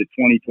going into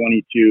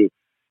 2022,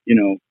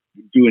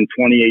 doing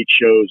 28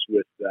 shows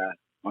with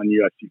on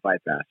UFC Fight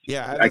Pass.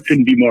 Yeah, I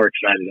couldn't be more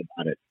excited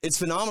about it. It's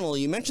phenomenal.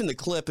 You mentioned the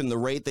clip and the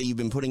rate that you've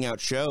been putting out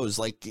shows.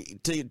 Like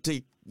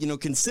to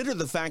consider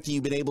the fact that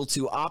you've been able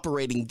to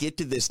operate and get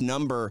to this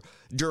number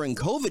during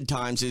COVID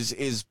times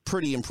is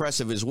pretty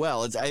impressive as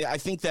well. I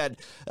think that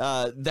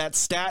that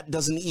stat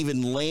doesn't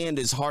even land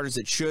as hard as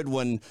it should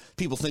when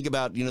people think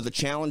about the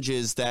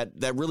challenges that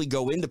really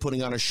go into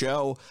putting on a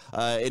show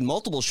in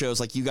multiple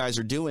shows like you guys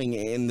are doing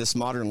in this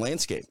modern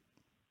landscape.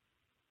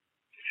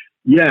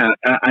 Yeah,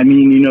 I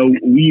mean,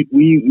 we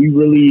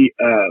really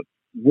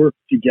work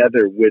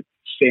together with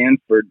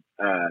Sanford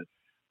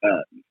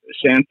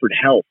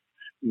Health.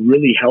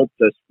 Really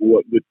helped us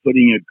with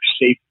putting a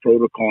safe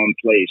protocol in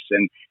place,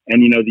 and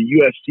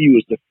the UFC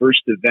was the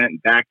first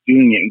event back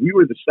doing it, and we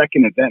were the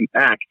second event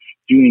back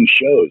doing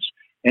shows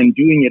and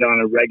doing it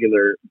on a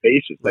regular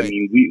basis. Right. I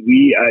mean,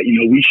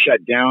 we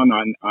shut down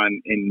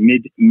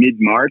in mid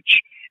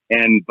March.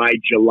 And by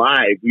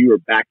July, we were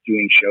back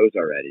doing shows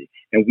already.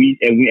 And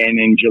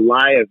in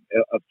July of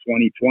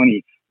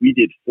 2020, we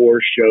did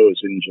 4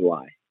 shows in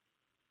July.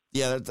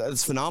 Yeah,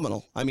 that's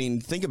phenomenal. I mean,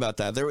 think about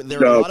that. There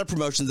are a lot of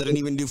promotions that didn't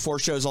even do 4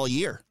 shows all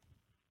year.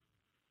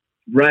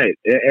 Right.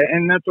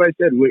 And that's why I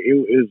said it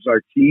was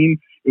our team.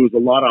 It was a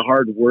lot of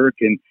hard work.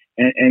 And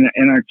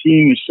our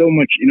team is so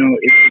much,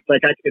 it's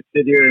like I could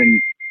sit here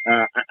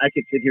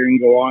and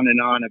go on and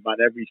on about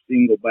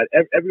but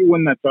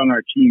everyone that's on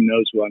our team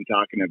knows who I'm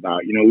talking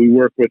about. We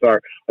work with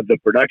the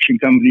production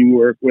company, we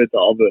work with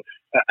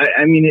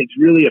I mean, it's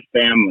really a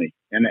family,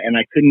 and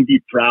I couldn't be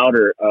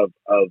prouder of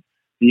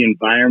the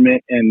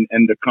environment and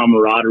the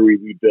camaraderie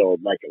we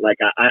build.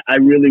 I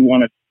really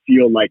want to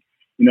feel like,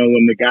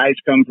 when the guys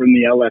come from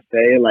the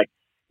LFA,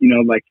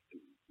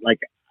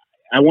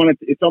 I want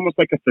to. It's almost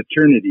like a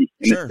fraternity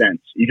in a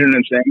sense. You know what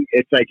I'm saying?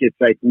 It's like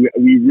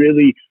we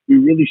really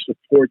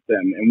support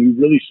them, and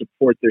we really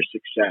support their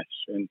success.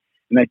 And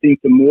I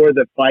think the more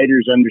that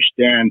fighters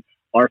understand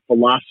our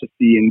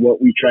philosophy and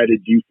what we try to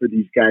do for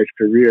these guys'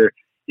 career,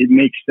 it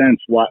makes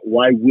sense.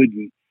 Why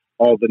wouldn't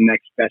all the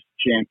next best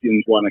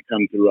champions want to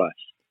come through us?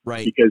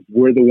 Right. Because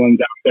we're the ones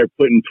out there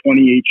putting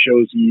 28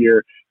 shows a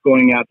year,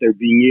 going out there,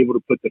 being able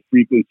to put the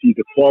frequency,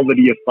 the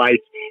quality of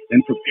fights,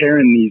 and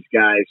preparing these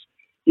guys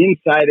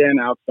inside and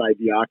outside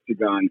the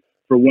octagon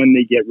for when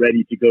they get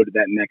ready to go to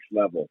that next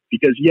level.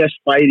 Because yes,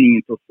 fighting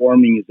and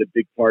performing is a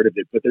big part of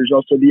it, but there's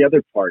also the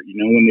other part,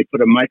 when they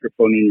put a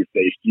microphone in your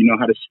face, you know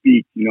how to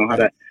speak, you know how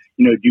to,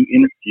 do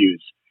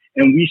interviews.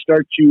 And we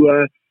start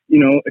to,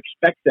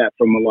 expect that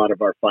from a lot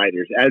of our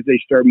fighters. As they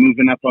start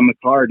moving up on the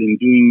card and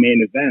doing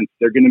main events,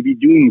 they're going to be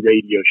doing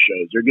radio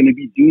shows. They're going to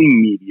be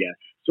doing media.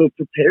 So it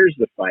prepares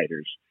the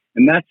fighters.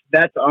 And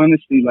that's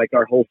honestly like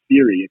our whole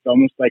theory. It's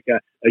almost like a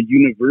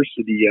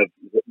university of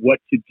what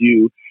to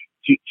do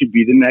to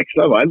be the next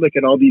level. I look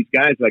at all these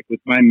guys, like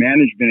with my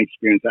management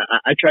experience,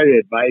 I try to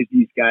advise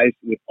these guys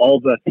with all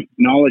the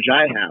knowledge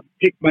I have.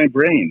 Pick my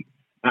brain.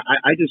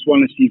 I just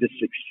want to see the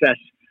success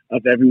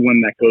of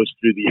everyone that goes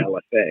through the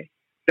LFA.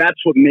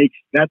 That's what makes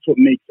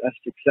us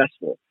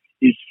successful,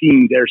 is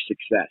seeing their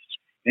success.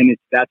 And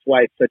that's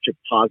why it's such a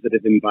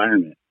positive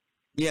environment.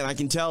 Yeah, and I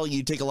can tell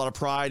you take a lot of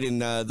pride in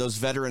those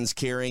veterans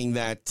carrying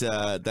that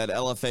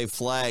LFA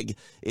flag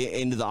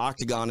into the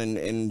octagon,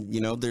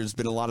 and there's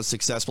been a lot of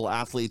successful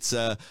athletes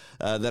that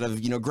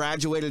have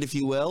graduated, if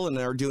you will, and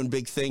are doing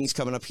big things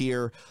coming up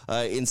here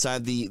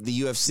inside the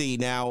UFC.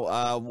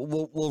 Now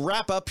we'll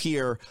wrap up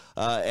here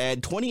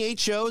at 28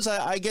 shows.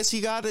 I guess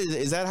you got.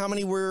 Is that how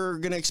many we're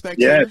going to expect?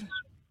 Yes. Here?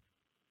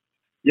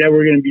 Yeah,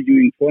 we're going to be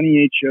doing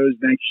 28 shows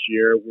next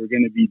year. We're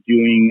going to be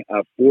doing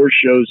 4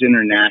 shows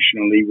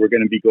internationally. We're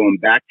going to be going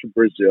back to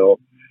Brazil.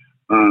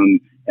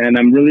 And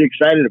I'm really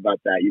excited about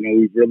that. You know,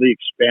 we've really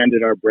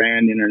expanded our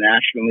brand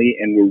internationally,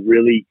 and we're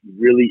really,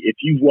 if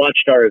you've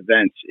watched our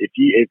events, if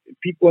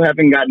people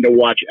haven't gotten to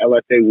watch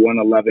LFA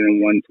 111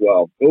 and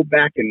 112, go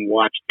back and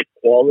watch the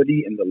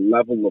quality and the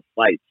level of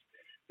fights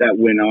that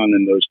went on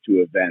in those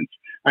two events.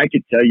 I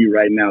could tell you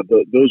right now,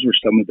 those were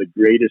some of the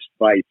greatest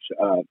fights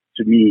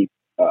to me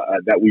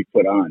that we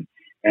put on.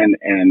 And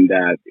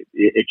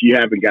if you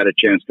haven't got a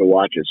chance to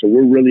watch it. So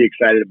we're really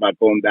excited about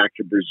going back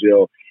to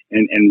Brazil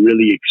and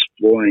really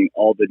exploring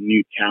all the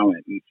new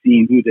talent and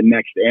seeing who the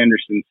next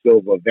Anderson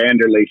Silva,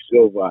 Vanderlei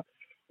Silva,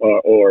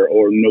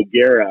 or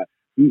Nogueira,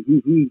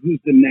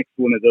 who's the next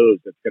one of those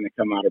that's going to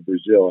come out of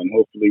Brazil. And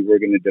hopefully we're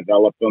going to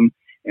develop them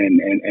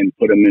and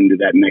put them into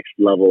that next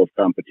level of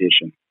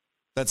competition.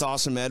 That's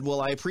awesome, Ed. Well,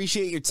 I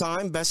appreciate your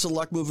time. Best of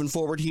luck moving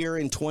forward here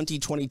in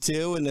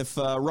 2022. And if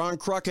Ron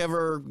Kruk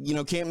ever,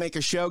 can't make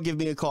a show, give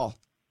me a call.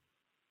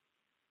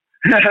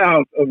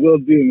 Will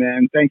do,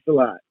 man. Thanks a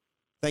lot.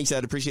 Thanks,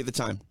 Ed. Appreciate the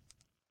time.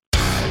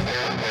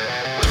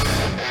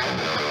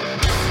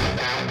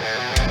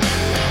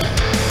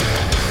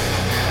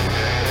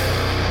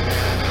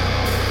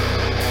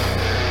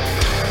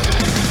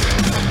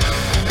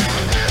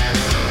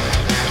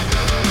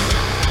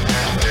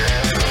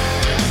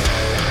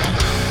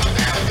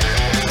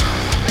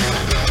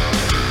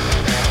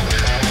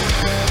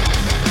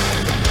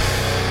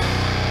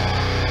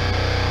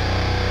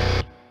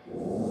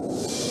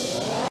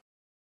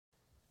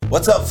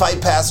 What's up, Fight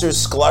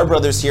Passers? Sklar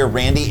Brothers here,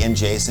 Randy and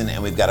Jason,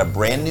 and we've got a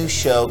brand new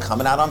show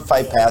coming out on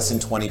Fight Pass in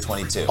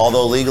 2022.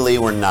 Although legally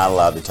we're not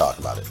allowed to talk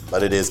about it,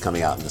 but it is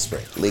coming out in the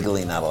spring.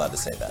 Legally not allowed to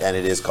say that. And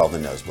it is called The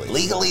Nosebleed.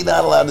 Legally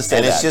not allowed to say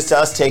that. And it's just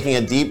us taking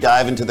a deep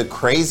dive into the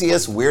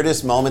craziest,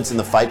 weirdest moments in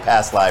the Fight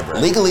Pass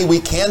library. Legally we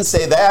can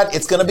say that.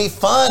 It's gonna be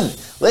fun.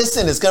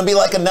 Listen, it's gonna be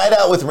like a night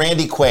out with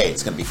Randy Quaid.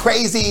 It's gonna be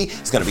crazy,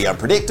 it's gonna be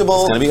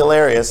unpredictable, it's gonna be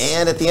hilarious.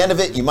 And at the end of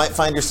it, you might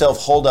find yourself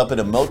holed up in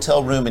a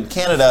motel room in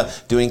Canada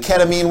doing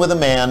ketamine with a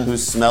man who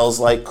smells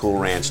like Cool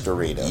Ranch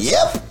Doritos.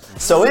 Yep!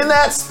 So in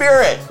that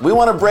spirit, we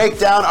want to break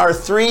down our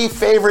 3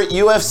 favorite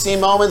UFC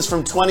moments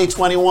from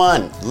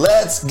 2021.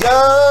 Let's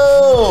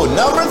go!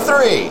 Number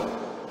 3.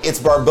 It's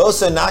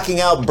Barbosa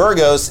knocking out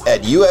Burgos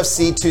at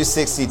UFC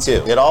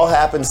 262. It all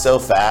happened so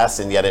fast,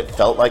 and yet it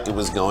felt like it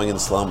was going in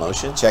slow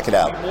motion. Check it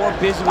out. More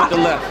busy with the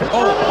left. Good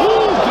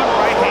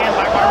right hand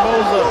by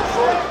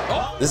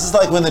Barbosa. This is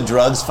like when the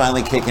drugs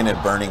finally kick in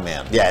at Burning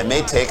Man. Yeah, it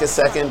may take a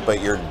second,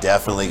 but you're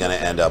definitely gonna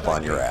end up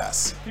on your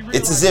ass.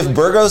 It's as if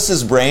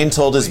Burgos' brain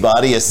told his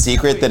body a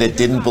secret that it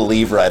didn't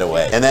believe right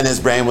away. And then his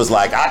brain was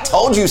like, I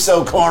told you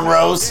so,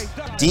 cornrows.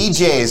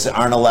 DJs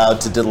aren't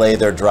allowed to delay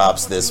their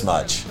drops this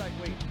much.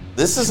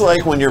 This is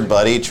like when your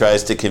buddy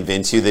tries to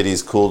convince you that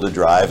he's cool to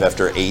drive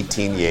after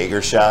 18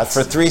 Jaeger shots.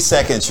 For 3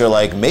 seconds, you're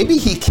like, maybe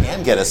he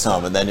can get us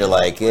home. And then you're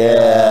like,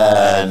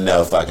 yeah,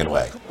 no fucking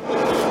way.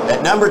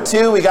 At number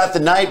 2, we got the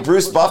night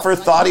Bruce Buffer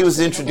thought he was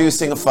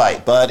introducing a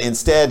fight, but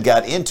instead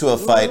got into a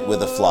fight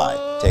with a fly.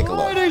 Take a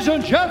look. Ladies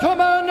and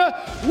gentlemen,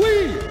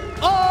 we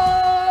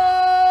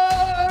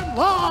are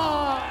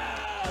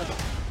live!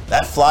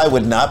 That fly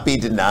would not be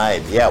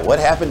denied. Yeah, what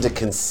happened to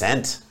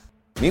consent?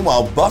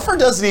 Meanwhile, Buffer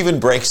doesn't even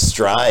break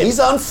stride. He's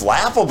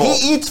unflappable.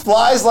 He eats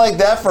flies like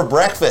that for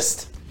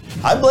breakfast.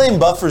 I blame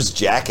Buffer's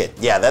jacket.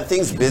 Yeah, that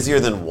thing's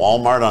busier than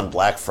Walmart on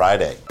Black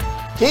Friday.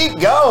 Keep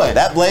going.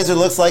 That blazer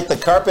looks like the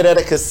carpet at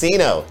a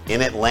casino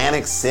in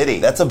Atlantic City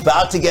that's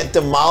about to get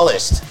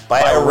demolished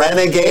by a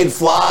renegade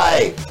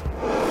fly.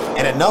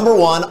 And at number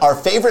 1, our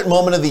favorite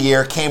moment of the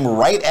year came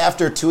right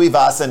after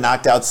Tuivasa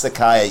knocked out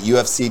Sakai at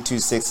UFC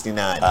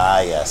 269.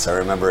 Ah, yes, I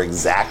remember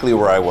exactly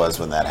where I was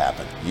when that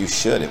happened. You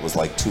should. It was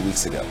like 2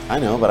 weeks ago. I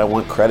know, but I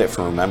want credit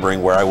for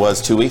remembering where I was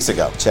 2 weeks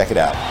ago. Check it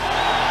out.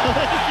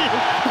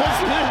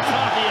 Listen to this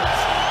audience.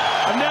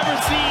 I've never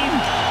seen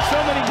so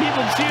many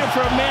people cheer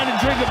for a man to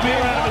drink a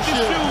beer out of a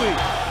shoe.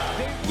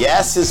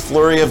 Yes, his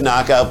flurry of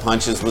knockout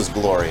punches was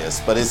glorious,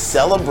 but his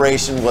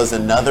celebration was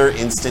another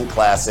instant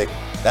classic.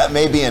 That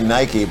may be a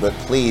Nike, but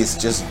please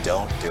just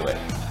don't do it.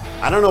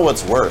 I don't know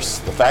what's worse,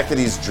 the fact that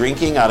he's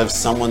drinking out of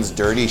someone's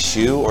dirty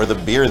shoe or the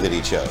beer that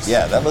he chose.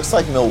 Yeah, that looks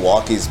like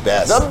Milwaukee's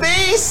best. The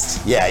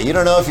Beast! Yeah, you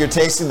don't know if you're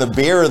tasting the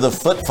beer or the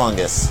foot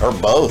fungus, or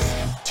both.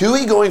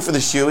 Tui going for the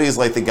shoey is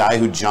like the guy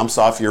who jumps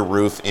off your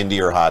roof into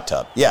your hot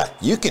tub. Yeah,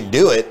 you can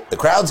do it. The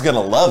crowd's gonna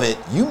love it.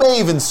 You may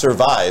even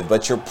survive,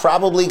 but you're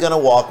probably gonna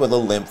walk with a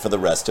limp for the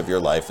rest of your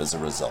life as a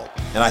result.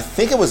 And I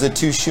think it was a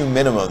 2-shoe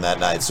minimum that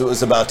night, so it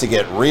was about to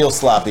get real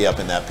sloppy up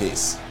in that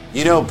piece.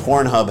 You know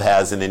Pornhub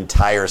has an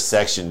entire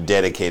section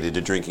dedicated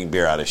to drinking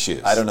beer out of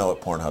shoes. I don't know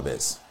what Pornhub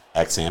is.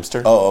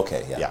 Ex-hamster? Oh,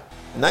 okay, yeah.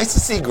 Nice to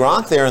see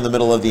Gronk there in the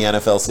middle of the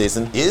NFL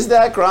season. Is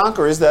that Gronk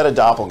or is that a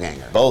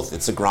doppelganger? Both.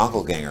 It's a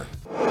Gronkelganger.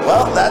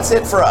 Well, that's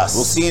it for us.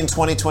 We'll see you in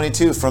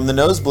 2022 from the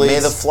Nosebleeds. May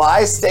the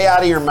flies stay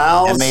out of your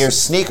mouths, and may your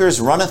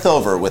sneakers runneth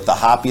over with the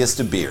hoppiest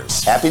of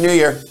beers. Happy New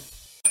Year.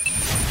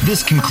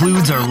 This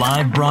concludes our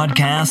live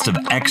broadcast of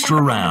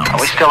Extra Rounds. Are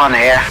we still on the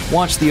air?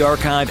 Watch the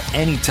archive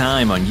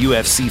anytime on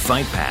UFC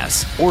Fight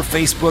Pass or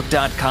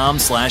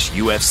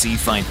Facebook.com/UFC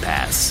Fight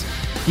Pass.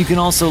 You can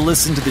also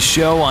listen to the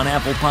show on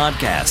Apple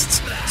Podcasts,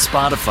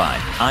 Spotify,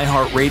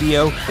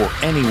 iHeartRadio, or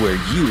anywhere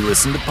you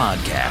listen to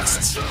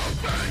podcasts.